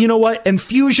 and you know what? And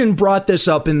Fusion brought this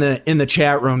up in the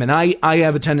chat room, and I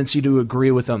have a tendency to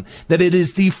agree with him that it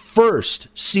is the first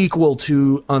sequel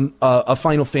to a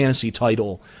Final Fantasy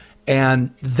title,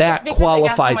 and that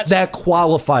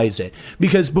qualifies it,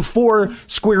 because before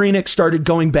Square Enix started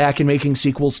going back and making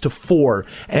sequels to 4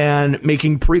 and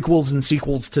making prequels and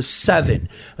sequels to 7,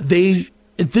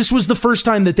 this was the first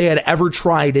time that they had ever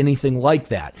tried anything like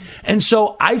that, and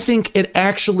so I think it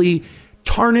actually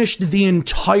tarnished the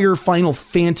entire Final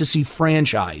Fantasy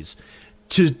franchise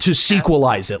to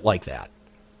sequelize it like that.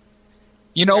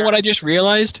 You know what I just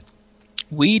realized?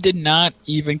 We did not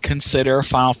even consider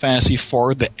Final Fantasy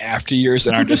IV the after years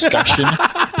in our discussion.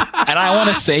 And I want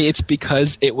to say it's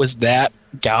because it was that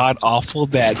god awful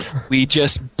that we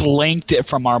just blanked it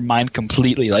from our mind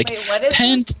completely. Like, Wait, what is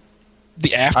 10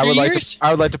 the after years? I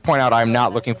would like to point out I'm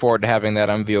not looking forward to having that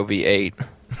on VOV 8.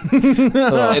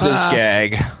 It is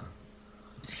gag.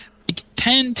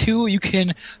 10-2, you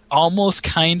can almost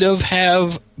kind of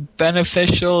have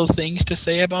beneficial things to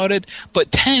say about it, but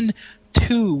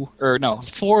 10-2, or no,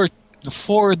 4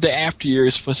 the after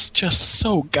years was just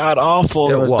so god awful.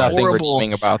 There was nothing horrible.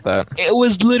 redeeming about that. It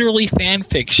was literally fan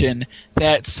fiction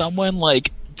that someone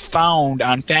like found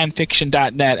on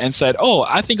fanfiction.net and said, "Oh,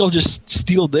 I think I'll just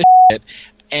steal this shit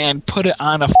and put it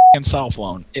on a fucking cell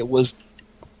phone." It was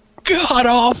god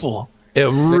awful. It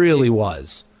really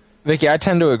was. Vicky, I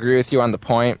tend to agree with you on the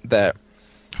point that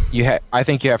I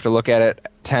think you have to look at it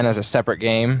 10 as a separate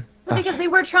game. Because they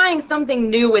were trying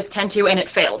something new with 10-2 and it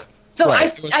failed. So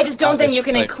Right. I just don't think you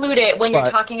can Obviously. include it when you're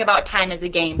But talking about 10 as a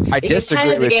game. I Because 10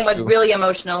 disagree as a with game was you. really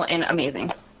emotional and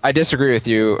amazing. I disagree with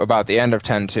you about the end of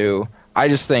 10-2. I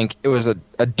just think it was a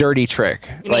dirty trick.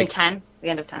 You mean 10? The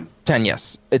end of 10. 10,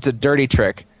 yes. It's a dirty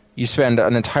trick. You spend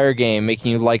an entire game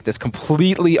making you like this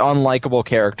completely unlikable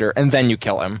character, and then you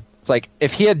kill him. It's like,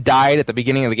 if he had died at the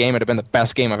beginning of the game, it would have been the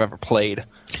best game I've ever played.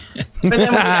 But then when you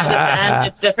end,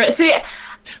 it's different. See,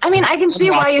 I mean, I can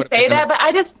see why you say that, but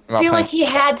I just feel like he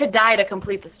had to die to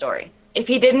complete the story. If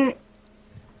he didn't...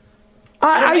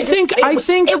 I think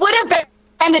it would have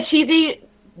been a cheesy,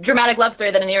 dramatic love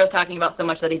story that Aniero's talking about so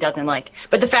much that he doesn't like.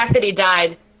 But the fact that he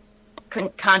died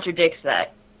contradicts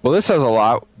that. Well, this says a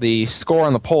lot. The score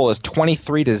on the poll is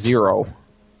 23-0.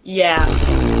 Yeah.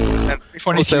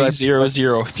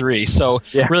 23-0-0-3. So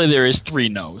really, there is 3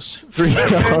 no's. 3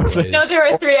 no's. No, there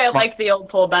were 3. I liked the old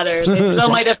poll better. They still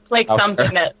might have clicked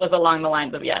something that was along the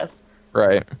lines of yes.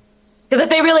 Right. Because if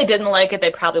they really didn't like it,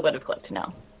 they probably would have clicked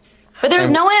no. But there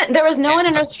was no one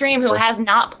in our stream who has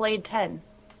not played 10.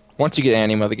 Once you get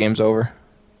Anima, the game's over.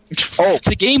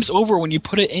 The game's over when you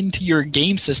put it into your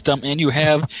game system and you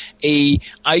have a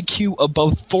IQ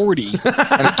above 40.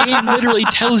 The game literally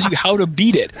tells you how to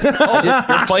beat it. Oh,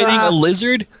 you're fighting a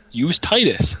lizard? Use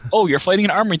Titus. Oh, you're fighting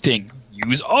an armored thing?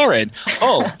 Use Auron.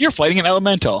 Oh, you're fighting an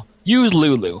elemental? Use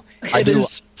Lulu. It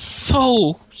is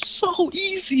so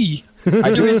easy.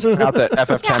 I do point out that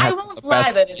FF10 has the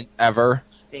best scenes ever.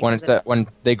 When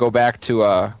they go back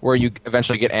to where you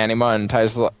eventually get Anima, and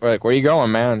Titus is like, "Where are you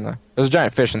going, man?" There's a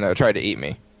giant fish in there that tried to eat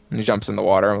me, and he jumps in the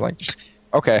water. I'm like,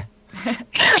 "Okay."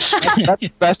 That's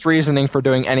the best reasoning for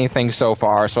doing anything so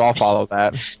far, so I'll follow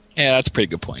that. Yeah, that's a pretty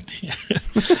good point.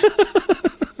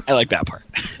 I like that part.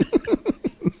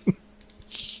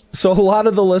 So a lot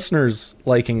of the listeners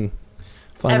liking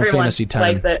Final Everyone Fantasy X.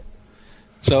 likes it.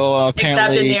 So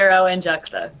apparently, Except Aniero and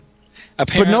Juxta.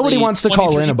 But nobody wants to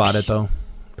call in about it, though.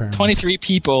 23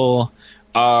 people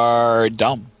are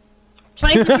dumb.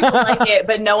 23 people like it,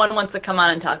 but no one wants to come on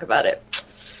and talk about it.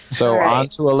 So Right. on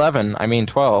to 11. I mean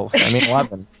 12. I mean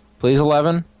 11. Please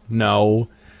 11. No.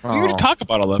 We already talked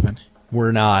about 11.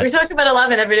 We're not. We talk about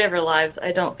 11 every day of our lives.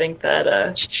 I don't think that...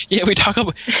 Yeah,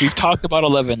 we've talked about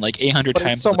 11 like 800 But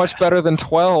times. it's so much better than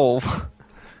 12.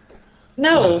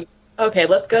 No. Okay,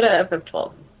 let's go to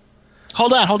FF12.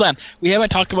 Hold on. We haven't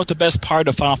talked about the best part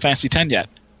of Final Fantasy X yet.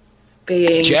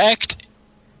 Being... Jacked.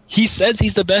 He says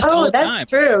he's the best all the that's time.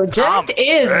 true. Jacked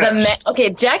is the man. Okay,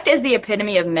 Jacked is the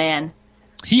epitome of man.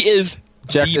 He is.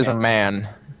 Jack is a man.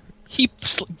 He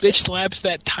bitch slaps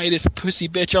that Titus pussy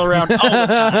bitch all around all the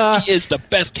time. He is the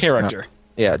best character.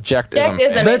 Yeah, Jack Jacked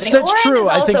is amazing. That's Orange true.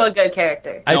 Is I think also a good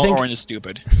character. I think Auron is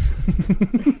stupid.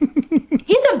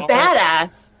 He's a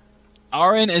badass.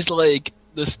 Auron is like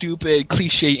the stupid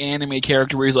cliche anime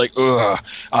character where he's like, ugh,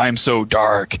 I'm so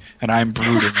dark and I'm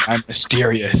brooding and I'm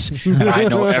mysterious and I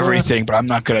know everything, but I'm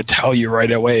not going to tell you right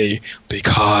away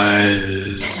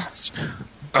because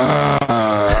I'm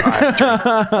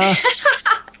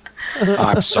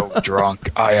so drunk.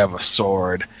 I have a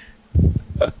sword.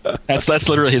 That's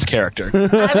literally his character.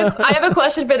 I have a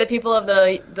question for the people of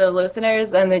the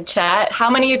listeners and the chat. How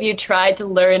many of you tried to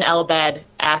learn Elbed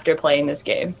after playing this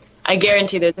game? I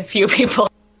guarantee there's a few people.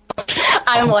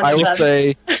 I'm one I of will them.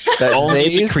 say that Only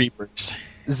the Zays, creepers.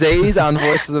 Zays on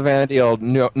Voices of Vana diel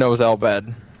knows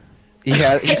Elbed.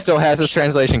 He still has his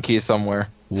translation keys somewhere.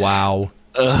 Wow.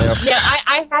 Yep. Yeah,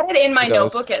 I had it in my He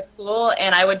does. notebook at school,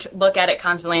 and I would look at it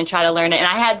constantly and try to learn it. And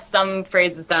I had some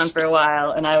phrases down for a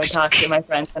while, and I would talk to my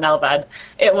friends in Elbed.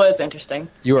 It was interesting.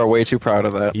 You are way too proud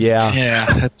of that.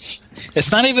 Yeah, it's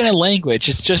not even a language.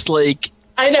 It's just like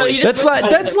I know. You just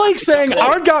That's like saying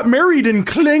I got married in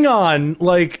Klingon.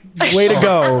 Like, way to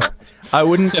go. I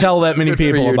wouldn't tell that many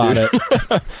people you, about dude.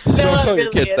 it. Don't tell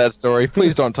your kids that story.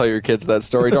 Please don't tell your kids that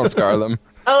story. Don't scar them.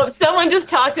 Oh, someone just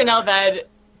talked in Elbed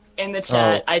in the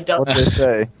chat. I don't. What did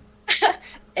they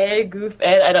say? Goof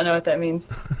Ed. I don't know what that means.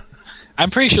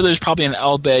 I'm pretty sure there's probably an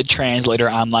Elbed translator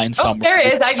online Oh, somewhere. there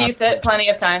is. I've used it plenty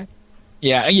of time.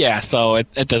 Yeah. So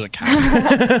it doesn't count.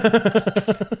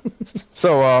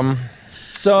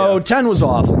 So 10 was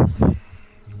awful.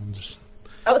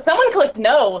 Oh, someone clicked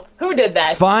no. Who did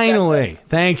that? Finally,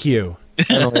 thank you.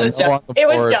 It was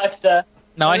Juxta.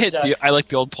 No, I like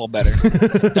the old poll better.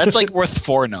 That's like worth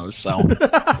 4 no's. So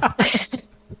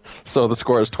the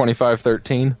score is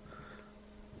 25-13.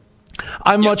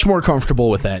 I'm much more comfortable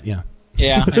with that. Yeah.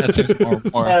 Yeah, that seems more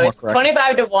No, it's correct.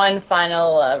 25-1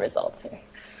 final results here.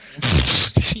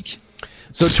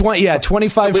 So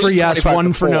 25 for yes,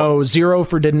 1 for no, 0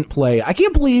 for didn't play. I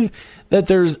can't believe that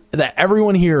that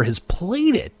everyone here has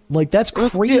played it. Like, that's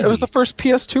crazy. It was the first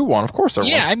PS2 one, of course.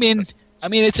 Yeah, I mean,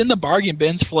 it's in the bargain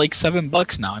bins for like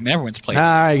 $7 now. I mean, everyone's played it.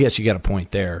 I guess you got a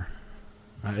point there.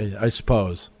 I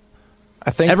suppose.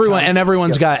 I think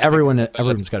everyone's got a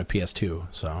PS2.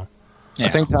 So I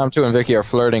think Tamtu and Viki are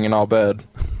flirting in all bed.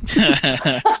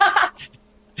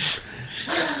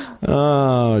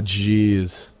 Oh,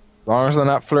 jeez. As long as they're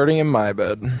not flirting in my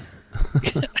bed.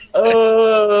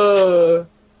 Oh,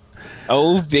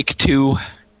 Vic 2.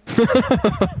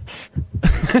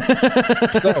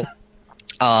 So,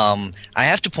 I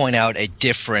have to point out a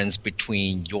difference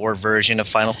between your version of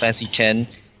Final Fantasy X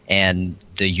and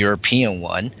the European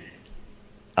one.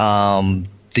 The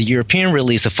European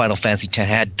release of Final Fantasy X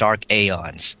had Dark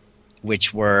Aeons,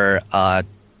 which were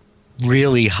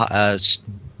really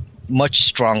much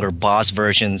stronger boss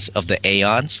versions of the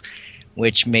Aeons,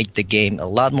 which made the game a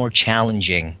lot more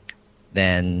challenging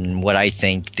than what I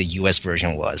think the US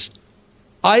version was.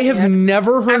 I have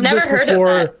never heard this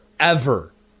before,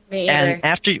 ever. Me either. And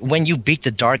after when you beat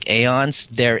the Dark Aeons,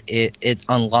 it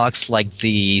unlocks like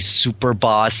the super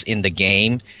boss in the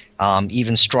game,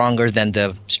 even stronger than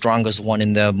the strongest one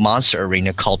in the monster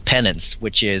arena called Penance,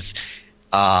 which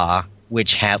had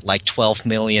like 12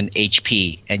 million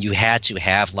HP, and you had to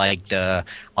have like the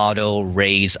auto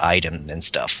raise item and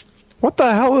stuff. What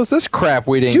the hell is this crap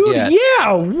we didn't Dude, get?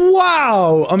 yeah,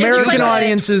 wow. American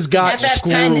audiences got FF10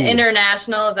 screwed.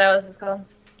 International, is that what it's called?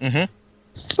 Mm-hmm.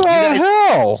 What the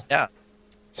hell? Yeah.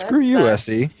 Screw you,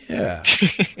 SE. Yeah.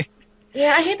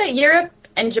 Yeah, I hate that Europe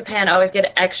and Japan always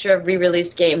get extra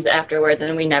re-released games afterwards,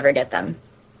 and we never get them.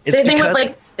 It's Same thing with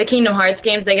because- like the Kingdom Hearts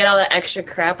games; they get all that extra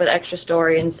crap with extra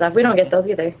story and stuff. We don't get those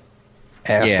either.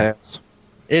 Asshats.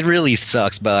 It really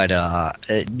sucks, but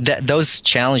those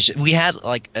challenges, we had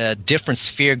like a different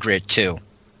sphere grid too.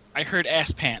 I heard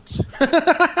ass pants.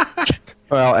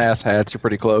 Well, asshats, you're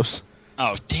pretty close.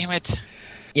 Oh, damn it.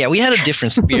 Yeah, we had a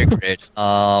different sphere grid.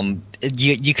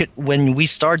 You could, when we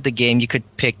started the game, you could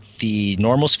pick the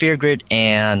normal sphere grid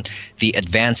and the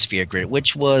advanced sphere grid,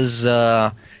 which was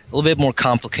a little bit more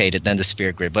complicated than the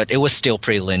sphere grid, but it was still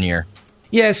pretty linear.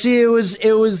 Yeah, see, it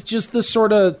was just the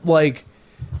sort of like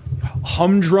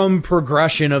humdrum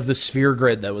progression of the sphere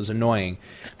grid that was annoying.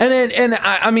 And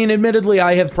I mean, admittedly,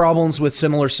 I have problems with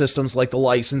similar systems like the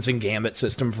licensing Gambit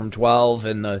system from 12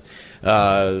 and the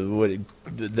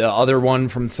other one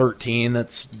from 13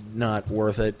 that's not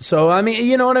worth it. So, I mean,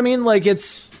 you know what I mean? Like,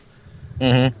 it's...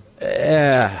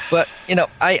 Mm-hmm. But, you know,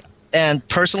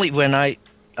 personally, when I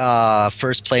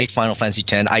first played Final Fantasy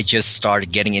X, I just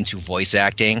started getting into voice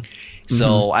acting.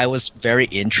 So I was very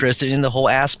interested in the whole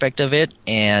aspect of it,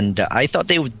 and I thought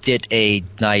they did a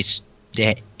nice...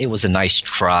 It was a nice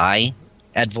try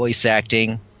at voice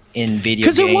acting in video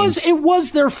games. Because it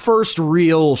was their first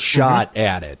real shot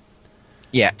at it.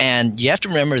 Yeah, and you have to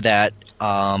remember that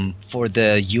for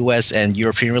the US and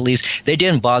European release, they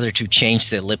didn't bother to change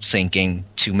the lip syncing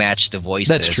to match the voices.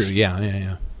 That's true,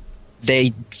 yeah.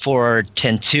 For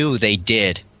 10.2, they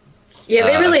did. Yeah,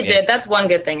 they really did. That's one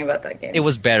good thing about that game. It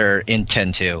was better in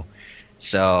 10.2.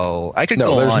 So I could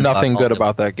go on. No, there's nothing good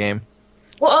about that game.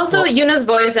 Well, also, Yuna's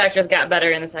voice actors got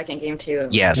better in the second game, too.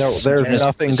 Yes. No, there's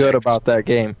nothing good about that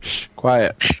game. Shh,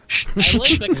 quiet. I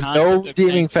like the concept No of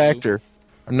redeeming factor.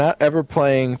 I'm not ever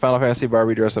playing Final Fantasy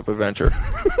Barbie Dress Up Adventure.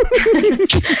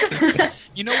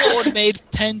 You know what would have made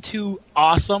 10-2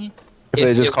 awesome? If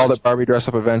they just called it Barbie Dress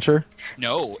Up Adventure?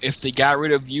 No, if they got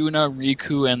rid of Yuna,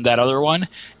 Riku, and that other one,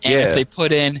 and Yeah. if they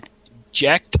put in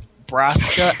Jecht,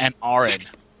 Braska, and Auron.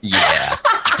 Yeah.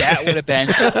 That would have been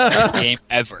the best game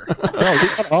ever. No, he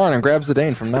got on and grabs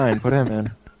Zidane from 9. Put him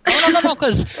in. No,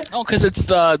 because it's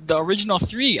the original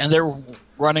 3, and they're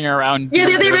running around. Yeah,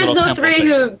 doing they're the their little original temple 3 thing.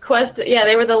 who quested. Yeah,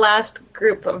 they were the last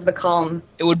group of the Calm.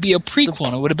 It would be a prequel,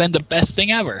 and it would have been the best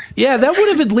thing ever. Yeah, that would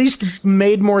have at least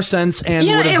made more sense and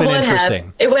would have been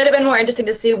interesting. It would have been more interesting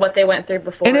to see what they went through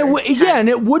before. And and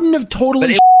it wouldn't have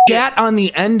totally shat on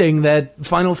the ending that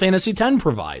Final Fantasy X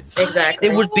provides. Exactly.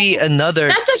 It would be another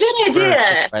That's a good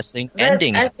idea. depressing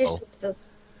ending. though.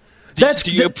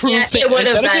 Do you approve? Yeah, Is that it would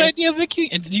a have good been. idea,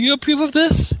 Vicky? And do you approve of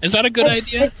this? Is that a good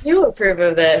idea? I do approve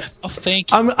of this. Oh,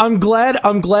 thank you. I'm glad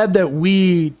that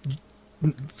we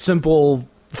simple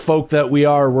folk that we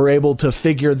are were able to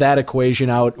figure that equation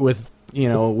out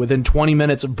within 20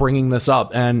 minutes of bringing this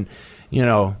up. And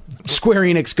Square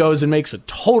Enix goes and makes a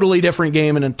totally different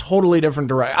game in a totally different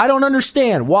direction. I don't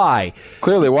understand why.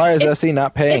 Clearly, why is SE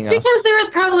not paying It's us? because there was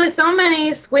probably so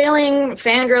many squealing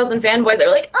fangirls and fanboys that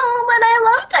were like, "Oh, but I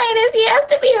love Titus. He has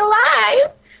to be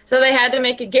alive." So they had to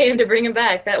make a game to bring him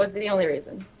back. That was the only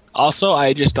reason. Also,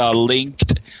 I just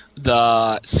linked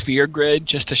the sphere grid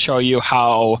just to show you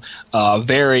how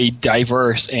very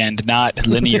diverse and not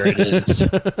linear it is.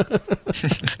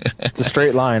 It's a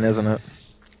straight line, isn't it?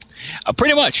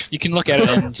 Pretty much. You can look at it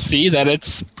and see that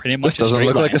it's pretty much This doesn't a straight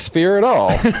look line. like a sphere at all.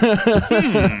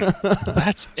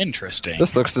 That's interesting.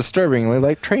 This looks disturbingly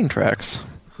like train tracks.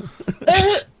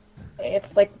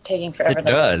 It's like taking forever. It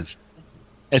does.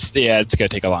 It's going to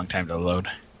take a long time to load.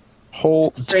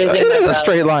 It is a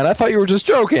straight line. I thought you were just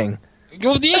joking.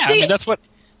 Well, yeah, I mean that's what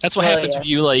happens yeah. when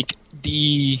you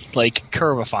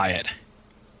curvify it.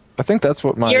 I think that's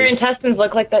what Your intestines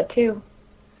look like that too.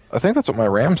 I think that's what my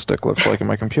RAM stick looks like in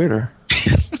my computer.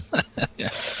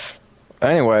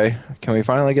 Anyway, can we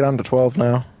finally get on to 12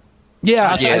 now?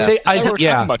 Yeah, I think we're talking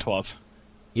about 12.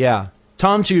 Yeah.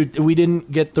 Tamtu, we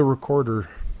didn't get the recorder.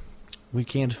 We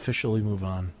can't officially move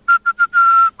on.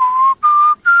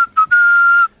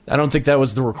 I don't think that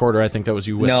was the recorder. I think that was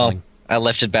you whistling. No, I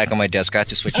left it back on my desk. I had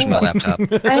to switch to my laptop.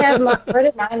 I have where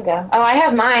did mine go? Oh, I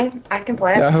have mine. I can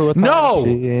play it. No!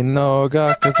 No.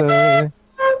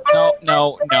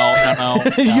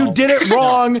 You did it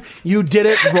wrong. You did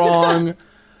it wrong.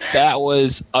 That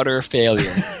was utter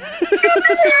failure.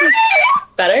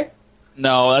 Better?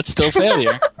 No, that's still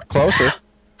failure. Closer.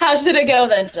 How should it go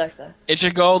then, Juxta? It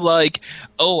should go like,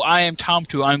 "Oh, I am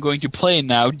Tamtu. I'm going to play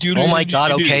now." Oh my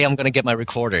god, okay, I'm going to get my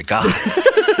recorder. God.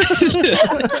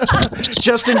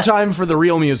 Just in time for the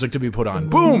real music to be put on.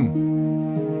 Boom!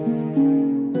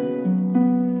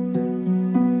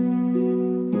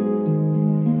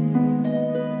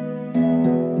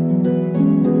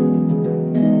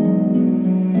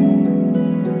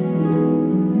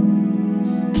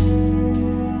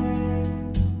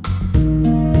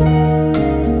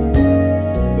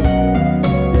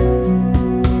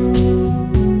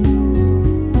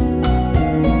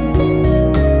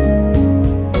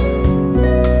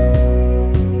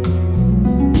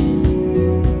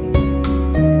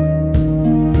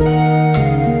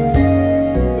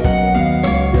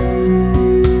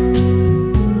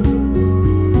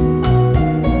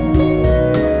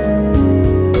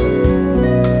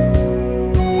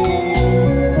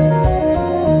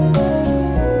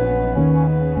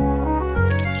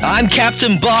 I'm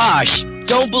Captain Bosch.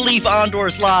 Don't believe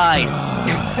Ondor's lies.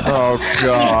 Oh,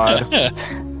 God.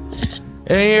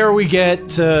 And here we get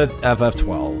to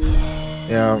FF12.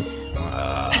 Yeah.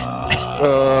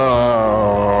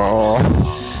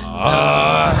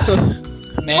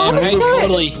 Man,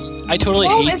 I totally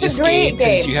hate this game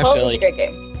because you have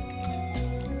to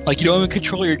like you don't even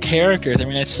control your characters. I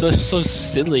mean, it's so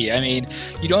silly. I mean,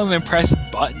 you don't even press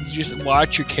buttons. You just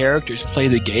watch your characters play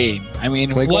the game. I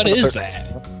mean, what is that?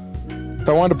 If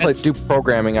I wanted to do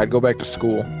programming, I'd go back to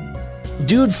school.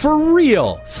 Dude, for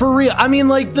real. I mean,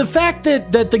 like, the fact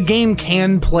that the game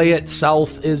can play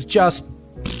itself is just...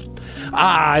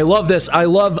 I love this. I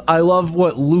love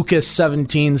what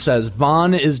Lucas17 says.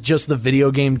 Vaughn is just the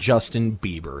video game Justin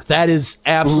Bieber. That is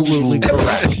absolutely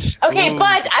correct. Okay,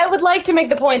 but I would like to make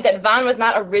the point that Vaughn was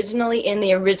not originally in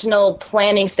the original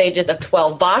planning stages of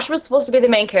 12. Bosch was supposed to be the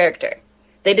main character.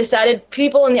 They decided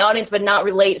people in the audience would not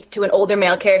relate to an older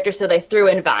male character, so they threw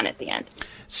in Vaughn at the end.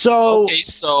 So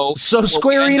so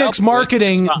Square Enix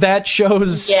marketing that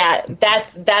shows. Yeah,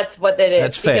 that's what it is.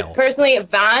 That's because fail. Personally,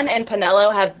 Vaughn and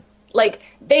Pinello have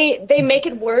they make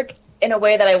it work in a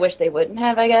way that I wish they wouldn't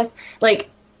have. I guess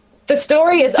the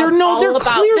story is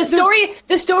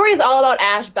the story is all about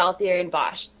Ash, Balthier, and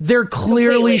Bosch. They're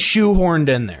clearly shoehorned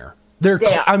in there.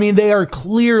 They are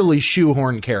clearly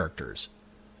shoehorned characters.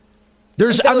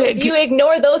 If you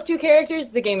ignore those two characters,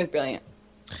 the game is brilliant.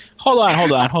 Hold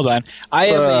on.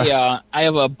 I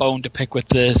have a bone to pick with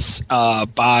this.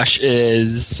 Bosch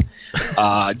is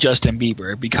Justin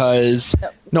Bieber because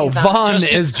Vaughn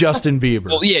is Justin Bieber.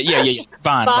 Well, yeah.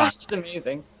 Vaughn. Bosch is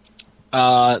amazing.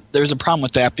 There's a problem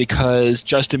with that because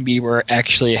Justin Bieber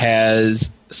actually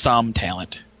has some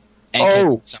talent and can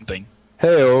do something.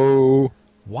 Hey-o.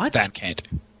 What? Vaughn can't.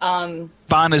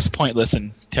 Vaughn is pointless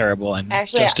and terrible, and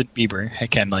Justin Bieber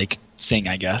can sing,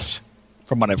 I guess,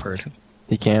 from what I've heard.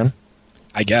 He can?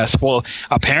 I guess. Well,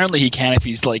 apparently he can if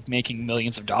he's making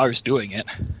millions of dollars doing it.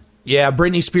 Yeah,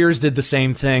 Britney Spears did the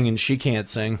same thing, and she can't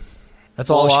sing. That's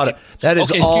all That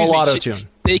is all auto-tune.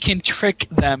 They can trick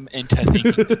them into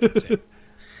thinking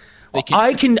they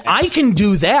can sing. I can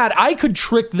do that. I could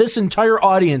trick this entire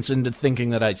audience into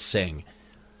thinking that I sing.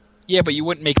 Yeah, but you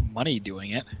wouldn't make money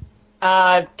doing it.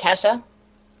 Kesha.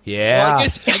 Yeah. Well, I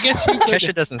guess you could.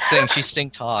 Kesha doesn't sing; she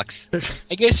talks.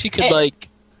 I guess you could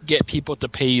get people to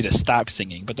pay you to stop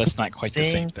singing, but that's not quite the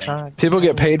same thing. People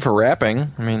get paid for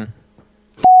rapping. I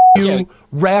mean,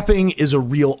 rapping is a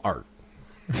real art.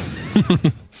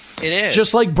 It is.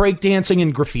 Just like breakdancing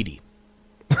and graffiti.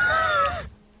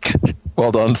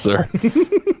 Well done, sir.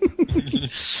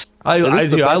 I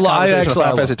actually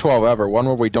Final Fantasy XII ever. One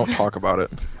where we don't talk about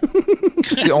it.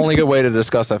 It's the only good way to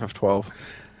discuss FF12.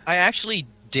 I actually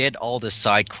did all the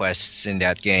side quests in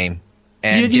that game.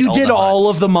 And you did all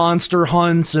of the monster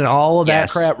hunts and all of that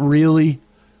crap, really?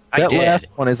 That last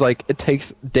one is it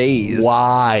takes days.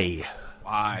 Why?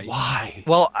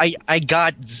 Well, I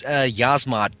got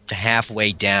Yasmat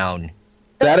halfway down.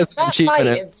 That is an achievement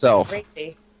in itself.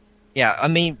 Yeah, I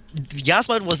mean,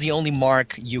 Yasmat was the only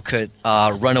mark you could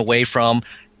run away from,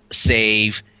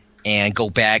 save, and go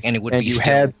back, and it would be you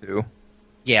had to.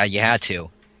 Yeah, you had to.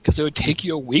 Because it would take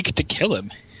you a week to kill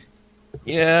him.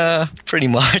 Yeah, pretty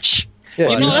much.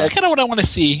 Yeah, that's kind of what I want to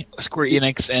see Square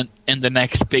Enix and the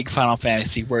next big Final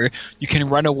Fantasy, where you can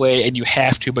run away and you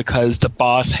have to because the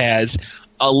boss has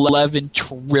 11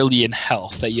 trillion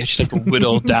health that you just have to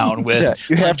whittle down with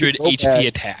 100 HP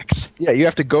attacks. Yeah, you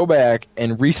have to go back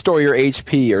and restore your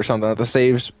HP or something at the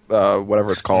saves,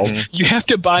 whatever it's called. You have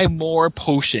to buy more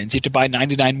potions. You have to buy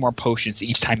 99 more potions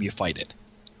each time you fight it.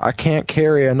 I can't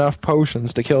carry enough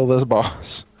potions to kill this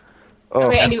boss. Oh,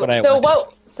 okay, that's what I want.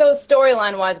 So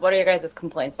storyline wise, what are your guys'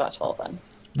 complaints about 12 then?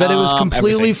 That it was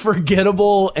completely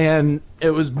forgettable and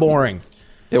it was boring.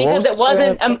 Because it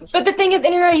wasn't. But the thing is,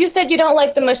 Aniero, you said you don't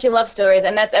like the mushy love stories,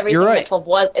 and that's everything that 12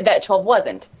 was. That 12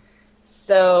 wasn't.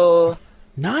 So.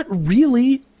 Not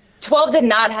really. 12 did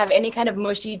not have any kind of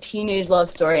mushy teenage love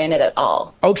story in it at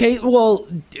all. Okay, well,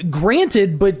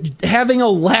 granted, but having a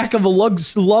lack of a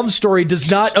love story does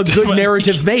not a good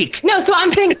narrative make. No, so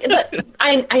I'm saying,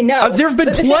 I know. There have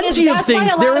been plenty of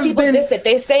things. There have been.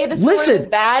 They say the story was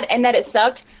bad and that it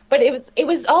sucked, but it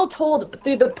was all told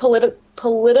through the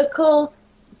political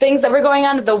things that were going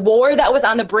on, the war that was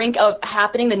on the brink of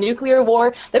happening, the nuclear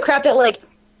war, the crap that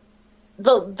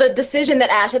the decision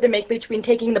that Ash had to make between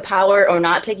taking the power or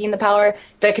not taking the power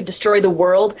that could destroy the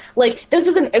world. This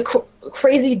is a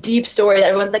crazy deep story that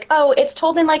everyone's like, oh, it's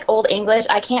told in Old English.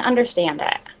 I can't understand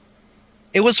it.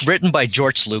 It was written by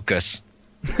George Lucas.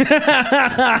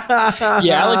 Yeah,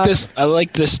 I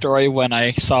like this story when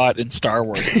I saw it in Star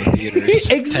Wars in the theaters.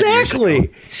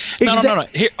 Exactly. No.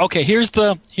 Here's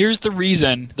the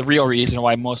reason, the real reason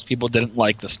why most people didn't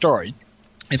like the story.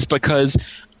 It's because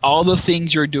all the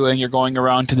things you're doing, you're going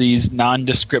around to these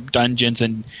nondescript dungeons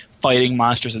and fighting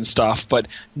monsters and stuff, but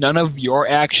none of your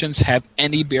actions have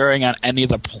any bearing on any of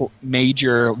the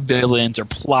major villains or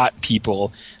plot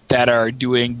people that are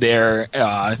doing their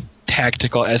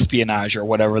tactical espionage or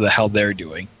whatever the hell they're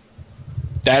doing.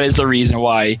 That is the reason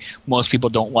why most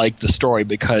people don't like the story,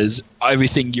 because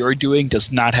everything you're doing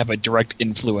does not have a direct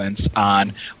influence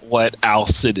on what Al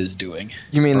Cid is doing.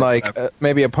 You mean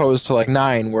maybe opposed to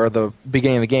 9, where the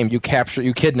beginning of the game you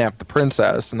kidnap the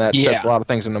princess, and that sets a lot of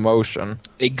things into motion.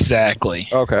 Exactly.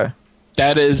 Okay.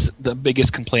 That is the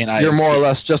biggest complaint I have You're more or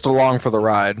less just along for the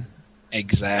ride.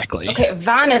 Exactly. Okay,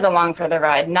 Vana is along for the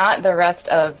ride, not the rest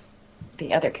of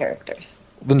the other characters.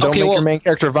 Then don't make your main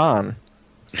character Vaughn.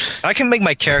 I can make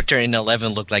my character in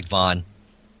 11 look like Vaughn.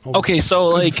 Okay,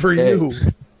 so for you.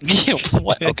 Yeah,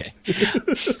 what? Okay.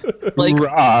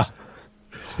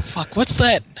 Fuck, what's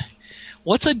that?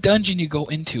 What's a dungeon you go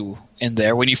into in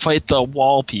there when you fight the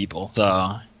wall people?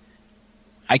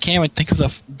 I can't even think of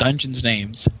the dungeon's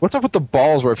names. What's up with the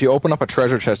balls where if you open up a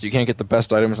treasure chest, you can't get the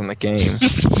best items in the game?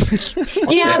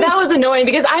 Yeah, that was annoying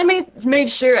because I made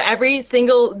sure every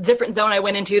single different zone I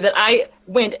went into that I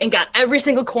went and got every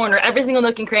single corner, every single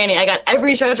nook and cranny. I got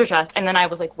every treasure chest, and then I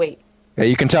was like, wait. Yeah,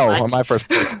 you can tell on my first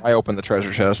place, I opened the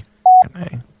treasure chest.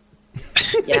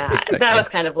 Yeah, that was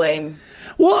kind of lame.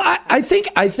 Well, I think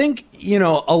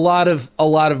a lot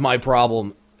of my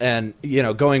problem, and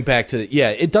going back to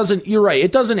it doesn't. You're right.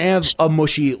 It doesn't have a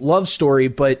mushy love story,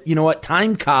 but you know what?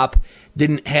 Time Cop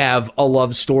didn't have a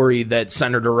love story that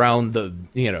centered around the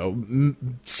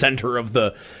center of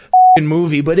the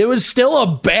movie, but it was still a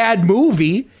bad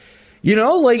movie.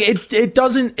 It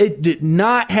doesn't.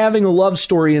 Not having a love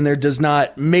story in there does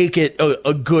not make it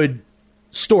a good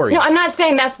story. No, I'm not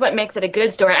saying that's what makes it a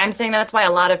good story. I'm saying that's why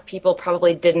a lot of people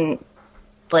probably didn't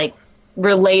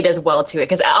relate as well to it,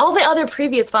 because all the other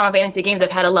previous Final Fantasy games have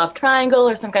had a love triangle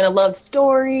or some kind of love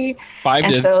story. 5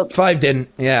 did. So, 5 didn't.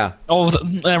 Yeah. Oh, right.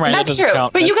 That's that doesn't true.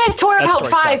 count. But you guys tore about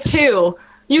 5 too.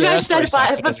 You guys said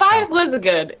 5, but 5 was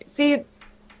good. See,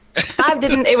 5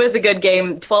 didn't. It was a good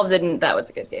game. 12 didn't. That was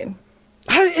a good game.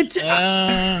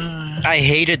 I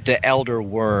hated the elder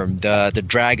worm, the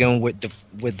dragon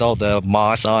with all the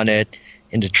moss on it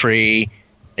in the tree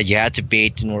that you had to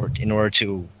beat in order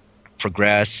to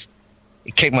progress.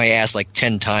 It kicked my ass like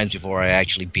 10 times before I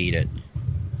actually beat it.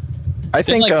 I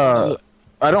think I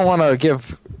don't want to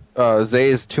give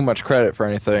Zays too much credit for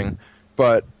anything,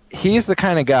 but he's the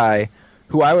kind of guy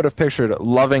who I would have pictured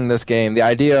loving this game. The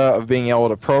idea of being able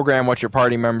to program what your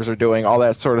party members are doing, all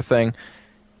that sort of thing.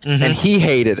 Mm-hmm. And he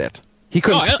hated it. He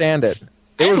couldn't stand it.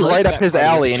 It was right up his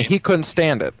alley, and he couldn't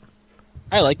stand it.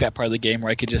 I like that part of the game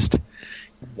where I could just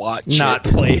watch not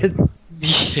play it.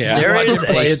 Yeah, there is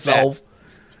play itself.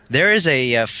 There is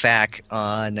a fact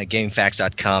on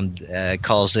GameFAQs.com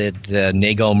calls it the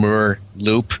Nagelmur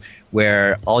loop,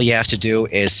 where all you have to do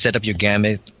is set up your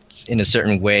gambits in a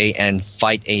certain way and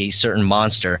fight a certain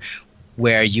monster,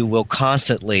 where you will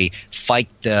constantly fight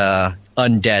the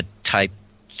undead type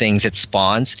things it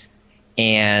spawns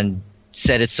and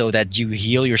set it so that you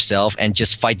heal yourself and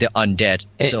just fight the undead.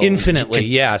 So infinitely,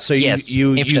 yeah. So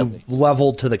you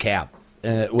level to the cap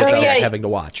without having to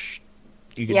watch.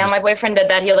 My boyfriend did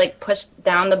that. He pushed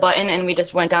down the button and we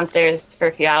just went downstairs for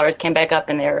a few hours, came back up,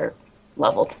 and they were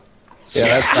leveled.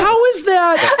 Yeah, how is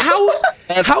that?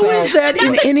 How is that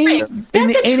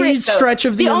in any stretch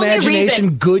of the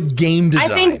imagination good game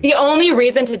design? I think the only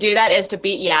reason to do that is to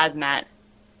beat Yasmat.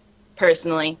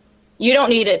 Personally, you don't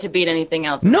need it to beat anything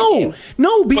else. No,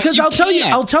 because I'll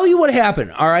tell you what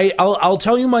happened. All right, I'll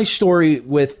tell you my story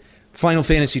with Final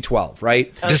Fantasy XII.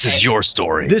 Right, okay. This is your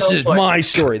story. This is my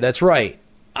story. That's right.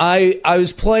 I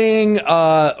was playing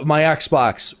my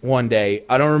Xbox one day.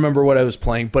 I don't remember what I was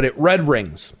playing, but it red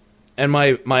rings, and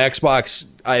my Xbox,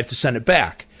 I have to send it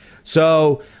back.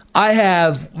 So I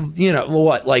have,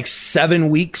 7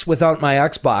 weeks without my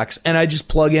Xbox, and I just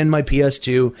plug in my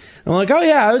PS2. And I'm like, oh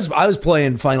yeah, I was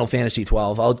playing Final Fantasy XII.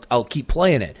 I'll keep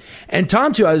playing it. And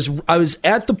Tamtu, I was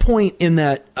at the point in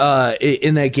that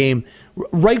game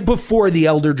right before the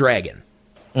Elder Dragon.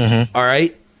 Mm-hmm. All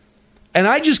right, and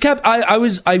I just kept. I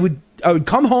would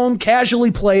come home,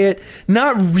 casually play it,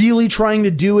 not really trying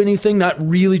to do anything, not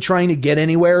really trying to get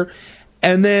anywhere.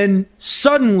 And then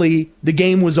suddenly the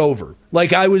game was over.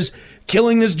 I was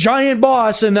killing this giant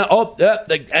boss, and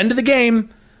the end of the game.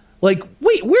 Wait,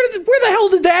 where the hell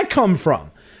did that come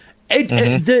from?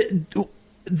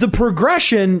 The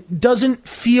progression doesn't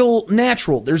feel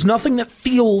natural. There's nothing that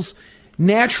feels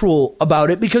natural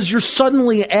about it because you're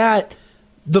suddenly at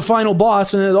the final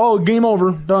boss, and game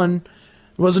over, done.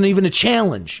 It wasn't even a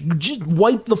challenge. You just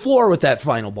wiped the floor with that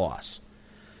final boss.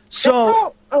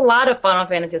 So a lot of Final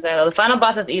Fantasies are, though. The final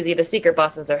boss is easy. The secret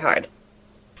bosses are hard.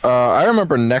 I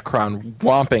remember Necron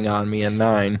whomping on me in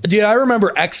 9. Dude, I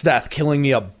remember X-Death killing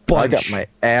me a bunch. I got my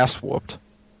ass whooped.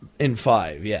 In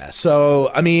 5, yeah.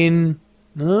 So, I mean,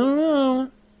 I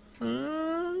don't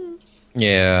know.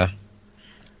 Yeah.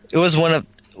 It was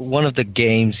one of the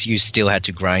games you still had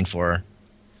to grind for.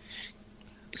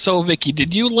 So, Vicky,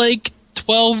 did you like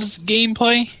 12's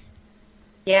gameplay?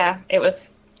 Yeah, it was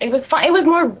fun. It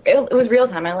was real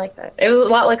time. I like that. It was a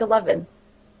lot like 11.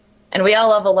 And we all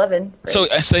love 11.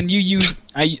 Right? So and you used,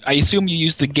 I assume you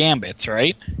used the gambits,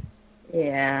 right?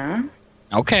 Yeah.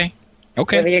 Okay.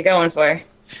 What are you going for?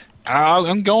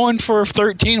 I'm going for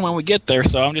 13 when we get there,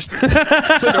 so I'm just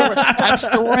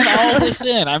storing all this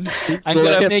in. I'm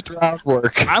gonna make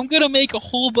groundwork. I'm gonna make a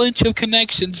whole bunch of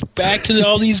connections back to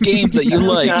all these games that you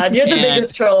like. God, you're the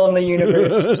biggest troll in the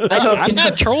universe. I'm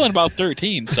not trolling about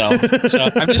 13, so I'm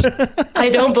just. I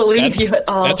don't believe you at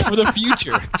all. That's for the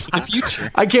future. It's for the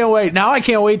future. I can't wait. Now I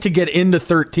can't wait to get into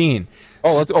 13.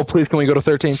 Oh, please, can we go to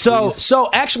 13? So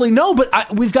actually, no,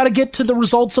 but we've got to get to the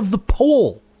results of the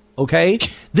poll. Okay,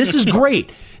 this is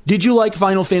great. Did you like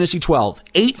Final Fantasy XII?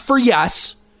 8 for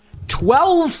yes,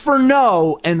 12 for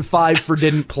no, and 5 for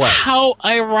didn't play. How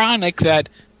ironic that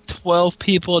 12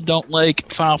 people don't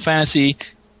like Final Fantasy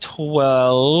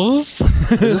 12.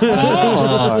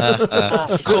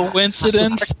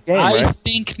 Coincidence? I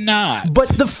think not.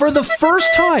 But for the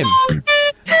first time,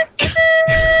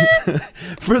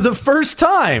 for the first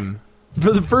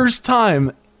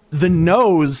time, the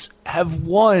no's have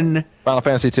won. Final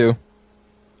Fantasy 2.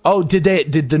 Oh, did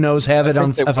the no's have it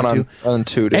on FF2? On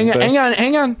 2, Hang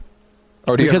on.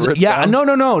 Oh, do you have it written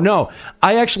down? No.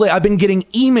 I've been getting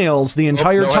emails the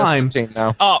entire time.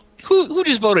 Now. Oh, who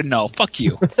just voted no? Fuck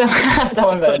you.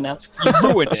 Someone voted no. You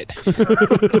ruined it.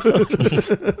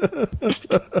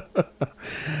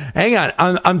 Hang on.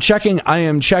 I'm checking. I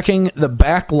am checking the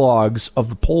backlogs of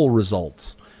the poll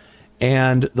results.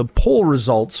 And the poll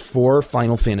results for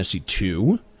Final Fantasy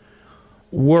II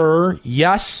were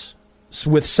yes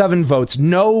with 7 votes,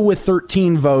 no with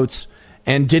 13 votes,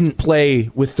 and didn't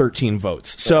play with 13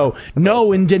 votes. So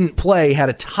no and didn't play had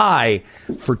a tie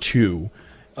for 2,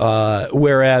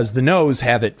 whereas the no's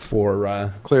have it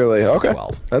for clearly. For okay,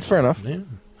 12. That's fair enough. Yeah,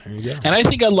 there you go. And I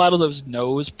think a lot of those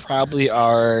no's probably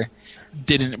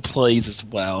didn't plays as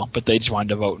well, but they just wanted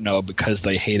to vote no because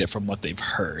they hate it from what they've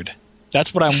heard.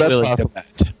 That's what I'm willing to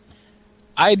bet.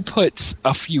 I'd put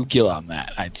a few gil on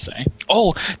that, I'd say.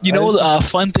 Oh, the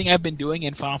fun thing I've been doing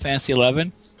in Final Fantasy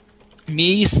XI?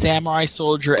 Me, Samurai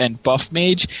Soldier, and Buff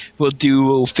Mage will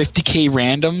do 50k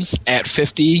randoms at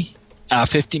 50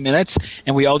 minutes,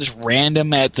 and we all just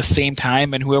random at the same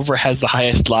time, and whoever has the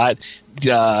highest lot,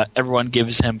 everyone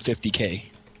gives him 50k.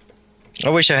 I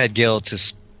wish I had gil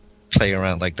to play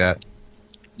around like that.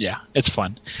 Yeah, it's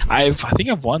fun. I think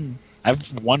I've won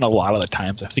a lot of the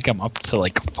times. I think I'm up to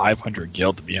like 500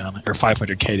 gil to be honest, or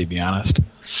 500k to be honest.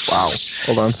 Wow.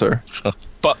 Hold on, sir.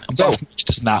 But Buff Mage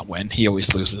does not win. He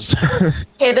always loses.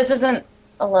 Okay, this isn't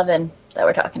 11 that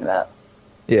we're talking about.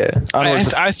 Yeah.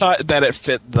 I thought that it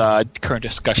fit the current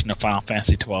discussion of Final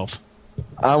Fantasy XII.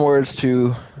 Onwards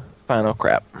to final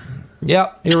crap.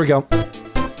 Yeah, here we go.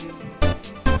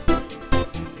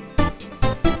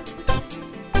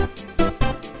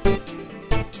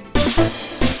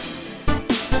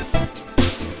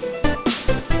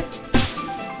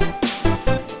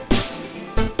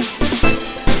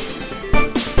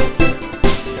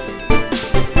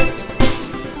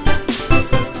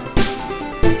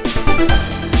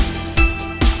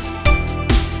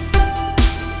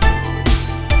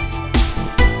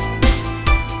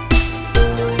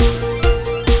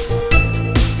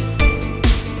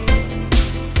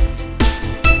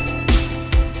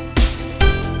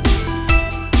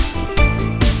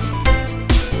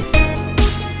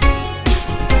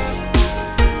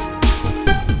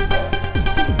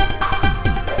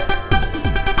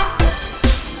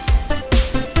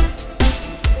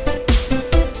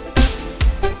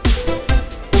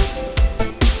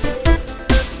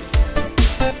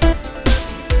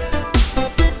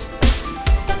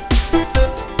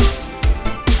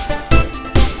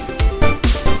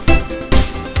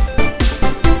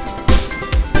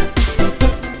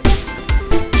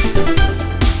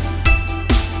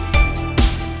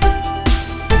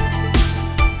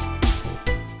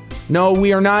 No,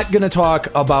 we are not going to talk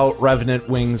about Revenant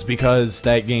Wings because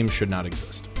that game should not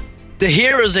exist. The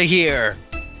heroes are here.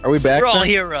 Are we back? We're all then?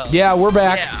 heroes. Yeah, we're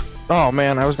back. Yeah. Oh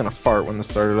man, I was gonna fart when this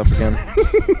started up again.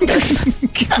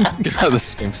 God,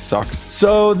 this game sucks.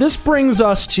 So this brings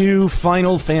us to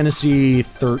Final Fantasy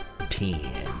XIII,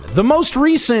 the most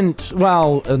recent.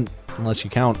 Well, unless you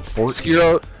count 14.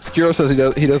 Skiro says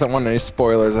he doesn't want any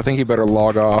spoilers. I think he better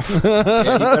log off.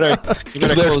 Yeah, you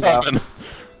better close out.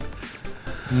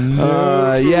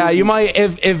 Yeah, you might.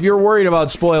 If you're worried about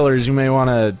spoilers, you may want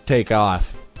to take off.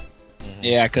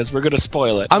 Yeah, because we're gonna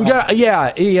spoil it. I'm gonna.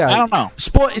 Yeah. I don't know.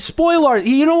 Spoiler.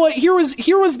 You know what? Here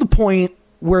was the point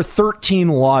where 13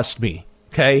 lost me.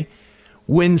 Okay,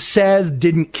 when Saz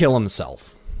didn't kill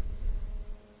himself.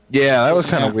 Yeah, that was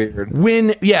kind of weird.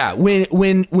 When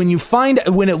you find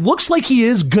when it looks like he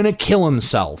is gonna kill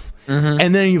himself,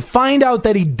 and then you find out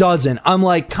that he doesn't. I'm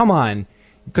like, come on,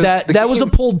 that was a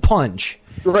pulled punch.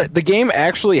 Right, the game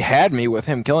actually had me with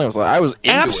him killing. I was into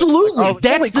absolutely. It.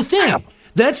 That's the thing.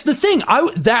 That's the thing.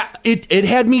 It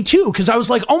had me too, because I was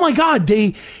like, oh my god,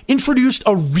 they introduced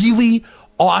a really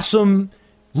awesome,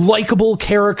 likable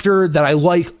character that I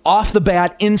like off the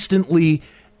bat instantly,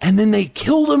 and then they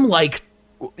killed him like.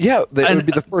 Yeah, that would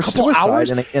be the first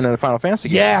suicide in a Final Fantasy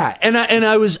game. Yeah, and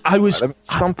I was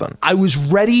something. I was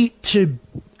ready to.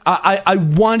 I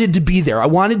wanted to be there. I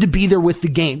wanted to be there with the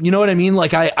game. You know what I mean?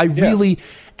 Like I really.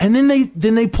 And then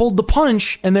they pulled the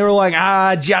punch and they were like,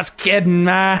 just kidding.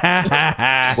 And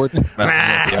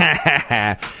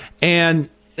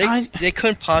they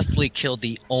couldn't possibly kill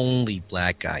the only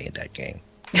black guy in that game.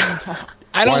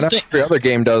 I don't think every other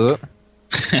game does it.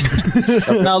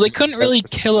 No, they couldn't really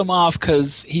kill him off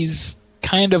because he's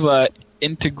kind of a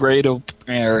integrative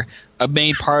or a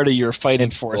main part of your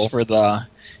fighting force for the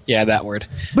that word.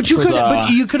 But you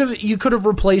could have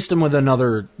replaced him with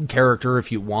another character if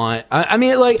you want. I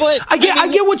mean, like I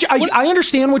get what I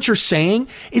understand what you're saying.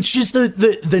 It's just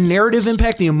the narrative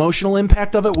impact, the emotional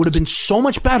impact of it would have been so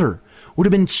much better. Would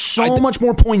have been so much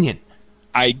more poignant.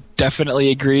 I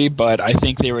definitely agree, but I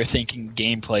think they were thinking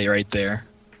gameplay right there.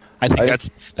 I think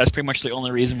that's pretty much the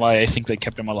only reason why I think they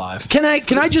kept him alive. Can I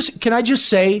just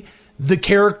say the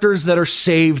characters that are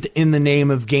saved in the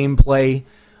name of gameplay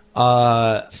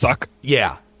suck?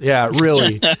 Yeah,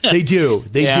 really. They do.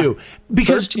 They do.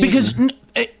 Because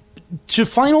to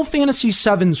Final Fantasy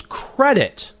VII's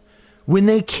credit, when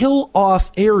they kill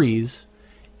off Ares,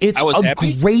 it's a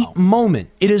great moment.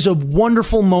 It is a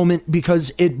wonderful moment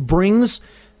because it brings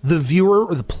the viewer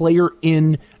or the player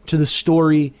in to the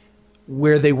story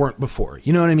where they weren't before.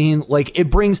 You know what I mean? Like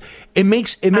it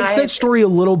makes that story a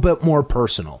little bit more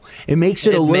personal. It makes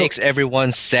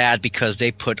everyone sad because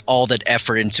they put all that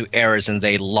effort into Ares and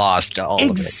they lost all of it.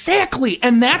 Exactly.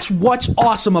 And that's what's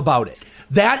awesome about it.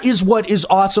 That is what is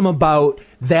awesome about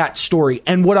that story.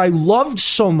 And what I loved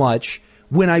so much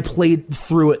when I played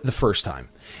through it the first time.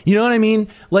 You know what I mean?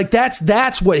 Like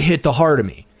that's what hit the heart of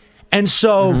me. And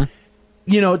so,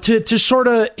 to sort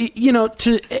of, they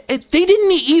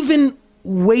didn't even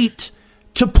wait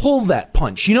to pull that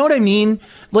punch. You know what I mean?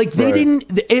 Like they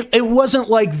didn't, it wasn't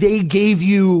like they gave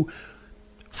you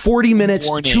 40 minutes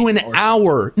to an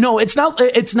hour. No, it's not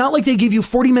like they gave you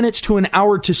 40 minutes to an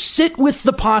hour to sit with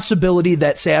the possibility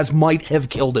that Saz might have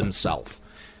killed himself.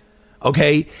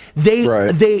 Okay,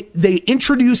 they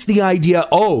introduced the idea.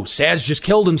 Oh, Saz just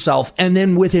killed himself, and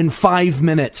then within 5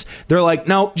 minutes, they're like,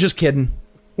 "No, just kidding."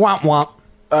 Womp womp.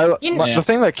 The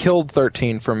thing that killed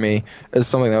 13 for me is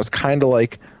something that was kind of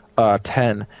like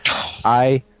 10.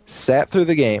 I sat through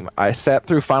the game. I sat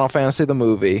through Final Fantasy the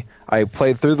movie. I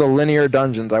played through the linear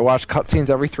dungeons. I watched cutscenes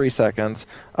every 3 seconds.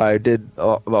 I did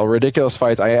ridiculous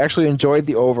fights. I actually enjoyed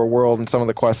the overworld and some of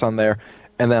the quests on there.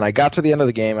 And then I got to the end of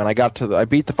the game, and I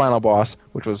beat the final boss,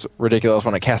 which was ridiculous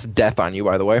when I cast death on you,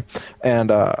 by the way.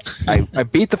 And I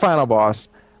beat the final boss,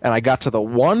 and I got to the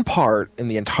one part in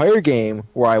the entire game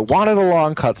where I wanted a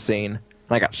long cutscene, and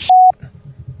I got shit.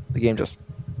 The game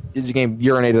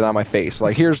urinated on my face.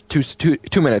 Like, here's two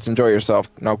minutes, enjoy yourself.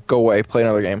 Now go away, play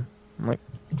another game. I'm like,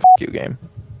 F you, game.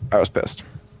 I was pissed.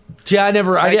 Yeah, I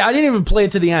didn't even play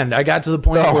it to the end. I got to the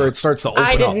point where it starts to open up.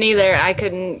 I didn't either. I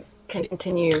couldn't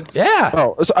continue. Yeah.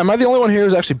 Oh, so am I the only one here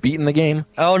who's actually beaten the game?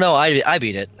 Oh no, I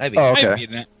beat it. Oh, okay. I've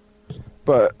beaten it.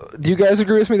 But do you guys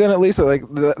agree with me then? At least like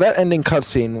that ending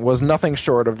cutscene was nothing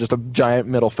short of just a giant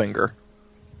middle finger.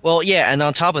 Well, yeah, and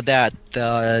on top of that,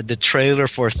 the trailer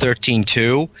for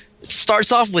 13.2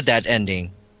 starts off with that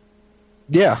ending.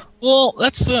 Yeah. Well,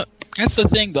 that's the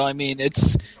thing, though. I mean, it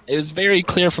was very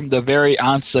clear from the very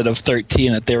onset of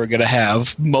 13 that they were going to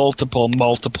have multiple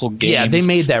games. Yeah, they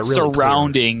made that really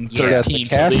surrounding clear. 13.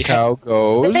 Yeah, the cash cow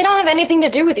goes. But they don't have anything to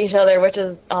do with each other, which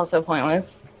is also pointless.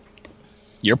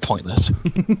 You're pointless.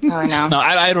 Oh, I know. No,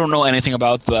 I don't know anything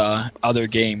about the other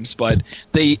games, but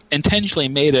they intentionally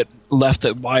left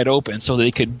it wide open so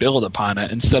they could build upon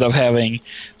it instead of having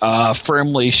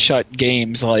firmly shut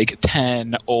games like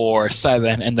 10 or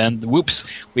 7, and then whoops,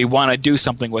 we want to do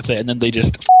something with it, and then they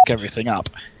just f*** everything up.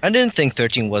 I didn't think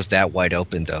 13 was that wide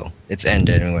open, though. It's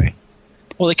ended anyway.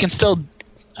 Well, they can still,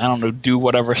 I don't know, do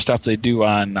whatever stuff they do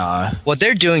on. What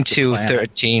they're doing to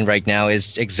 13 right now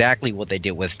is exactly what they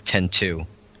did with 10.2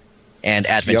 and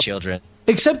Advent Children.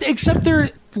 Except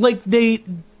they're like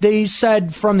they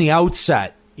said from the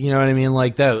outset. You know what I mean?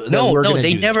 Like that. No,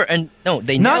 they never. Not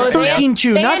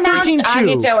 13.2. Not 13.2.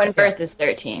 Agito and versus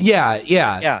 13.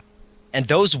 Yeah. And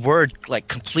those were like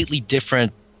completely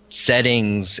different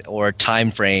settings or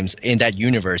time frames in that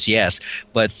universe. Yes,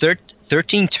 but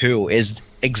 13.2 is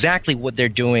exactly what they're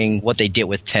doing. What they did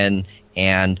with 10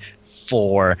 and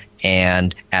 4,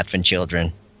 and Advent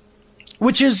Children.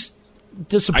 Which is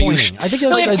disappointing. I think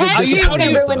that's If 10 years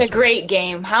disappointing. can ruin a great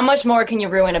game, how much more can you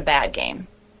ruin a bad game?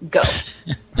 Go.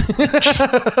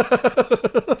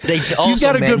 They also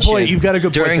got a good point. You've got a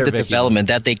good point during there, the Vicky. development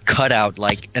that they cut out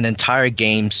like an entire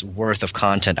game's worth of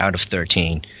content out of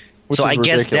 13. Which So is I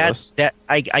guess ridiculous.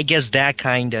 I guess that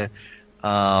kind of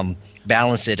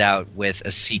balanced it out with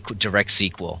a direct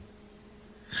sequel.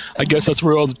 I guess that's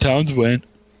where all the towns went.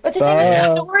 But the thing is,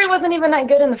 the story wasn't even that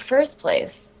good in the first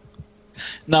place.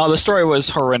 No, the story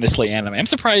was horrendously anime. I'm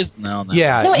surprised. No. No,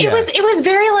 it was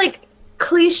very like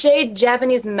cliched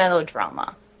Japanese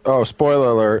melodrama. Oh, spoiler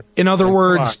alert! In other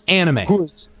words, anime.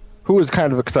 Who was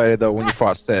kind of excited though when you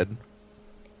fought Sid?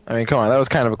 I mean, come on, that was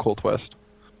kind of a cool twist.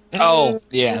 Oh,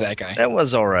 yeah, that guy. That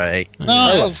was all right.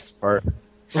 No, Part.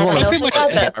 I pretty much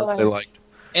I really liked.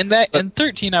 in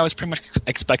 13, I was pretty much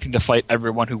expecting to fight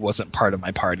everyone who wasn't part of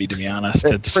my party. To be honest,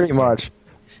 It's pretty much.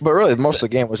 But really, most of the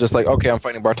game was just like, okay, I'm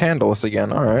fighting Bartandalus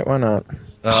again. All right, why not?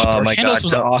 Oh my god, Bartandalus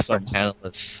was awesome.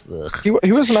 Bartandalus.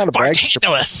 He was not a bad.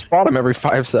 Bartandalus. Fought him every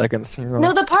 5 seconds. You know?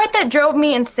 No, the part that drove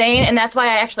me insane, and that's why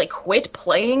I actually quit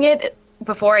playing it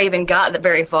before I even got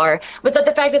very far, was that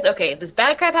the fact is, okay, this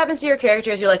bad crap happens to your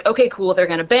characters, you're like, okay, cool, they're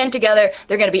gonna band together,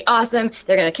 they're gonna be awesome,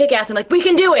 they're gonna kick ass, and like, we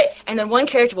can do it! And then one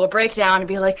character will break down and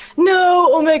be like, no,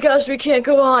 oh my gosh, we can't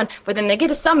go on. But then they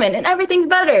get a summon, and everything's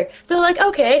better. So they're like,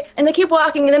 okay, and they keep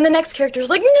walking, and then the next character's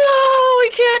like, no, we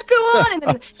can't go on! And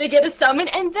then they get a summon,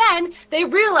 and then they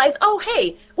realize, oh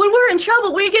hey, when we're in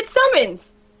trouble, we get summons!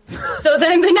 So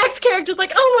then the next character's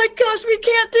like, oh my gosh, we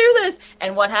can't do this!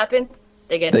 And what happens?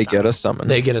 They get a summon.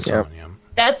 They get a summon,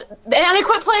 yeah. And I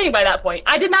quit playing by that point.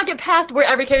 I did not get past where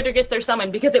every character gets their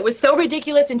summon because it was so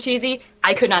ridiculous and cheesy.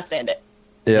 I could not stand it.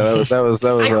 Yeah, that was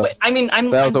I quit. I mean,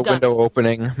 I'm that was I'm a done. window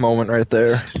opening moment right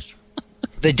there.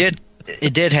 It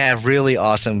did have really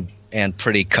awesome and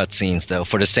pretty cutscenes though.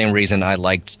 For the same reason I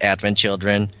liked Advent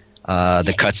Children.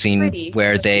 The cutscene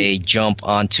where they jump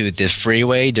onto the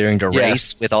freeway during the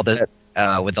race with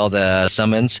all the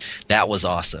summons, that was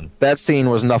awesome. That scene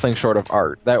was nothing short of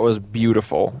art. That was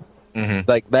beautiful. Mm-hmm.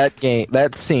 Like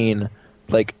that scene,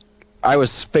 like I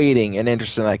was fading in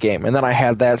interest in that game, and then I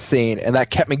had that scene, and that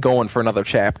kept me going for another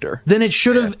chapter. Then it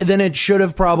should have. Then it should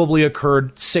have probably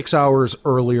occurred 6 hours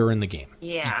earlier in the game.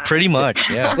 Yeah. Pretty much.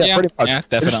 Yeah. Pretty much. Yeah, It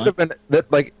definitely. should have been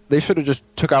that. Like they should have just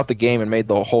took out the game and made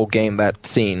the whole game that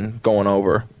scene going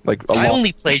over. Like I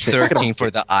only played 13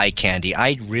 for the eye candy.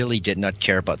 I really did not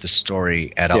care about the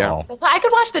story at all. So I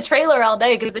could watch the trailer all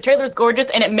day because the trailer is gorgeous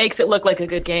and it makes it look like a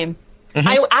good game. Mm-hmm.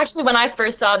 I actually, when I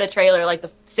first saw the trailer, like the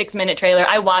 6-minute trailer,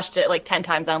 I watched it like 10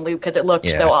 times on loop because it looked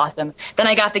so awesome. Then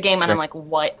I got the game and I'm like,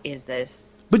 what is this?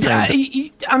 But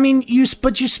I mean, you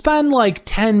spend like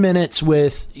 10 minutes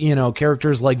with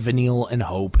characters like Vanille and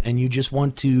Hope, and you just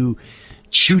want to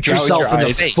shoot yourself in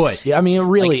the foot. Yeah, I mean,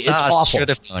 really, like it's Saz awful. should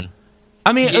have done.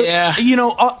 I mean,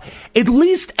 at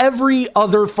least every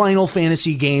other Final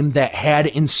Fantasy game that had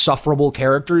insufferable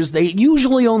characters, they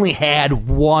usually only had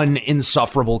one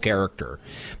insufferable character.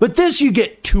 But this, you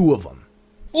get 2 of them.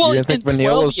 Well, you think in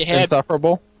Vanille 12, was you had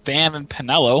insufferable? Van and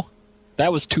Penello.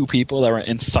 That was 2 people that were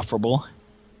insufferable.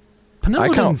 Penello I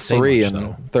didn't count say 3 much, in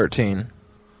though. 13.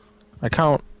 I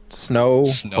count Snow.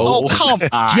 Oh, come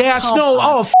on. Yeah, come Snow.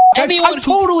 on. Oh, I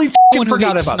totally Anyone who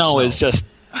forgot hates about Snow. Is just.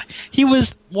 He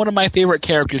was one of my favorite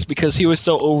characters because he was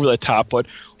so over the top. But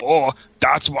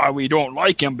that's why we don't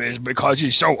like him is because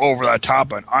he's so over the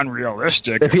top and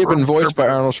unrealistic. If he had been voiced by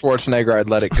Arnold Schwarzenegger, I'd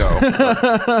let it go.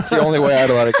 It's the only way I'd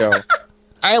let it go.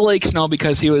 I like Snow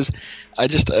because he was I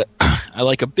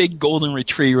like a big golden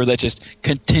retriever that just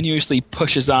continuously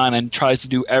pushes on and tries to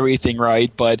do everything right,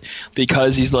 but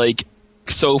because he's like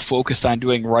so focused on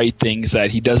doing right things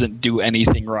that he doesn't do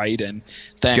anything right, and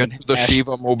then Get to the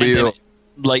Shiva Mobile.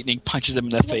 Lightning punches him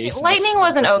in the face. Lightning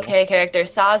was an okay character.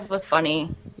 Saz was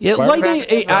funny. Yeah,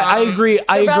 Lightning. I agree.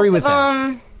 I agree with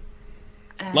that.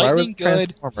 Lightning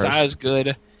good. Saz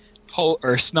good.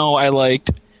 Snow I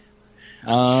liked.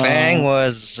 Fang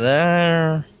was.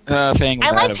 Fang was.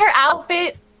 I liked her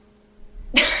outfit.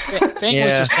 Fang was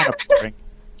just kind of boring.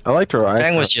 I liked her.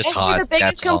 Fang was just hot. The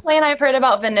biggest complaint I've heard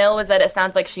about Vanille was that it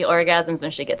sounds like she orgasms when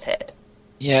she gets hit.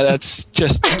 Yeah, that's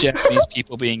just Japanese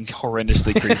people being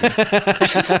horrendously creepy.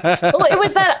 Well, it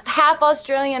was that half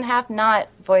Australian, half not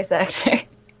voice actor.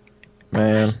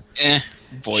 Man.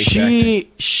 Voice acting.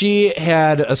 She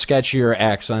had a sketchier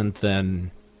accent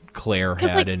than Claire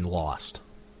had in Lost.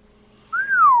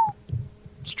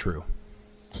 It's true.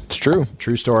 It's true.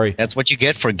 True story. That's what you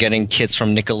get for getting kids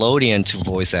from Nickelodeon to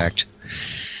voice act.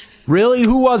 Really?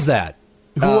 Who was that?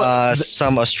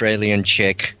 Some Australian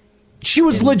chick. She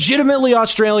was legitimately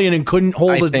Australian and couldn't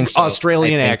hold an think so.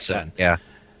 Australian I think so, accent. yeah.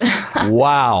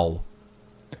 Wow.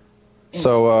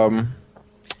 So,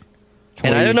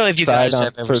 And I don't know if you side guys on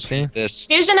have ever 13? seen this.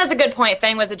 Fusion has a good point.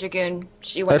 Fang was a Dragoon.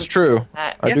 She was That's true.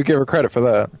 that. I do give her credit for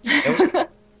that.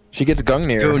 She gets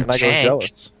Gungnir, Dragoon and I go tank.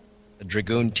 jealous. A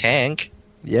Dragoon tank.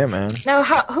 Yeah, man. Now,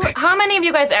 how many of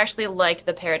you guys actually liked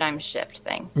the paradigm shift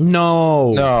thing?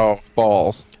 No. No,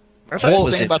 balls. Whole,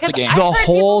 Think about the game. the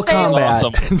whole say combat,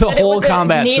 awesome. the That it whole was a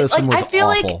combat neat- system like, was I feel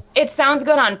awful. like it sounds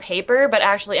good on paper, but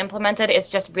actually implemented, it's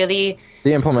just really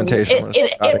The implementation was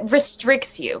it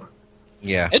restricts you.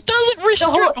 Yeah. It doesn't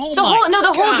restrict.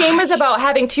 The whole game is about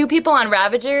having two people on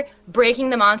Ravager, breaking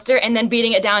the monster, and then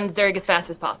beating it down Zerg as fast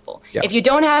as possible. Yeah. If you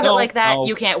don't have it No, like that, no,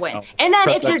 you can't win. no. And then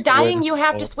Press if you're X to dying, win. you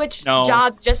have to switch No.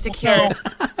 jobs just to cure it.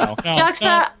 No,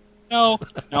 Juxta, no,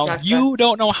 Juxta. you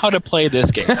don't know how to play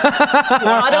this game.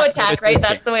 auto attack, right? This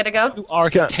That's game. the way to go. You are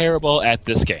terrible at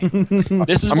this game.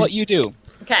 This is what you do.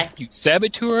 Okay. You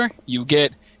saboteur, you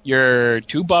get your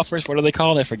 2 buffers, what are they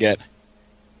called? I forget.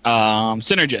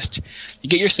 Synergist. You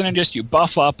get your synergist, you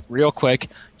buff up real quick,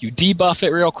 you debuff it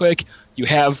real quick, you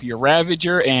have your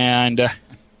Ravager and your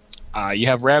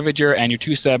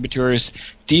 2 saboteurs,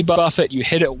 debuff it, you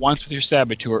hit it once with your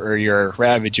saboteur or your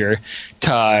Ravager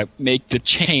to make the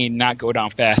chain not go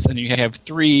down fast, and you have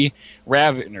 3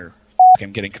 Ravager.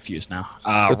 I'm getting confused now.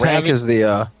 The tank is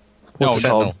the what's it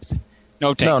called?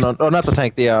 No tanks. No, not the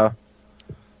tank. The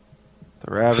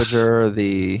Ravager.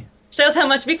 The Shows how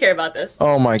much we care about this.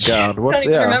 oh my god, what's Don't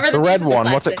even remember the the red names of the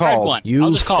one? What's it classes. called? Red one.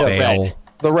 I'll just call it red.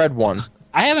 The red one.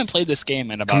 I haven't played this game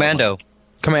in about Commando.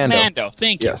 Commando.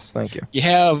 Thank you. Yes, thank you. You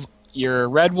have your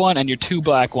red one and your 2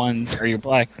 black ones, or your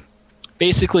black.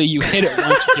 Basically, you hit it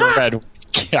once with your red.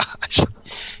 Gosh,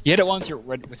 you hit it once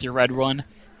with your red one,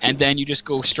 and then you just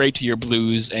go straight to your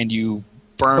blues and you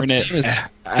burn it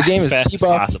The game as is fast as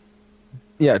debuff. possible.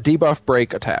 Yeah, debuff,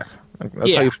 break, attack. That's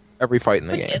Yeah. how you every fight in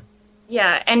the game.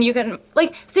 Yeah, and you can,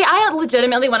 see, I had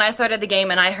legitimately, when I started the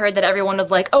game and I heard that everyone was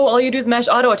like, oh, all you do is mash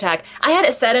auto attack, I had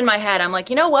it set in my head. I'm like,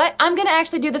 you know what? I'm going to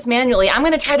actually do this manually. I'm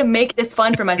going to try to make this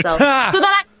fun for myself.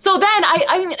 so then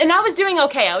I was doing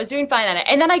okay. I was doing fine on it.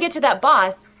 And then I get to that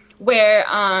boss where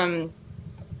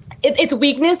its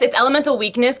weakness, its elemental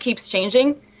weakness keeps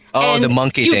changing. Oh, the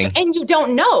monkey thing. And you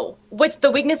don't know which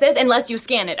the weakness is unless you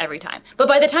scan it every time. But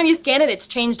by the time you scan it, it's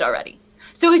changed already.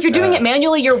 So if you're doing it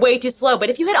manually, you're way too slow.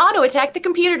 But if you hit auto attack, the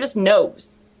computer just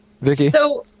knows. Vicky?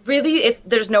 So really,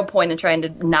 there's no point in trying to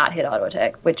not hit auto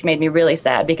attack, which made me really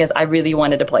sad because I really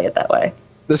wanted to play it that way.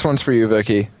 This one's for you,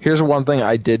 Vicky. Here's one thing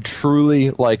I did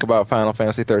truly like about Final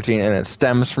Fantasy XIII, and it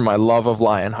stems from my love of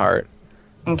Lionheart.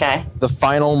 Okay. The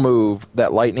final move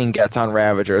that Lightning gets on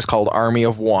Ravager is called Army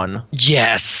of One.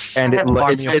 Yes. And Army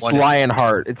of it's One is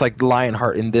Lionheart. It's like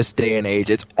Lionheart in this day and age.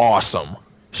 It's awesome.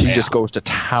 She just goes to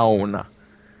town.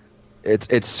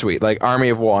 It's sweet. Like Army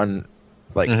of One,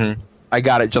 I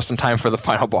got it just in time for the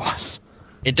final boss.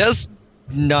 It does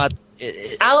not.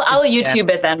 I'll YouTube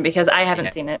it then because I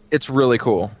haven't seen it. It's really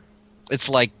cool. It's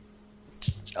like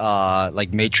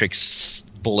Matrix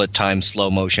bullet time slow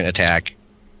motion attack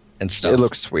and stuff. It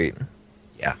looks sweet.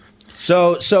 Yeah.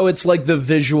 So it's like the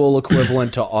visual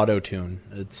equivalent to auto-tune.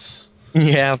 It's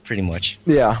yeah, pretty much.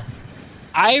 Yeah.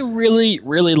 I really,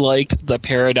 really liked the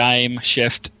paradigm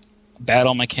shift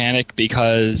battle mechanic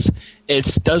because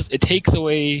it takes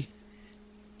away.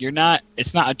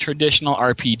 It's not a traditional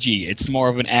RPG. It's more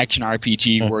of an action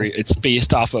RPG where it's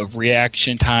based off of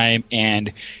reaction time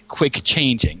and quick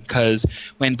changing. Because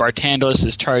when Bartandalus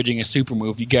is charging a super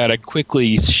move, you gotta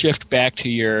quickly shift back to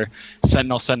your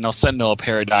Sentinel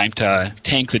paradigm to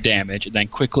tank the damage, and then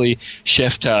quickly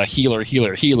shift to healer,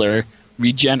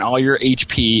 regen all your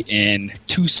HP in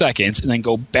 2 seconds, and then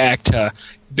go back to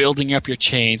building up your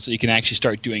chain so you can actually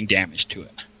start doing damage to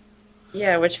it.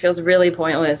 Yeah, which feels really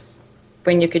pointless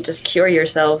when you could just cure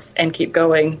yourself and keep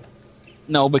going.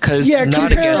 No, because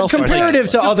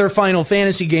comparative to other Final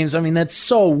Fantasy games, I mean that's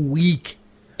so weak.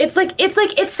 It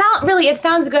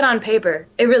sounds good on paper.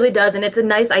 It really does, and it's a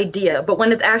nice idea. But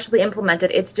when it's actually implemented,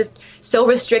 it's just so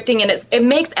restricting, and it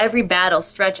makes every battle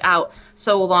stretch out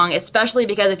so long. Especially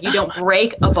because if you don't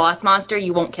break a boss monster,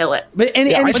 you won't kill it. Here's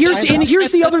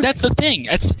the other. That's the thing.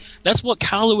 That's what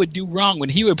Kyle would do wrong when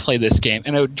he would play this game,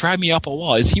 and it would drive me up a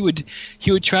wall. Is he would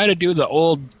try to do the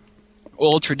old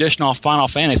traditional Final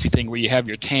Fantasy thing where you have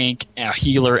your tank, a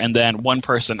healer, and then one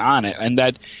person on it, and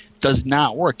that does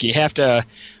not work. You have to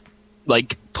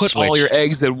like put all your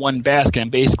eggs in one basket and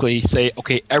basically say,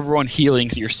 okay, everyone healing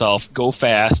yourself, go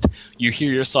fast. You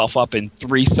heal yourself up in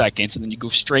 3 seconds, and then you go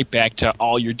straight back to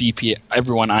all your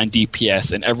everyone on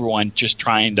DPS, and everyone just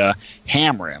trying to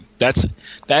hammer him.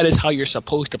 That is how you're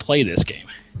supposed to play this game.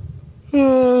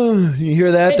 You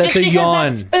hear that? That's a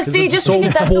yawn. But see, just so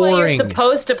because that's the way you're boring.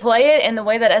 supposed to play it and the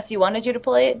way that SU wanted you to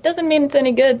play it, doesn't mean it's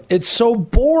any good. It's so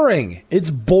boring. It's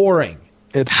boring.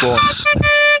 It's boring.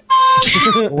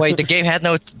 Wait, the game had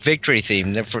no victory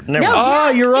theme. Never. No,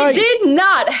 you're right. It did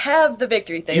not have the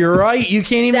victory theme. You're right. You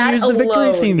can't even That use the victory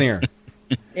alone. theme there.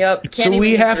 Yep. So can't even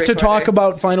we use have the to talk recorder.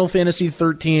 about Final Fantasy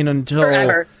XIII until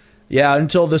Forever. Yeah,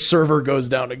 until the server goes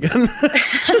down again.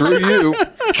 Screw you.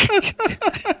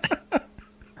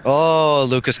 Oh,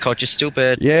 Lucas Coach is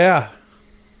stupid. Yeah.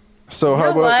 So how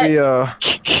You know about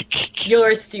what?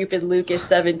 You're stupid, Lucas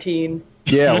 17.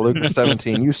 Yeah, Lucas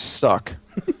 17. You suck.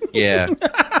 Yeah.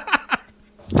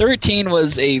 13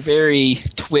 was a very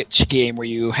Twitch game where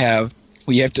you have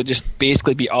to just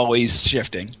basically be always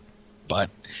shifting. But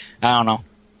I don't know.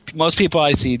 Most people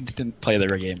I see didn't play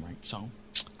their game right. So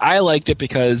I liked it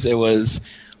because it was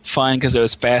fun, because it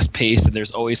was fast paced and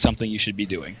there's always something you should be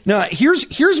doing. Now,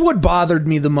 here's what bothered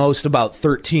me the most about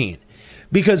 13,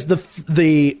 because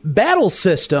the battle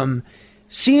system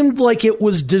seemed like it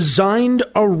was designed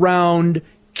around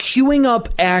queuing up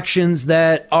actions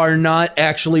that are not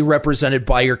actually represented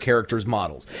by your character's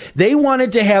models. They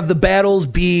wanted to have the battles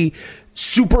be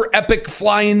super epic,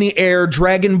 fly in the air,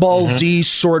 Dragon Ball Z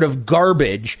sort of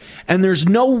garbage, and there's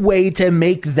no way to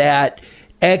make that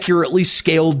accurately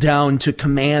scaled down to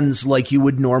commands like you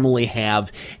would normally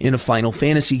have in a Final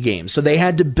Fantasy game. So they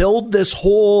had to build this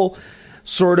whole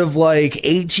sort of like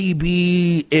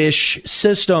ATB-ish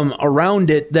system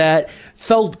around it that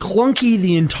felt clunky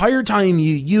the entire time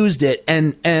you used it,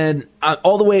 and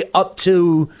all the way up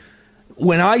to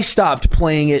when I stopped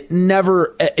playing it,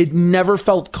 it never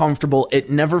felt comfortable. It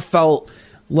never felt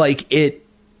like it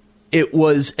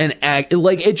was an act.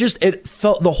 Like it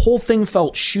felt, the whole thing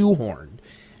felt shoehorned.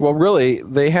 Well, really,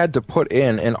 they had to put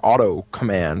in an auto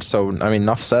command. So, I mean,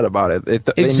 enough said about it. They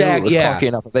knew it was clunky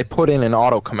enough. They put in an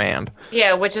auto command.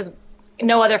 Yeah, which is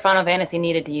no other Final Fantasy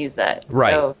needed to use that.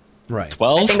 Right. So right.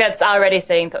 12? I think that's already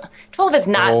saying so. 12 is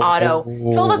not auto.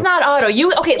 12 is not auto.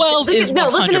 Okay, 12 is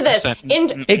listen to this.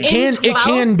 100%. It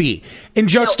can be. In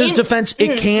Juxta's defense,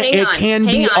 it can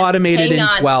be automated in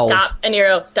 12. Stop,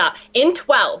 Aniero, stop. In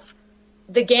 12,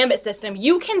 the Gambit system,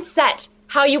 you can set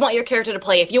how you want your character to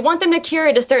play. If you want them to cure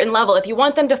at a certain level, if you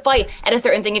want them to fight at a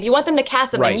certain thing, if you want them to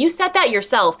cast something, Right. you set that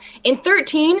yourself. In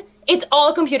 13, it's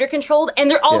all computer controlled, and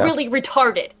they're all really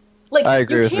retarded. Like, I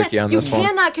agree with Viki on this one. You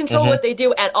cannot control what they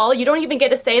do at all. You don't even get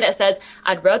to say that says,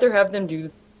 I'd rather have them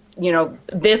do,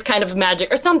 this kind of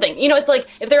magic or something. It's like,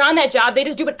 if they're on that job, they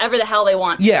just do whatever the hell they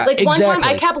want. Yeah, Like, one time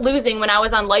I exactly. kept losing when I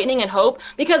was on Lightning and Hope,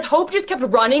 because Hope just kept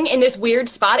running in this weird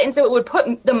spot, and so it would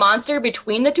put the monster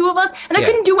between the two of us, and I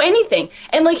couldn't do anything.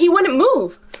 And, like, he wouldn't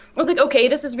move. I was like, okay,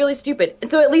 this is really stupid. And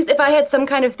so at least if I had some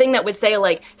kind of thing that would say,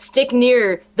 like, stick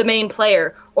near the main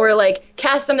player, or, like,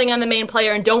 cast something on the main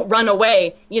player and don't run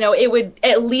away, it would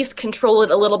at least control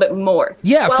it a little bit more.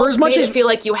 Yeah, for as much made as- it feel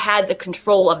like you had the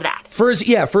control of that. For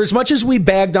as much as we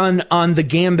bagged on the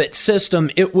Gambit system,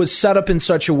 it was set up in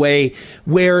such a way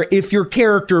where if your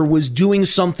character was doing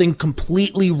something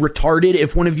completely retarded,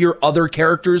 if one of your other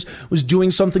characters was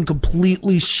doing something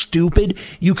completely stupid,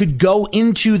 you could go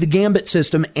into the Gambit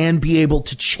system and be able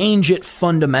to change it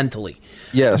fundamentally.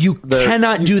 Yes. You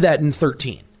cannot do that in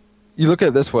 13. You look at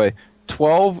it this way.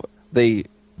 12, they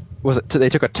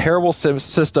took a terrible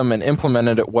system and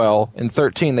implemented it well. In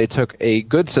 13, they took a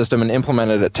good system and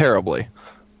implemented it terribly.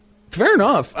 Fair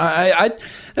enough. I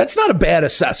that's not a bad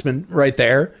assessment right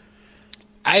there.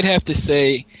 I'd have to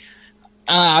say,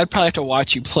 I'd probably have to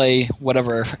watch you play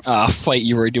whatever fight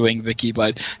you were doing, Viki,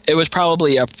 but it was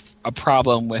probably a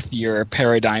problem with your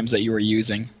paradigms that you were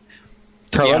using.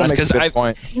 Carletta makes a good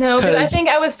point. No, because I think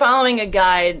I was following a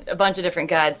bunch of different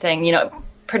guides saying,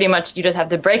 pretty much you just have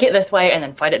to break it this way and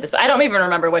then fight it this way. I don't even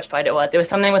remember which fight it was. It was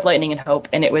something with Lightning and Hope,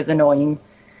 and it was annoying.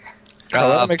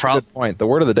 Carletta makes a good point. The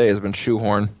word of the day has been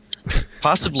shoehorn.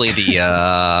 Possibly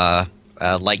the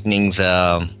Lightning's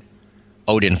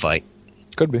Odin fight.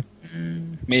 Could be.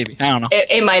 Maybe. I don't know.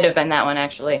 It might have been that one,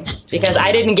 actually, because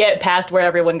I didn't get past where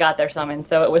everyone got their summon,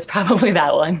 so it was probably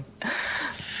that one. I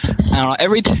don't know.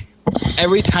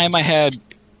 Every time I had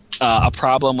a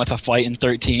problem with a fight in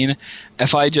 13,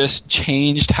 if I just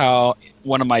changed how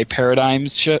one of my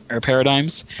paradigms,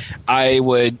 I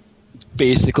would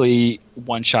basically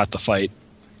one-shot the fight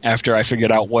after I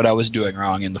figured out what I was doing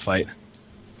wrong in the fight.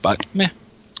 But, meh.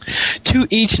 To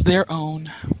each their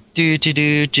own. Do do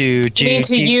do do do. Mean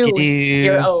to you,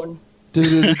 your own.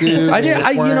 Those,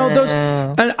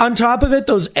 and on top of it,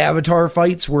 those Avatar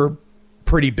fights were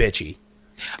pretty bitchy.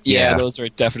 Yeah, those are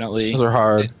definitely. Those are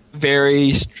hard.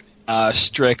 Very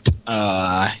strict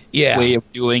way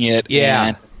of doing it. Yeah.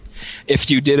 And if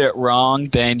you did it wrong,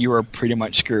 then you were pretty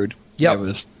much screwed. Yep.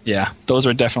 Those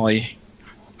are definitely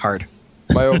hard.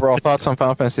 My overall thoughts on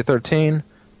Final Fantasy XIII.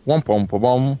 Womp womp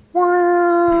womp.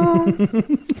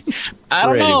 I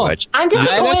don't know. I'm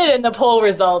disappointed in the poll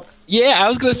results. Yeah, I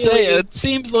was gonna say it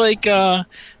seems like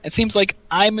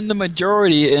I'm in the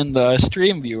majority in the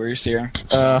stream viewers here.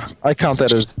 I count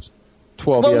that as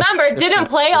 12. Well, yes. remember, didn't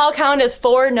play all count as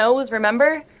 4 no's?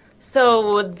 Remember,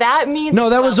 so that means No,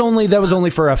 that was only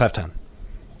for FF10.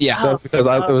 Yeah, That's because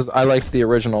I liked the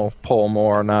original poll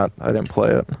more. I didn't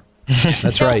play it.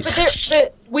 That's right.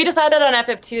 But we decided on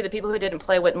FF2 that people who didn't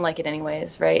play wouldn't like it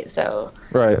anyways, right? So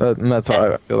Right, and that's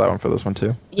how I feel that one for this one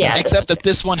too. yeah, except that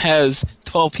this one has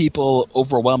 12 people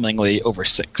overwhelmingly over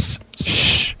 6.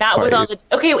 that was all the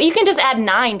okay. Well, you can just add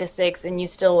 9 to 6 and you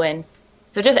still win.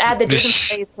 So just add the different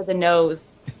plays to the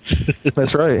no's.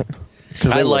 That's right.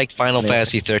 I liked Final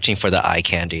Fantasy XIII for the eye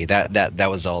candy. That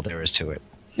was all there is to it.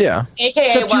 Yeah. AKA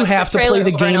Except you watch have the to play trailer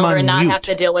the over and game over on and not mute. have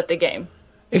to deal with the game.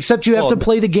 Except you have to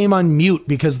play the game on mute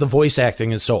because the voice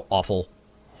acting is so awful.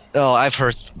 Oh, I've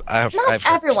heard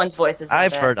Everyone's voice is.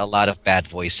 I've heard a lot of bad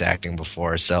voice acting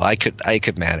before, so I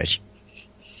could manage.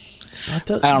 I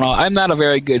don't know. I'm not a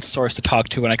very good source to talk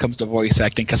to when it comes to voice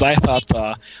acting because I thought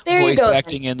the voice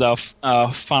acting in the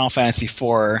Final Fantasy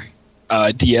IV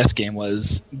DS game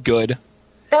was good.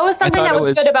 That was something that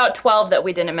was good about 12 that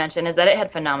we didn't mention is that it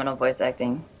had phenomenal voice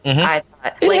acting. I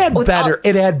thought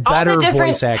It had better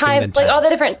voice acting than all the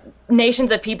different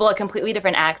nations of people at completely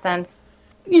different accents.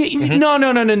 No.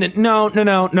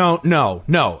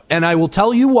 And I will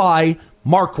tell you why.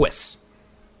 Marquis.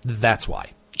 That's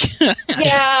why.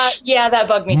 yeah, that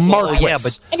bugged me too. Marquis. Yeah,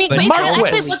 I mean, I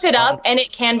actually looked it up, and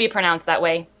it can be pronounced that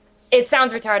way. It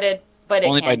sounds retarded, but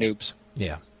only it by can. noobs.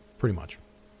 Yeah, pretty much.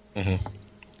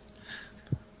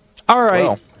 All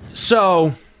right,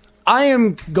 so I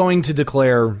am going to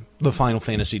declare the Final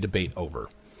Fantasy debate over.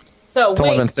 So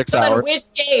only been 6 then hours.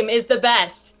 which game is the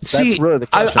best? See, really the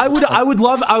question. I would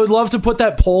love to put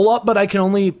that poll up, but I can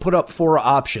only put up 4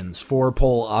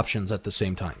 poll options at the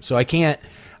same time. So I can't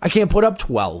put up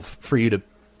 12 for you to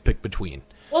pick between.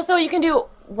 Well, so you can do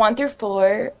 1 through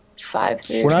 4, 5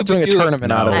 through. We're not doing a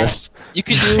tournament out of this. You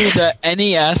can do the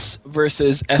NES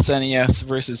versus SNES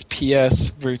versus PS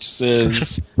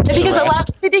versus.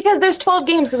 Because there's 12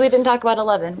 games because we didn't talk about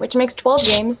 11, which makes 12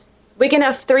 games. We can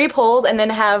have 3 polls and then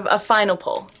have a final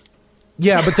poll.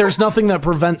 Yeah, but there's nothing that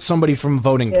prevents somebody from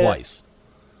voting twice.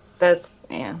 That's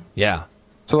Yeah.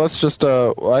 So let's just.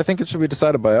 I think it should be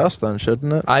decided by us then,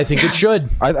 shouldn't it? I think it should.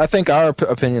 I think our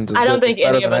opinions is I don't good- think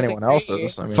better any of than us anyone agree.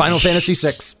 else's. I mean, Final Fantasy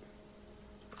VI.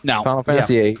 No. Final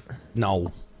Fantasy VIII.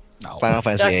 No. Final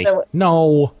Fantasy VIII.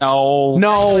 No.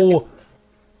 No.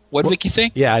 What did Vicky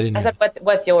say? Yeah, I didn't. I said,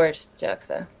 what's yours,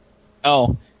 Juxta?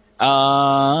 Oh,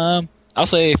 I'll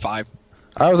say 5.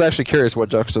 I was actually curious what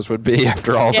Juxta's would be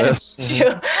after all this.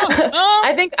 Too.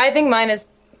 I think mine is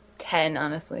 10,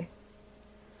 honestly.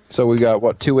 So we got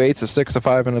what, 2 8s, a 6, a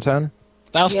 5, and a 10?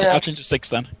 I'll change to 6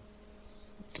 then.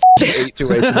 2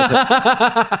 8s, and a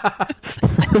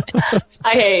 10.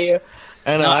 I hate you.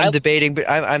 I know. I'm debating.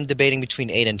 I'm debating between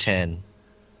 8 and 10.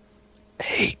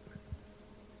 8.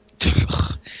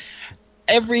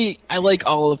 I like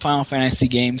all of the Final Fantasy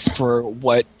games for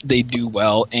what they do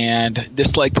well and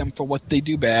dislike them for what they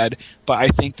do bad, but I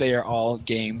think they are all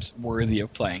games worthy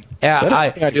of playing. Yeah, That's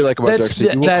the thing I do like about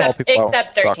Juxta. You will call people out.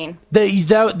 Except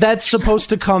 13. That's supposed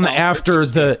to come after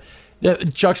the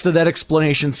Juxta. That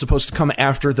explanation is supposed to come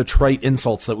after the trite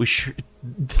insults that we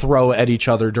throw at each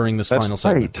other during this final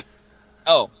segment.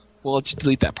 Oh, well, let's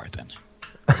delete that part then.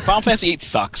 Final Fantasy VIII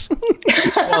sucks.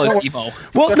 Squall is emo.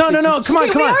 Well, no. Come on.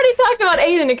 We already talked about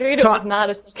 8 and agreed it was not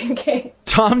a second game.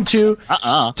 Tom2.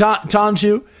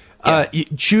 Tom2. You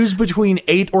choose between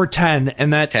 8 or 10,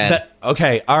 and that 10.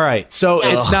 Okay, all right. So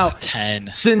it's now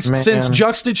 10. Since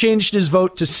Juxta changed his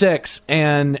vote to 6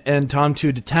 and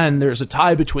Tom2 to 10, there's a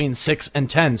tie between 6 and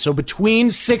 10. So between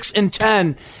 6 and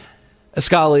 10,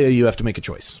 Eskalia, you have to make a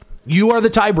choice. You are the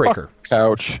tiebreaker.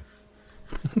 Couch.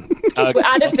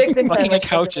 Out of 6 and 10. Fucking a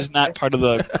couch is not part of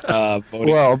the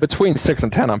voting. Well, between 6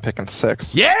 and 10, I'm picking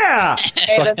 6. Yeah!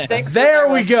 Okay, that's 6.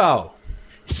 There we go.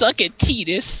 Suck it,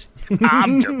 Titus.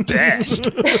 I'm the best.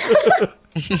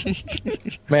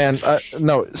 Man,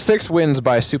 no, 6 wins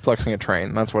by suplexing a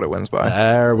train. That's what it wins by.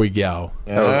 There we go.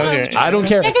 Okay. I don't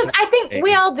care. Because I think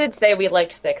we all did say we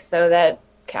liked 6, so that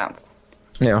counts.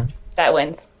 Yeah. That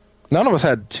wins. None of us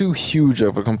had too huge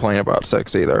of a complaint about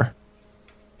 6 either.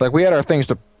 Like, we had our things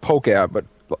to poke at, but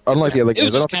unlike the other games, it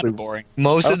was just kind of boring.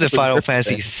 Most of the Final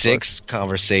Fantasy VI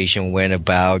conversation went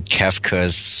about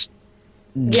Kefka's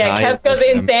Kefka's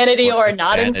insanity or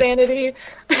not insanity.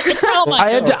 I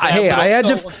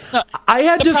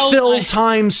had to fill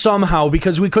time somehow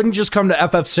because we couldn't just come to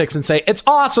FF6 and say it's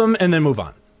awesome and then move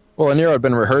on. Well, Aniero had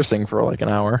been rehearsing for like an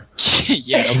hour.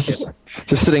 Yeah,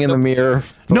 just sitting in the mirror.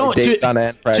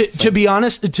 To be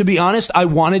honest, I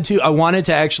wanted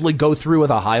to actually go through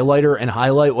with a highlighter and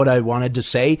highlight what I wanted to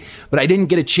say, but I didn't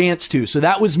get a chance to. So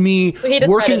that was me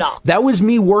working. That was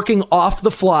me working off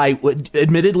the fly,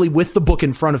 admittedly with the book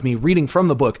in front of me, reading from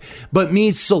the book, but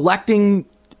me selecting,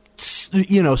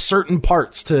 certain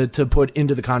parts to put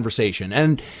into the conversation.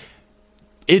 And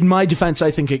in my defense,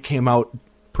 I think it came out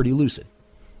pretty lucid.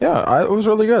 Yeah, it was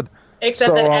really good.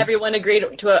 Except that everyone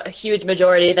agreed to a huge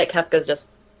majority that Kefka's just...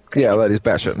 Yeah, that he's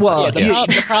batshit. Well,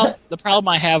 the problem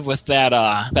I have with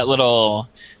that little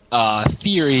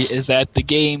theory is that the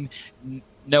game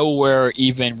nowhere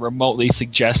even remotely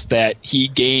suggests that he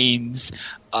gains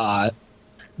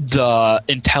the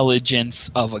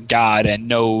intelligence of a god and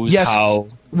knows how...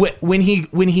 When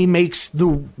he makes the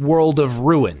world of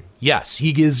ruin, yes,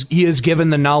 he is given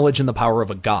the knowledge and the power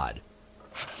of a god.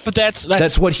 But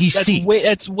that's what he seeks.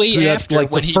 That's way after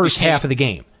like the first half of the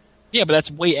game. Yeah, but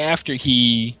that's way after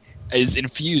he is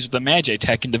infused with the magic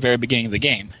tech in the very beginning of the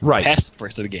game, right? Past the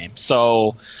first of the game,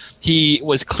 so he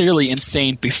was clearly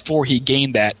insane before he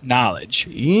gained that knowledge.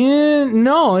 Yeah,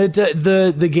 no,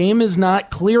 the game is not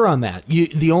clear on that.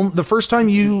 The first time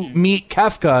you meet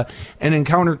Kefka and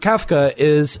encounter Kefka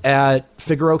is at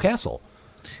Figaro Castle.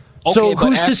 Okay, so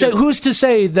who's to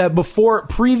say that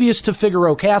previous to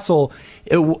Figaro Castle,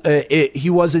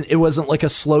 it wasn't like a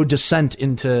slow descent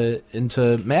into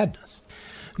madness.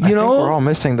 I think we're all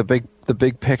missing the big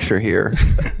picture here,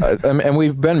 and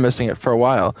we've been missing it for a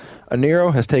while.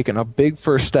 Aniero has taken a big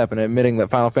first step in admitting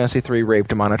that Final Fantasy III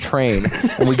raped him on a train,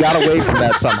 and we got away from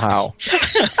that somehow.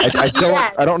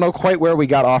 I don't know quite where we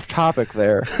got off topic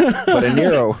there, but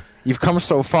Aniero, you've come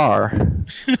so far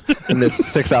in this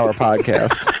 6-hour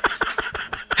podcast.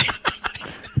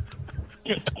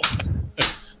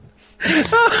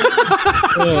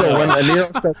 So when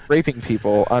Aniero starts raping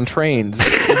people on trains,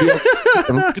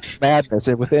 there'll be madness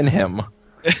within him.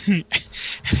 He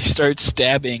starts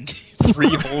stabbing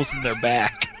 3 holes in their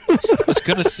back. It's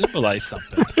going to symbolize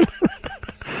something. You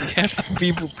have to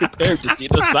be prepared to see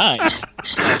the signs.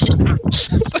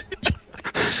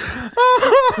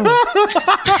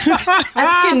 I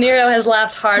think Aniero has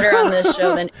laughed harder on this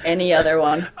show than any other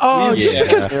one. Oh, just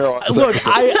because look,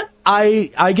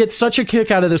 I get such a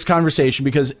kick out of this conversation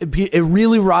because it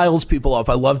really riles people up.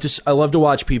 I love to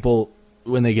watch people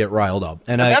when they get riled up,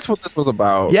 and that's what this was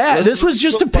about. Yeah, this was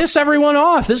just to piss everyone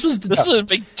off. This is a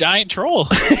big giant troll.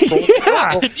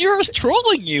 Yeah, Aniero's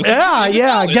trolling you.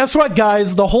 Yeah. Guess what,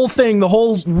 guys? The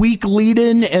whole week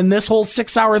lead-in and this whole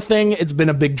 6-hour thing, it's been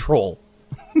a big troll.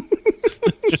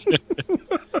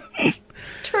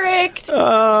 Tricked.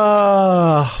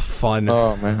 Fun.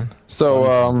 Oh man.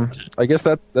 So I guess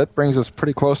that brings us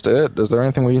pretty close to it. Is there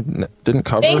anything we didn't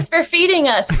cover? Thanks for feeding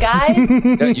us, guys.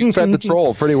 Yeah, you fed the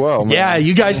troll pretty well, man. Yeah,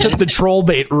 you guys took the troll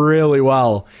bait really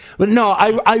well. But no,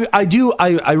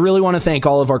 I really want to thank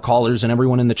all of our callers and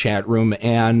everyone in the chat room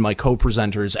and my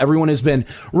co-presenters. Everyone has been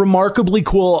remarkably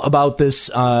cool about this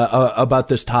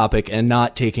topic and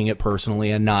not taking it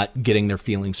personally and not getting their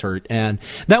feelings hurt. And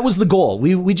that was the goal.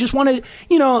 We just wanted,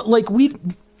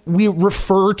 we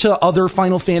refer to other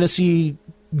Final Fantasy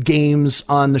games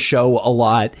on the show a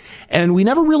lot, and we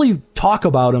never really talk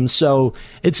about them. So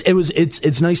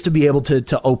it's nice to be able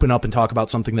to open up and talk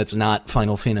about something that's not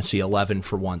Final Fantasy XI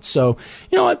for once. So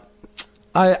you know what,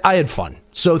 I had fun.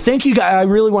 So thank you guys. I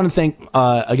really want to thank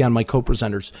again my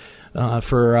co-presenters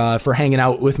for hanging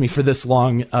out with me for this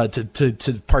long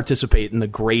to participate in the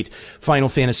great Final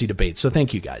Fantasy debate. So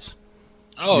thank you guys.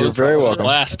 Oh, you're very welcome. It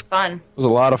was fun. It was a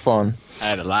lot of fun. I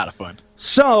had a lot of fun.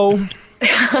 So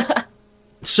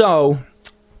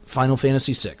Final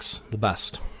Fantasy VI, the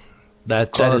best.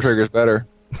 Chrono Trigger's better.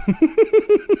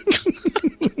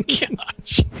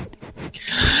 Gosh.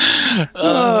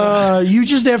 You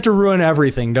just have to ruin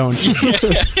everything, don't you?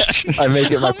 I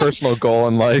make it my personal goal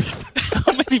in life.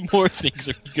 How many more things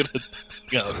are you gonna?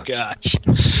 Oh gosh!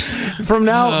 From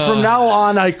now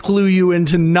on, I clue you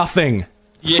into nothing.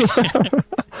 Yeah.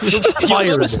 You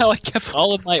notice how I kept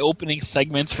all of my opening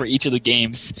segments for each of the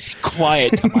games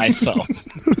quiet to myself,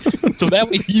 so that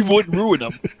way you wouldn't ruin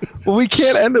them. Well, we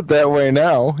can't end it that way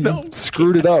now. No, you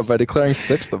screwed it up by declaring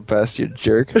 6 the best, you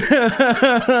jerk.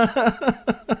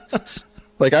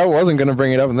 Like, I wasn't going to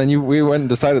bring it up, and then we went and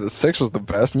decided that 6 was the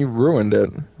best, and you ruined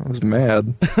it. I was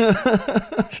mad.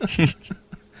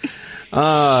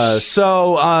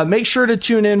 So make sure to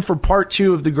tune in for part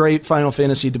 2 of the great Final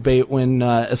Fantasy debate when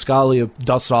Eskalia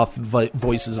dusts off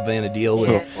Voices of Vana diel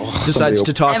and decides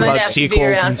to talk about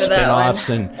sequels and spin-offs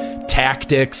and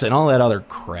tactics and all that other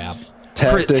crap.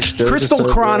 Crystal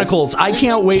Chronicles. I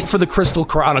can't wait for the Crystal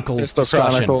Chronicles discussion.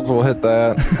 Chronicles, we'll hit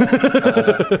that.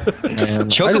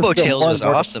 Chocobo Tales was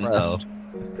awesome, though.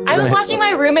 I was watching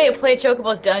my roommate play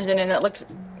Chocobo's Dungeon, and it looked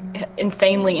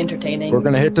insanely entertaining. We're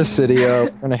going to hit Dissidia,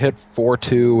 we're going to hit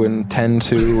 4-2 and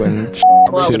 10-2 and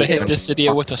we're going to hit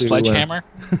Dissidia with a sledgehammer?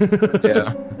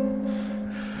 Yeah.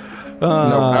 No,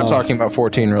 I'm talking about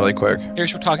 14 really quick.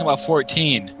 Here's we're talking about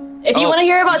 14. If you want to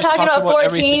hear about talking about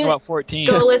 14, about 14,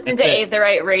 go listen to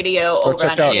Aetherite Radio over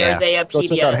on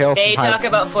Isaiahpedia. They talk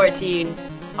about 14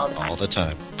 all the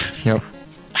time. Yep.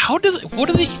 What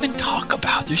do they even talk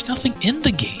about? There's nothing in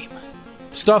the game.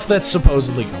 Stuff that's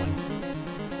supposedly going.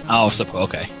 Oh,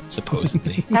 okay.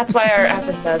 Supposedly. That's why our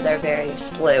episodes are very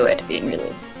slow at being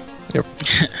released. Yep.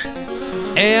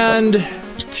 And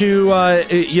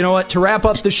to, to wrap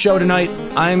up the show tonight,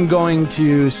 I'm going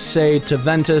to say to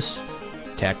Ventus,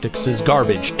 tactics is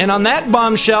garbage. And on that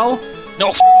bombshell,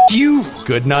 no, you.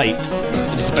 Good night.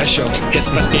 It's the best show. It's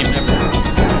the best game ever.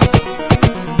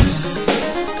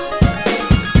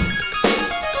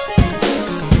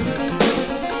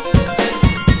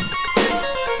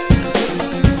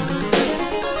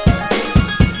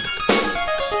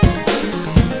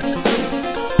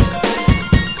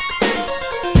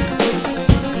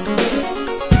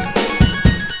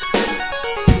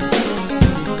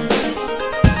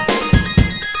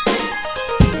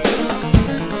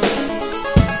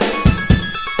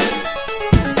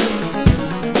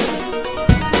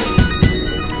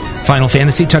 Final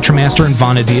Fantasy, Tetramaster, and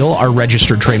Vana diel are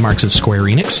registered trademarks of Square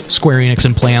Enix. Square Enix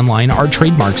and Play Online are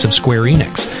trademarks of Square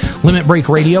Enix. Limit Break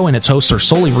Radio and its hosts are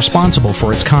solely responsible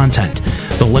for its content.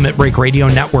 The Limit Break Radio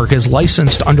network is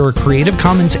licensed under a Creative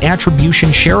Commons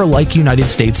Attribution Share-alike United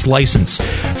States license.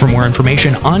 For more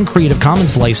information on Creative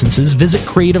Commons licenses, visit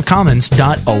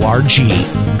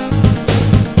creativecommons.org.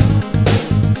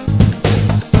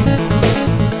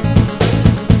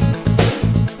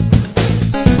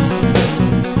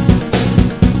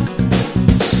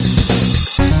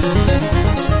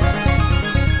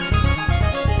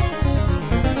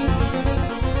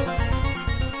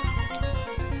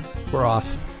 We're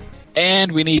off.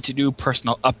 And we need to do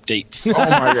personal updates. Oh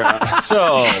my god.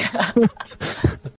 So